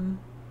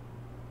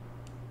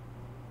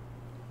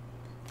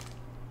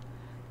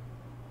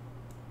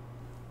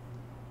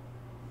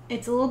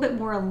it's a little bit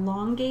more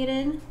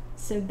elongated.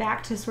 So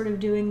back to sort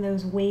of doing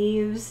those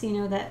waves,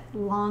 that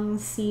long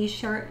C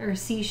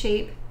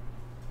shape.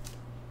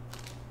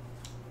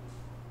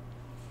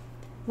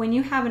 When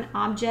you have an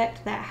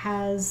object that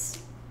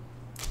has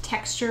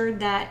texture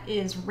that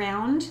is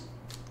round,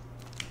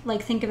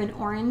 like think of an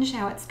orange,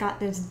 how it's got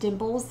those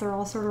dimples, they're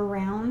all sort of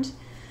round,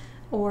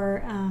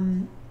 or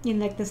you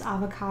know, like this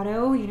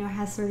avocado, you know,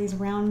 has sort of these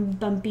round,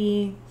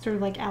 bumpy, sort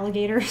of like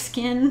alligator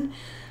skin.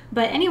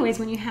 But anyways,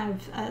 when you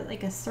have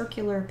like a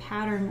circular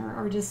pattern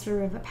or just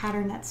sort of a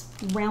pattern that's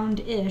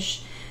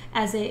round-ish,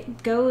 as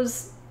it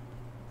goes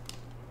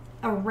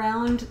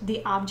around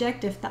the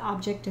object, if the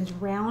object is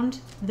round,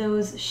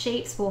 those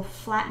shapes will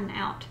flatten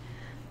out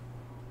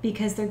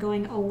because they're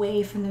going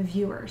away from the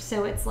viewer.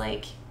 So it's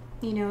like,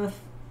 you know, if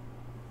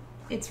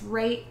it's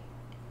right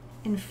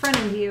in front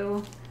of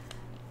you,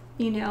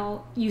 you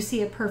know, you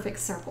see a perfect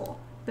circle.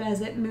 But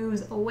as it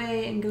moves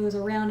away and goes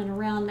around and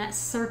around, that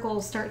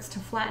circle starts to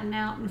flatten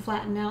out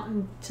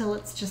until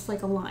it's just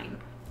like a line.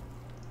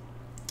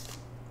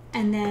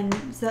 And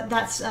then so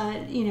that's,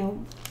 you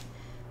know,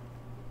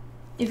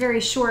 a very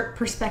short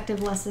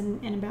perspective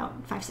lesson in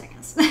about 5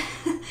 seconds.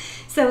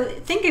 So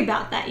think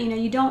about that. You know,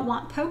 you don't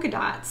want polka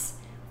dots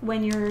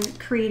when you're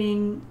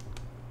creating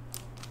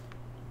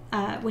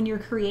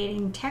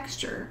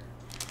texture.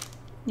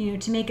 You know,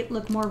 to make it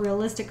look more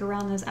realistic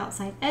around those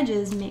outside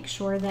edges, make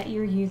sure that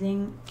you're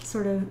using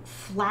sort of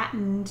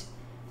flattened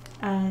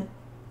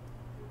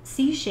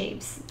C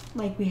shapes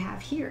like we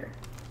have here.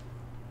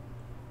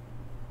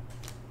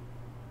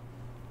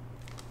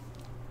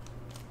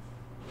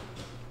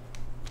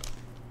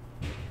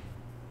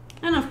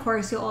 And of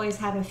course, you'll always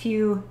have a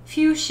few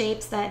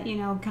shapes that, you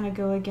know, kind of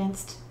go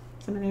against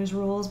some of those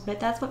rules, but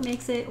that's what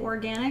makes it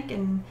organic.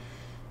 And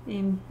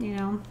you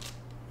know,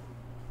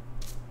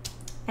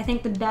 I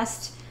think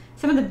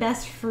some of the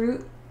best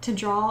fruit to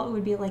draw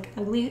would be like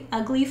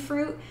ugly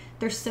fruit.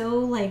 They're so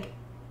like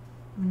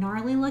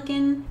gnarly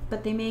looking,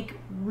 but they make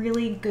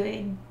really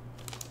good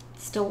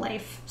still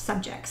life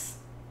subjects,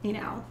 you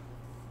know.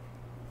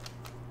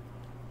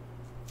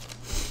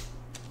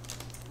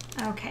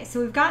 Okay, so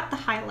we've got the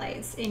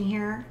highlights in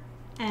here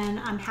and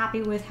I'm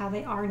happy with how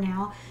they are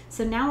now.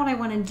 So now what I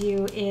want to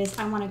do is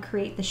I want to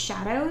create the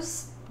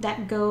shadows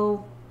that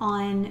go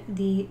on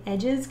the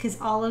edges, because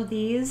all of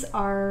these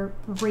are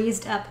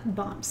raised up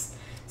bumps.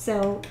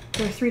 So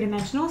they're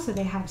 3-dimensional, so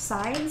they have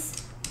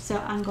sides. So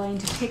I'm going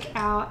to pick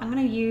out, I'm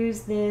going to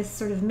use this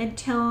sort of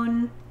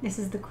mid-tone. This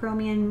is the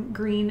Chromium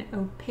Green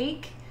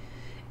Opaque,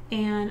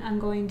 and I'm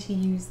going to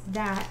use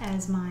that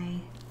as my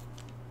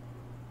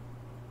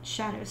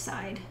shadow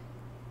side.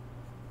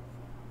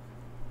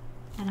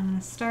 And I'm going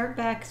to start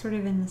back sort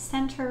of in the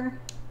center.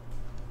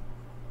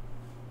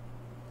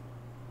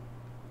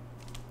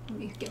 Let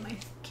me get my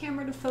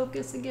camera to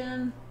focus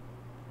again.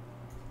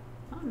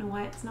 I don't know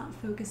why it's not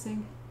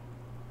focusing.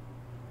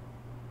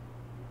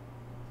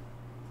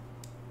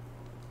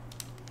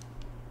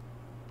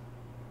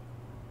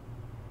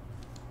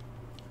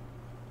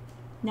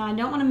 Now I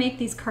don't want to make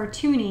these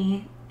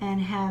cartoony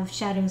and have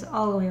shadows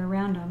all the way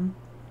around them.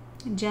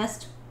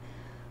 Just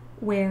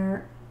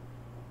where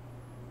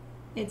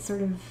it's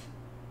sort of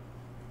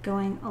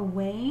going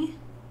away.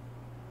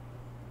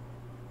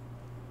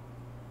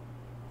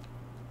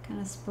 Kind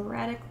of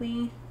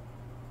sporadically.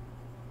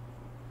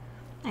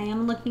 I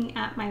am looking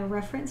at my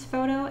reference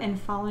photo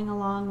and following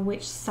along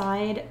which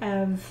side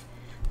of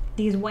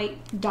these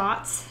white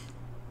dots,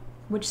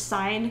 which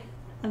side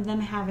of them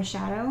have a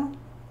shadow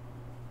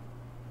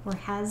or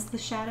has the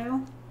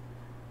shadow.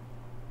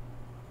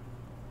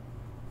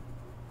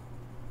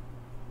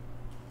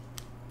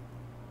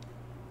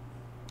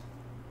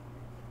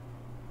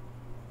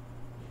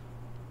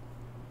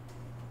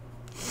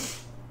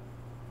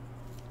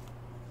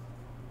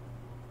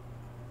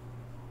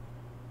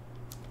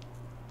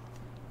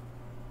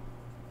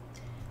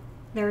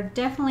 There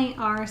definitely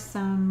are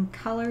some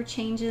color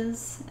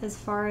changes as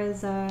far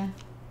as some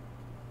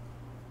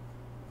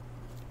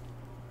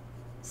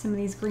of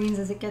these greens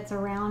as it gets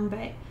around,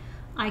 but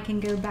I can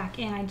go back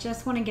in. I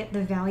just want to get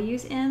the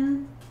values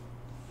in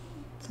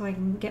so I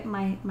can get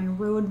my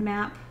road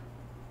map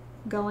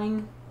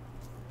going.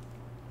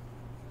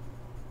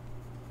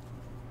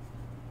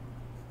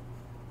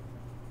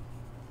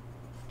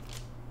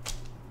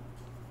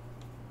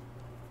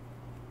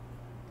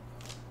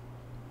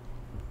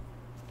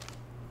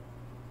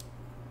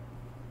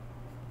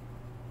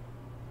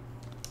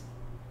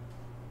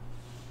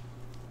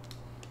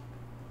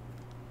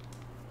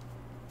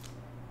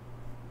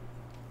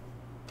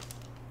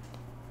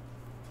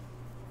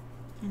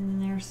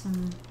 And then there's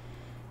some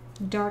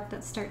dark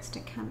that starts to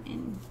come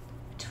in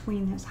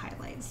between those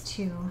highlights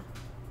too.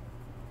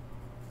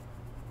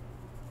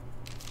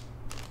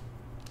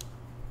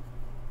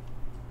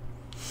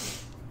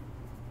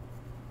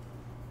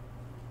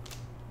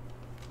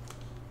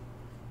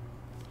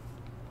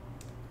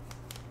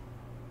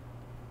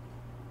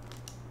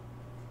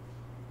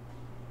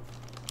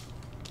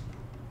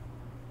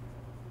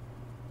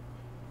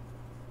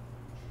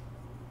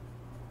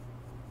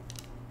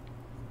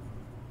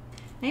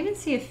 I even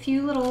see a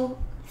few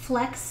little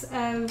flecks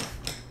of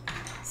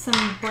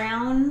some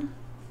brown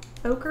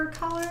ochre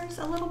colors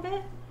a little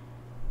bit,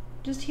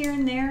 just here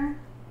and there.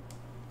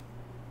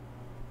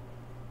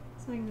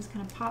 So I can just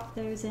kind of pop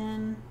those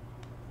in.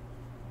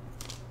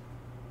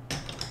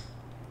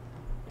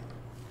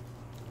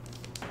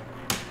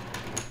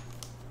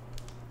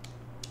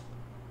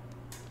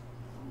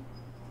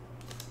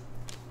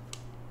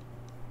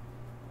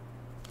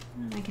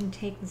 And I can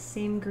take the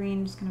same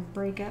green, just gonna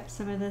break up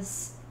some of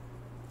this.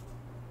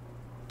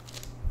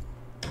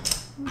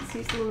 Let's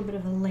use a little bit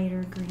of a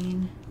lighter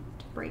green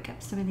to break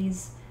up some of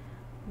these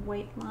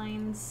white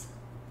lines.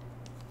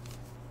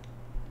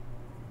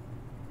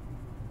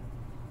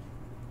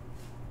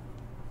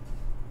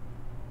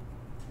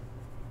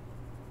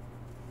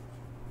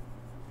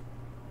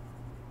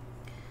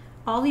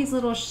 All these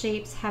little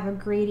shapes have a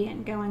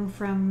gradient going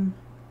from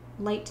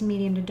light to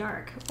medium to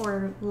dark,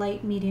 or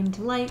light, medium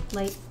to light,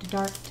 light to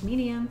dark to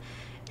medium,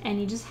 and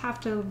you just have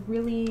to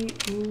really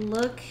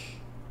look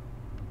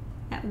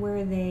at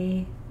where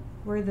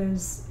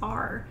those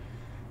are.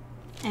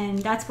 And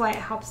that's why it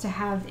helps to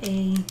have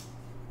a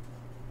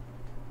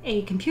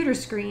computer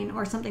screen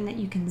or something that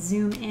you can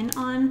zoom in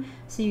on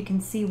so you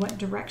can see what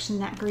direction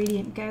that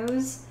gradient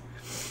goes.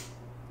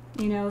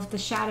 You know, if the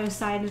shadow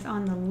side is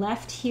on the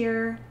left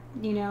here,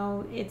 you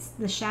know, it's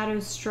the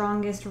shadow's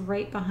strongest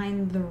right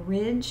behind the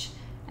ridge,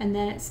 and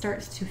then it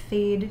starts to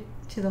fade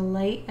to the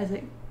light as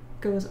it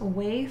goes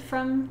away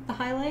from the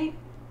highlight.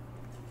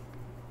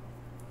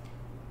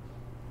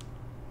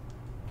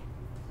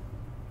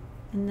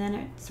 And then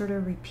it sort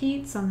of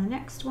repeats on the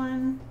next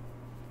one.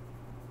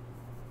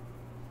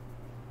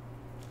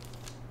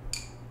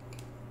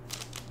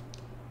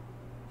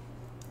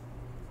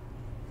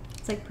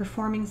 It's like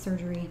performing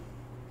surgery.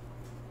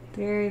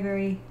 Very,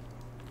 very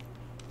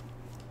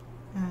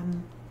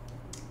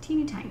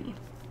teeny tiny.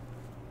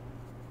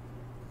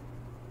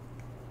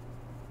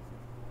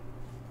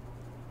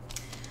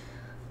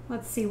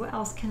 Let's see, what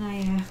else can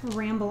I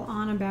ramble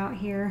on about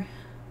here?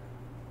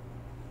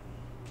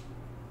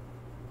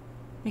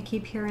 I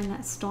keep hearing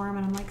that storm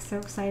and I'm like so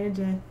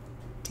excited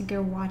to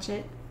go watch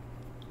it.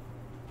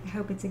 I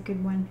hope it's a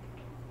good one.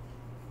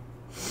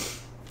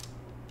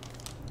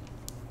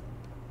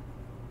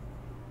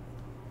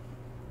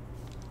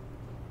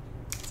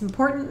 It's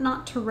important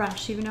not to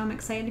rush. Even though I'm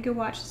excited to go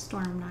watch the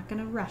storm, I'm not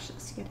going to rush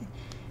this. You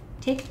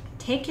gotta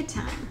take your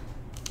time.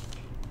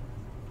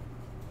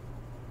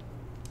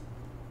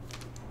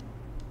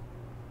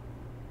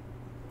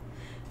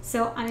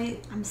 So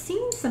I'm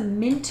seeing some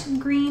mint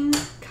green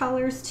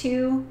colors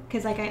too,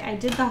 because like I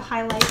did the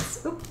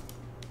highlights. Oop.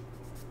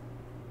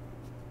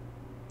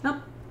 Nope,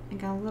 I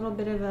got a little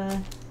bit of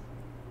a,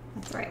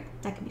 that's all right,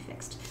 that can be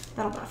fixed.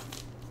 That'll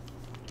buff.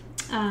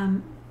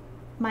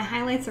 My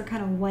highlights are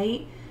kind of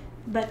white,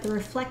 but they're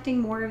reflecting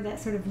more of that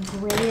sort of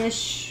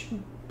grayish,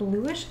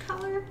 bluish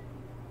color.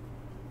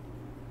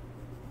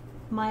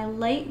 My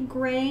light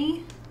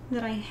gray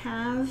that I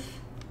have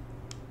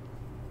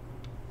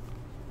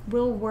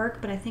will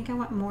work, but I think I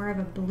want more of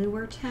a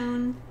bluer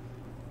tone.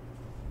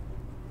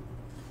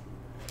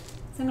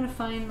 So I'm gonna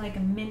find like a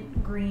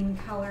mint green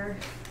color,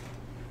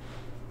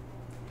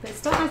 but it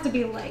still has to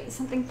be light,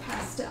 something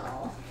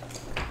pastel.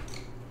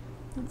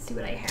 Let's see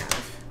what I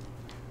have.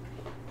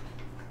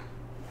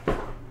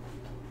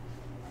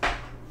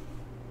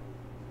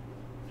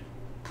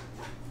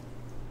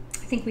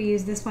 I think we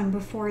used this one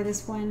before.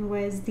 This one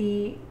was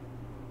the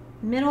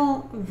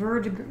Middle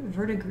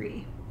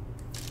Verdigris.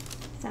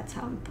 That's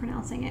how I'm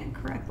pronouncing it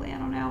correctly. I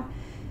don't know.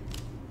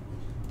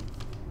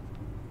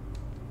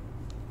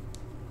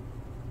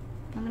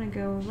 I'm gonna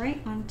go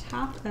right on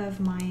top of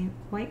my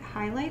white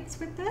highlights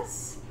with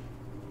this.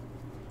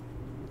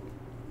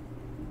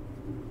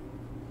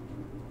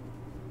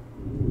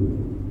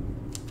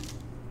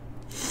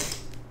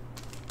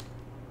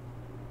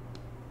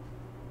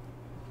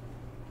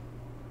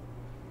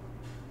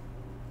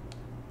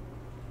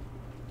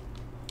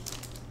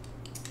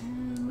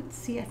 Let's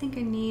see, I think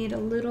I need a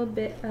little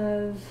bit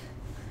of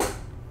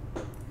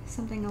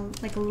something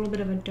like a little bit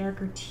of a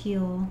darker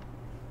teal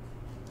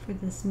for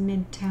this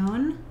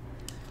mid-tone.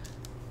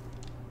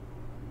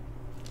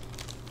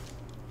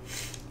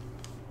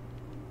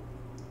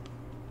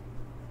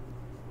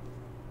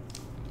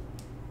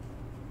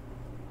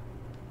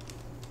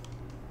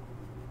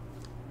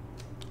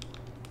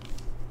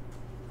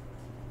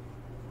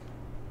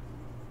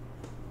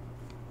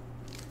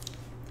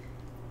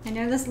 I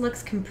know this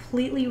looks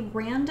completely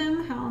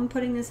random how I'm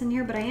putting this in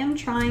here, but I am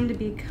trying to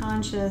be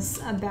conscious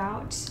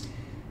about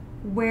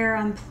where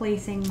I'm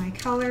placing my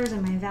colors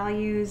and my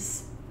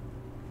values.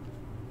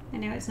 I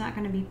know it's not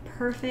going to be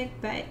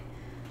perfect, but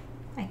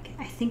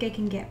I think I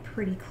can get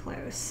pretty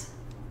close.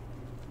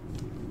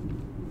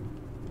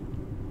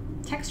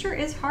 Texture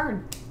is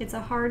hard. It's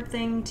a hard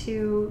thing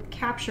to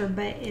capture,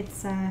 but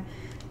it's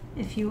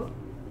if you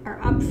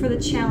are up for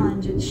the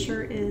challenge, it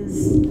sure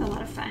is a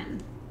lot of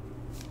fun.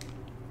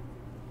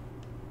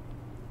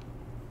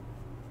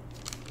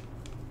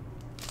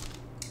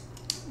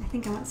 I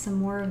think I want some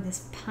more of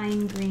this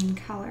pine green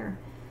color.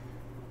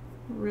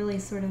 Really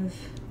sort of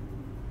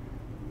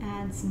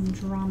add some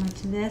drama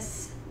to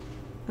this.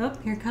 Oh,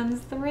 here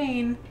comes the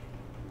rain.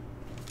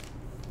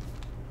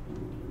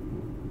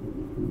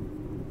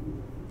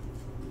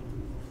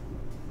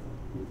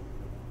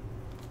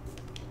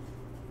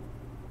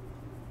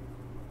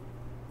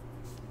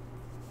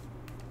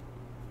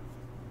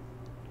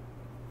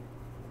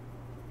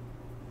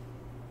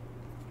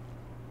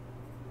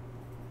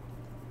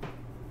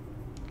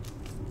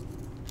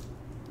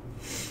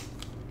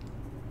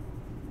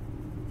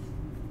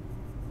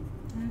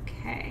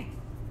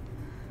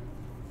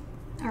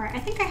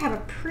 think I have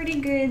a pretty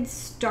good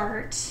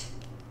start.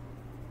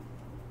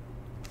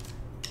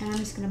 And I'm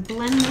just gonna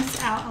blend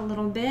this out a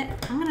little bit.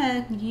 I'm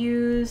gonna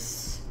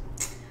use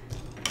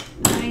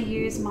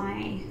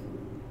my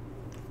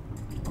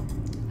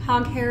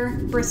hog hair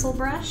bristle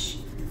brush.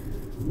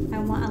 I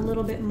want a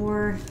little bit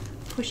more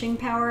pushing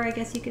power, I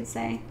guess you could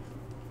say.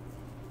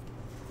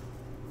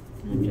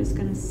 And I'm just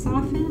gonna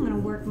soften. I'm gonna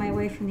work my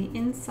way from the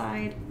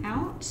inside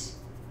out.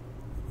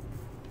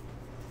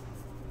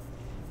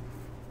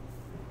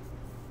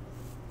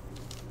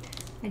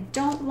 I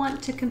don't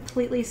want to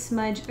completely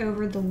smudge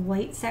over the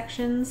white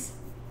sections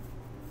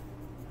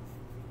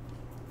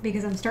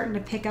because I'm starting to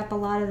pick up a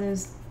lot of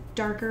those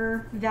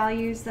darker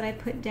values that I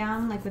put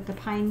down, like with the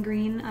pine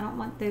green. I don't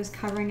want those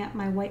covering up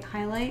my white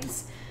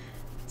highlights.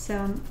 So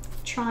I'm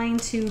trying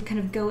to kind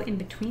of go in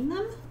between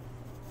them.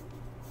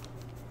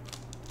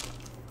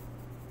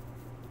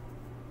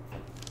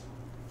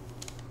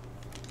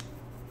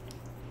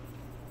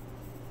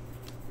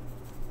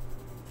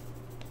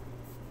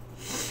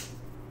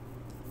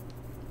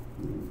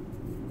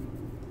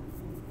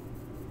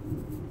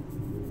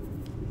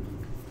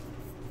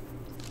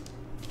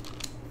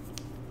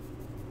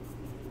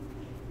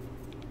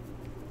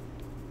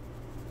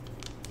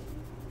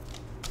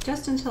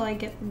 Just until I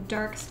get the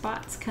dark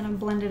spots kind of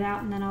blended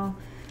out, and then I'll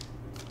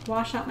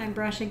wash out my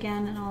brush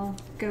again and I'll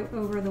go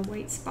over the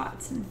white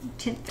spots and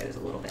tint those a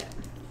little bit.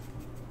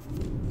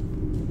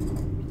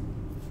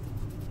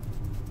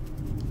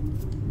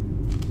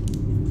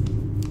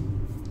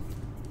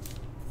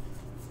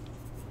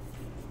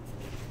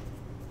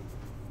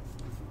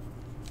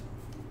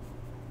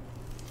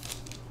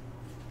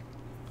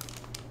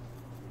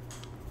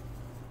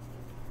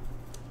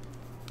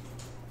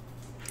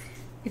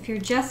 If you're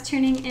just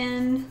tuning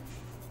in,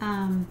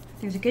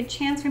 there's a good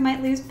chance we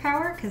might lose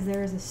power because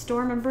there is a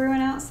storm a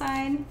brewing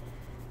outside.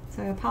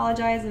 So I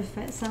apologize if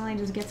it suddenly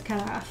just gets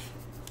cut off.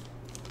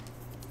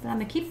 But I'm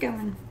gonna keep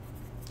going.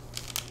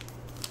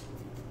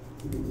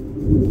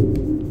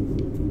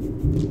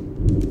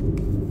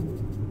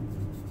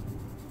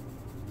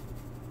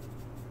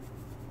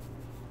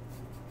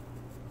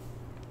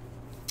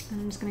 And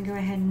I'm just gonna go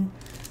ahead and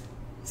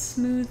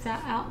smooth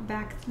that out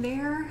back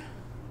there.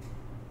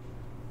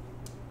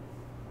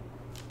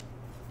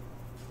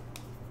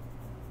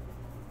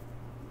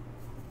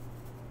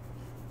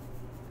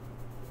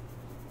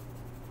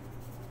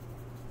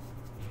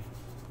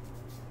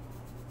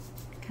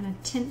 Kind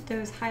of tint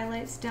those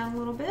highlights down a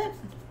little bit.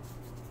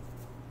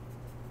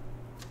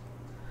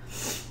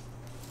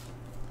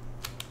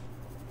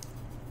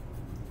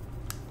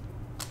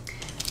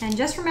 And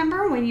just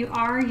remember, when you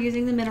are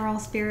using the mineral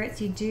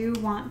spirits, you do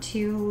want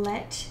to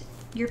let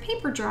your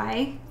paper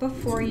dry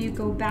before you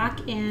go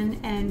back in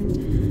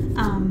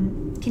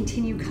and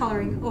continue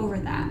coloring over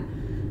that.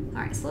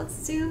 All right, so let's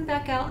zoom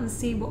back out and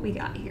see what we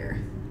got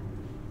here.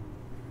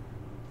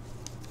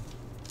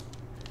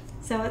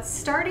 So it's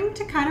starting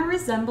to kind of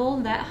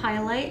resemble that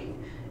highlight.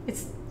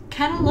 It's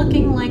kind of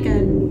looking like a,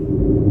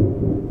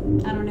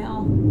 I don't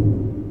know,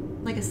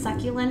 like a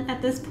succulent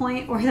at this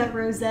point, or that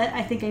rosette.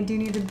 I think I do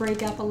need to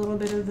break up a little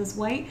bit of this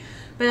white,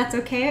 but that's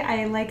okay.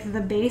 I like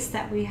the base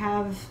that we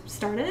have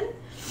started,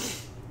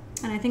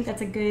 and I think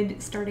that's a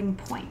good starting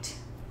point.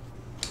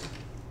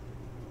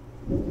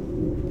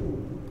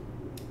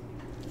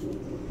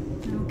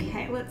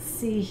 Okay, let's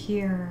see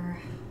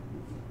here.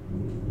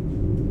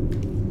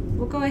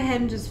 We'll go ahead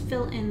and just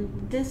fill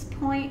in this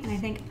point, and I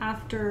think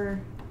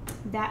after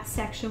that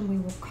section we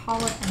will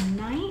call it a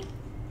night.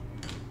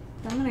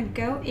 So I'm going to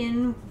go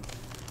in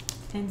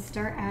and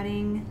start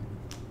adding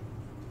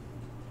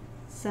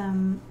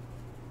some,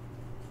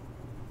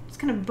 just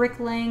kind of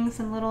bricklaying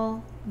some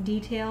little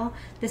detail.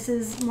 This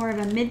is more of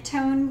a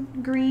mid-tone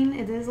green.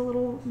 It is a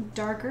little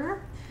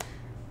darker,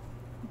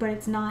 but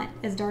it's not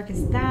as dark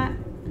as that.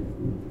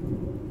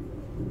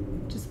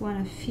 Just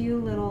want a few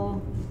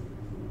little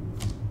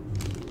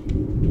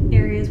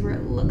areas where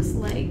it looks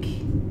like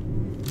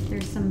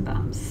there's some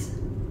bumps.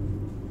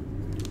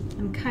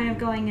 I'm kind of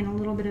going in a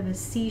little bit of a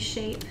C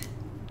shape.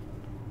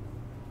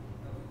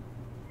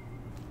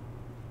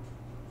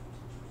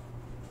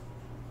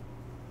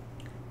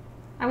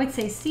 I would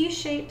say C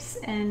shapes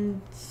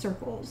and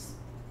circles.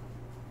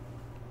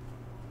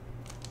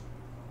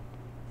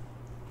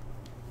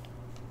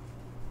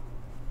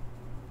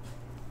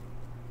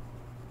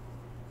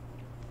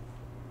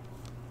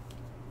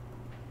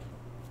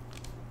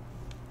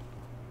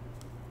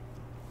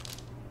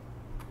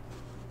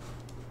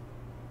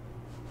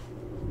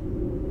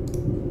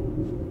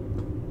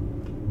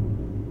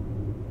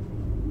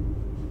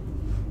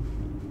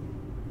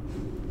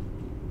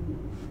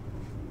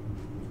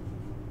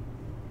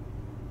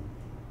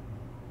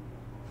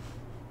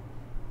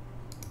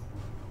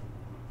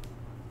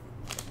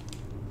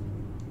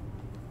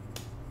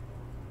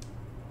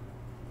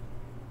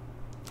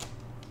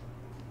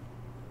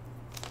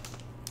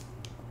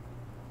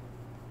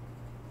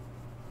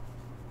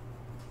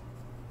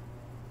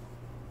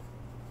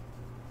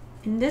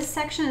 In this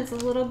section, it's a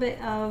little bit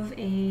of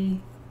a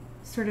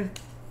sort of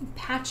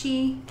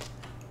patchy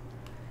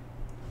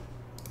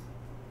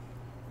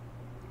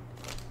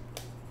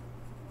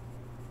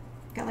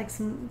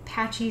some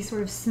patchy,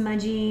 sort of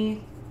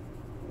smudgy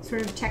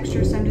sort of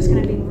texture, so I'm just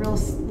going to be real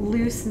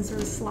loose and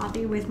sort of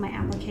sloppy with my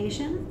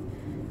application.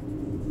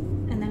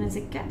 And then as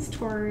it gets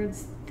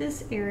towards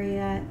this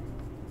area,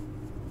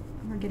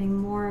 we're getting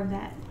more of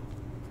that,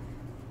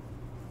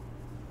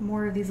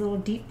 more of these little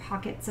deep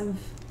pockets of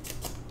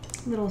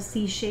little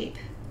C-shape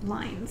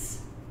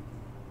lines.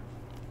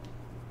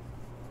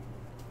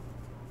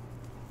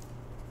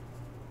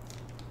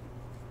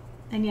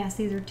 And yes,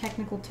 these are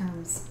technical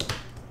terms.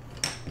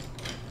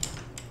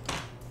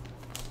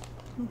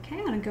 Okay,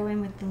 I'm going to go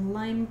in with the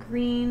lime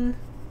green.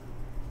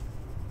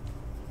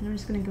 And I'm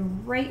just going to go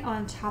right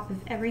on top of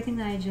everything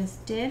that I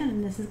just did.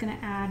 And this is going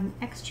to add an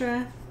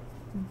extra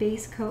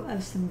base coat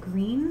of some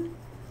green.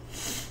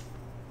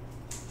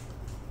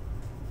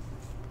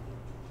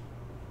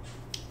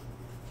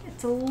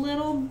 It's a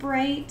little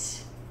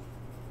bright,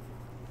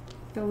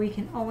 but we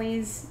can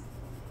always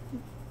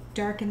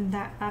darken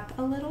that up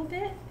a little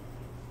bit.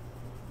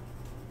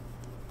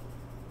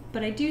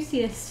 But I do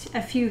see a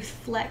few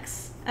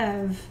flecks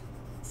of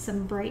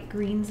some bright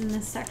greens in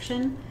this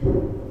section.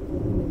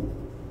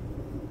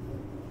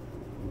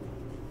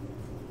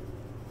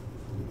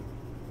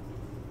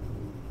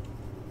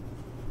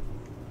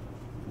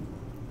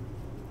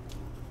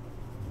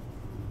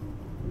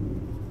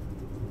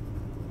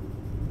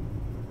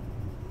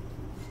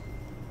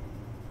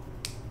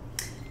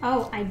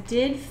 Oh, I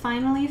did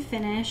finally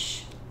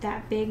finish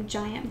that big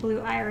giant blue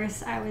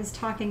iris I was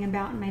talking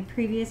about in my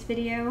previous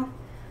video.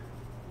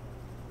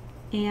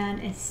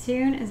 And as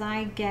soon as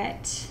I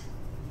get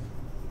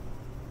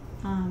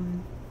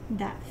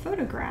that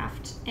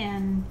photographed,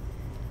 and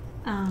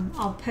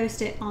I'll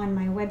post it on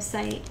my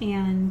website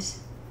and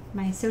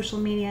my social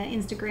media,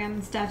 Instagram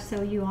and stuff,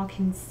 so you all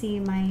can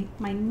see my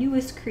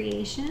newest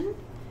creation.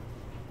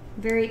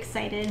 Very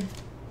excited,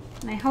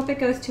 and I hope it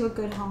goes to a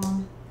good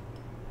home.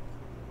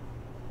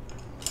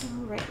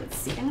 All right, let's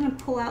see. I'm going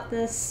to pull out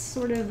this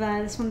sort of,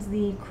 this one's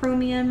the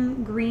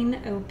Chromium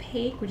Green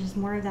Opaque, which is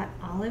more of that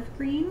olive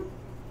green.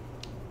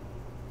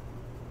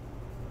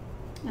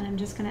 And I'm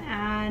just going to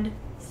add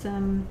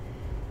some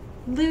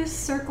loose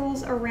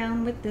circles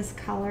around with this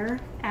color,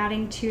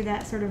 adding to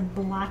that sort of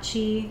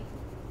blotchy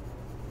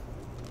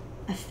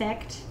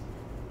effect.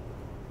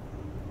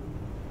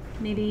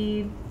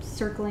 Maybe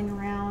circling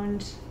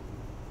around,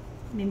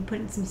 maybe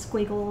putting some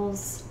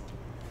squiggles.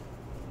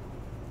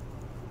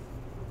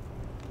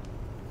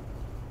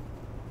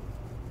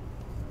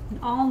 And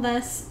all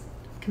this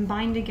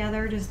combined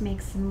together just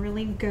makes some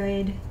really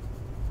good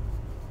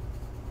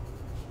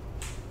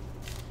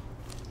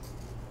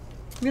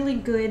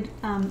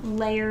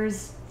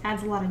layers,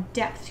 adds a lot of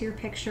depth to your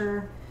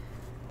picture.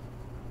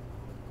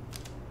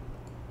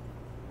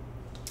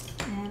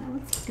 And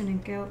I'm just gonna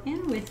go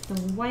in with the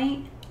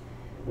white,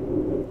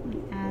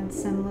 add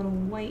some little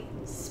white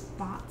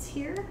spots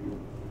here.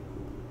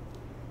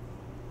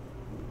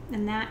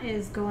 And that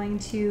is going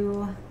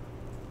to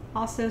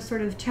also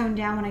sort of tone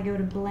down when I go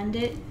to blend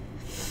it.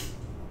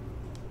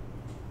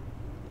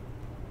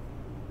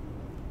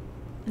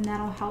 And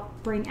that'll help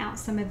bring out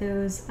some of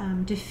those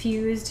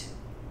diffused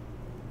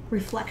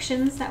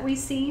reflections that we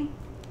see.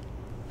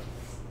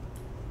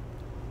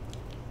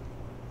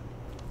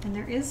 And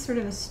there is sort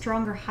of a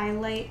stronger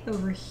highlight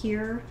over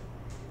here,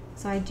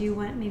 so I do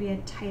want maybe a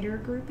tighter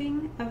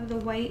grouping of the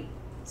white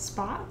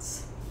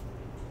spots.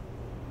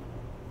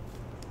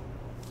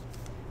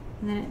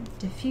 And then it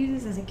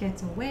diffuses as it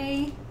gets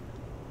away.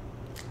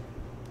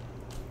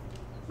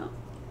 Oh.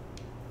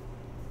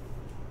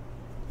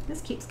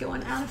 This keeps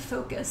going out of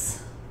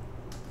focus.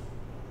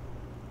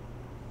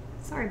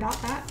 Sorry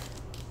about that.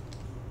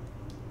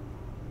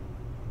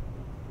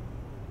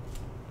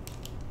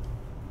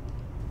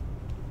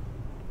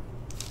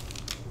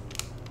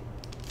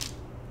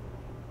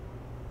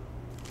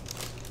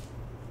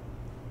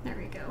 There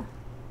we go.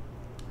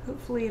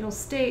 Hopefully it'll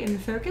stay in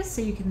focus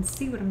so you can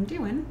see what I'm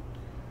doing.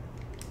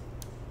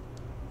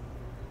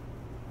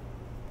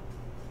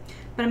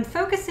 But I'm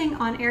focusing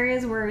on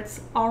areas where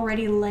it's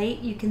already light.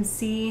 You can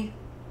see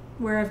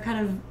where I've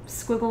kind of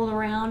squiggled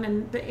around,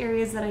 and the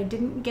areas that I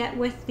didn't get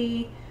with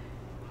the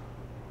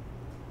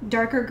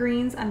darker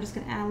greens, I'm just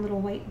going to add a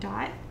little white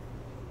dot.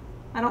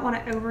 I don't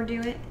want to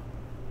overdo it.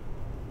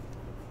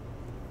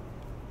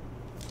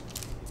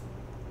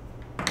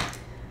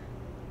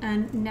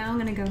 And now I'm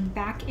going to go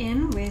back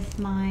in with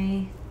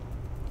my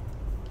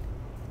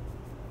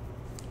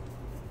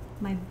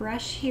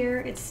brush here.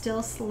 It's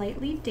still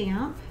slightly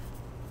damp.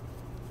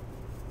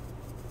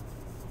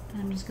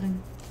 And I'm just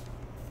going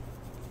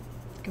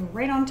to go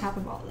right on top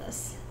of all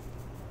this.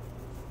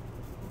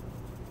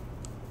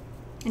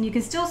 And you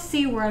can still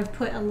see where I've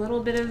put a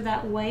little bit of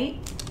that white.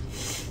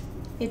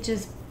 It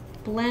just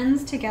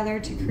blends together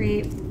to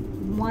create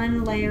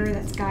one layer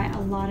that's got a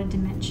lot of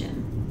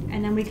dimension.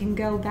 And then we can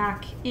go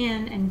back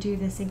in and do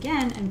this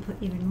again and put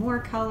even more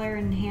color,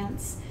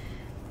 enhance,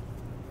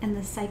 and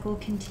the cycle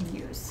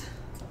continues.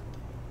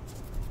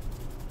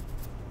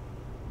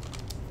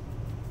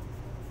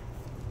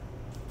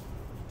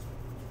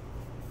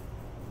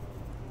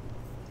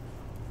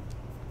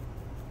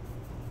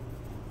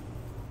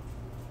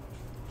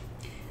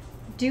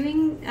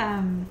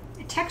 doing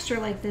texture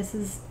like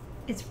this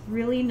it's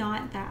really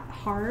not that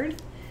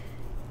hard.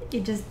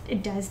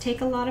 It does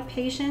take a lot of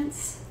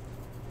patience,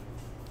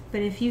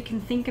 but if you can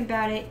think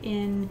about it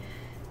in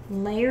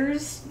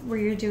layers where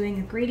you're doing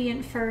a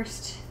gradient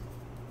first,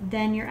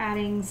 then you're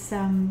adding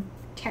some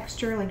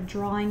texture, like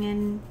drawing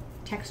in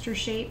texture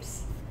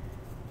shapes,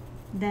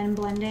 then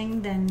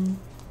blending, then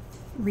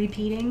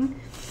repeating,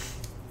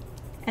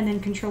 and then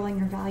controlling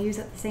your values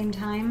at the same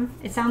time.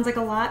 It sounds like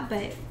a lot,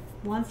 but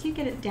once you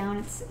get it down,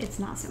 it's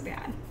not so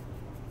bad.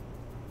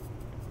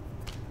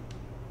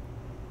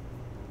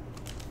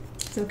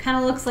 So it kind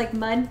of looks like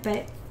mud,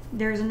 but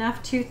there's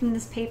enough tooth in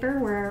this paper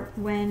where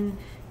when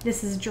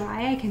this is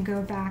dry, I can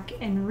go back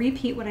and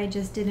repeat what I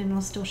just did and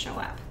it'll still show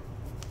up.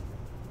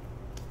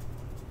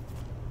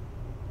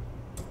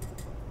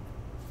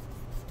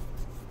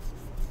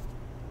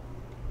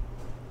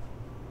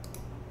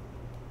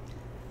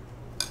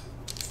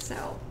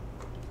 So,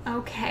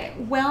 okay,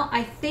 well,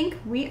 I think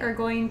we are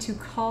going to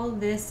call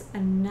this a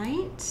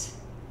night.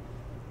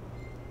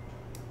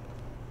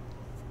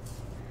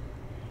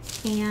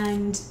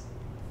 And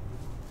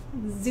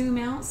zoom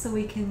out so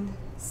we can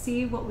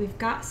see what we've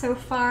got so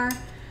far.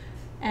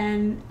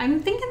 And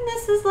I'm thinking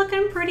this is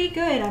looking pretty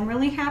good. I'm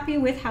really happy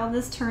with how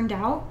this turned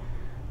out.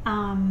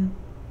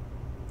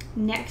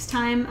 Next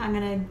time I'm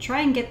gonna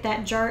try and get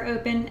that jar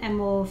open and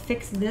we'll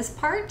fix this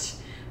part.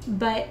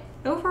 But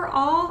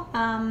overall,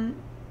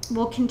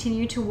 we'll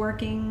continue to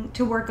work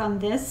on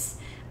this.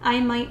 I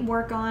might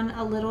work on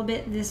a little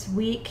bit this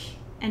week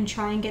and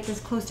try and get this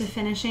close to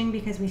finishing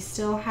because we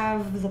still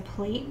have the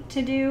plate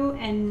to do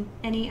and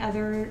any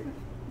other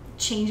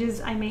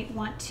changes I might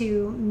want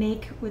to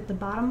make with the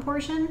bottom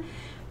portion.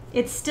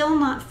 It's still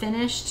not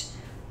finished.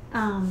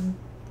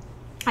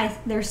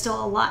 There's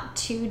still a lot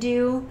to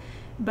do,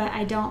 but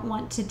I don't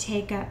want to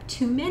take up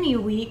too many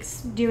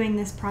weeks doing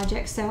this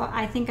project. So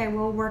I think I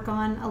will work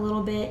on a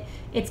little bit.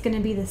 It's gonna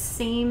be the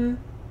same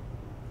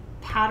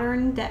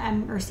pattern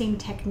or same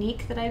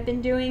technique that I've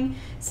been doing.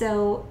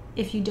 So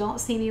if you don't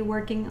see me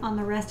working on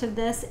the rest of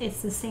this,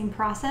 it's the same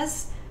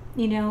process,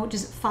 you know,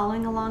 just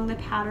following along the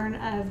pattern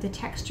of the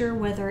texture,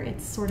 whether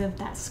it's sort of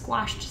that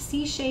squashed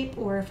C shape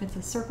or if it's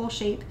a circle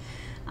shape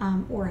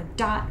or a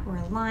dot or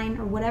a line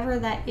or whatever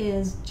that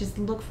is. Just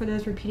look for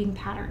those repeating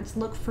patterns,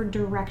 look for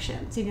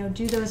directions, you know,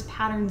 do those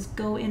patterns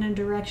go in a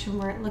direction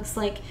where it looks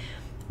like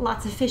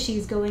lots of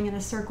fishies going in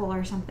a circle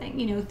or something,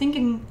 you know,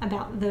 thinking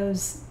about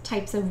those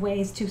types of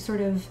ways to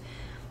sort of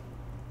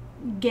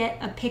get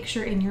a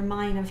picture in your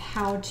mind of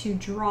how to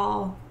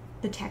draw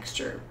the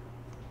texture,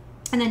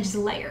 and then just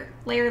layer.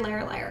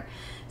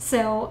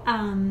 So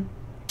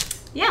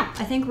yeah,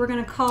 I think we're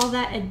gonna call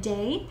that a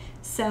day.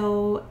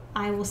 So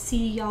I will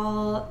see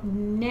y'all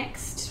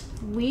next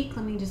week.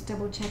 Let me just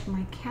double check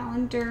my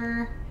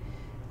calendar.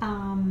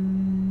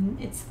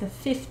 It's the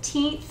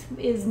 15th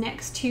is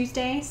next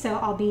Tuesday, so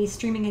I'll be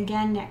streaming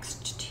again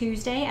next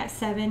Tuesday at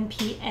 7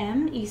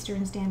 p.m.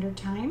 Eastern Standard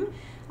Time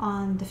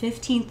on the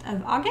 15th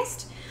of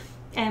August,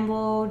 and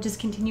we'll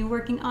just continue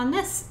working on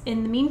this.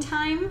 In the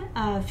meantime,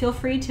 feel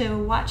free to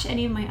watch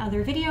any of my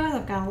other videos.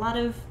 I've got a lot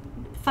of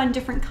fun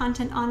different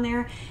content on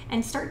there,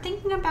 and start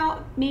thinking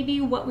about maybe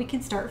what we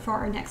could start for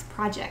our next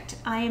project.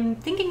 I am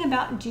thinking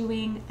about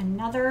doing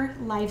another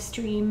live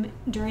stream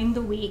during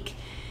the week,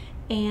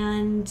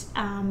 and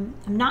I'm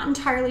not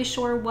entirely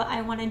sure what I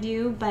want to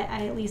do, but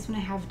I at least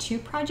want to have two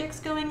projects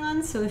going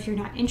on. So if you're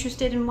not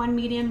interested in one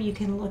medium, you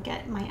can look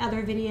at my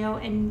other video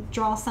and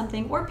draw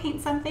something or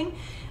paint something.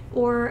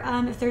 Or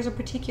if there's a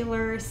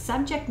particular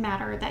subject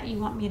matter that you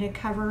want me to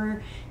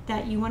cover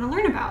that you want to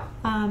learn about,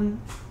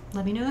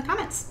 let me know in the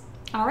comments.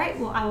 All right,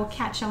 well, I will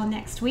catch y'all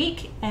next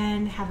week,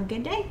 and have a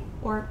good day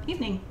or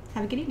evening.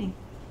 Have a good evening.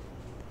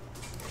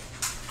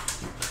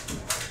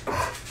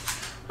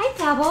 Hi,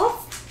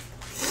 Pebbles.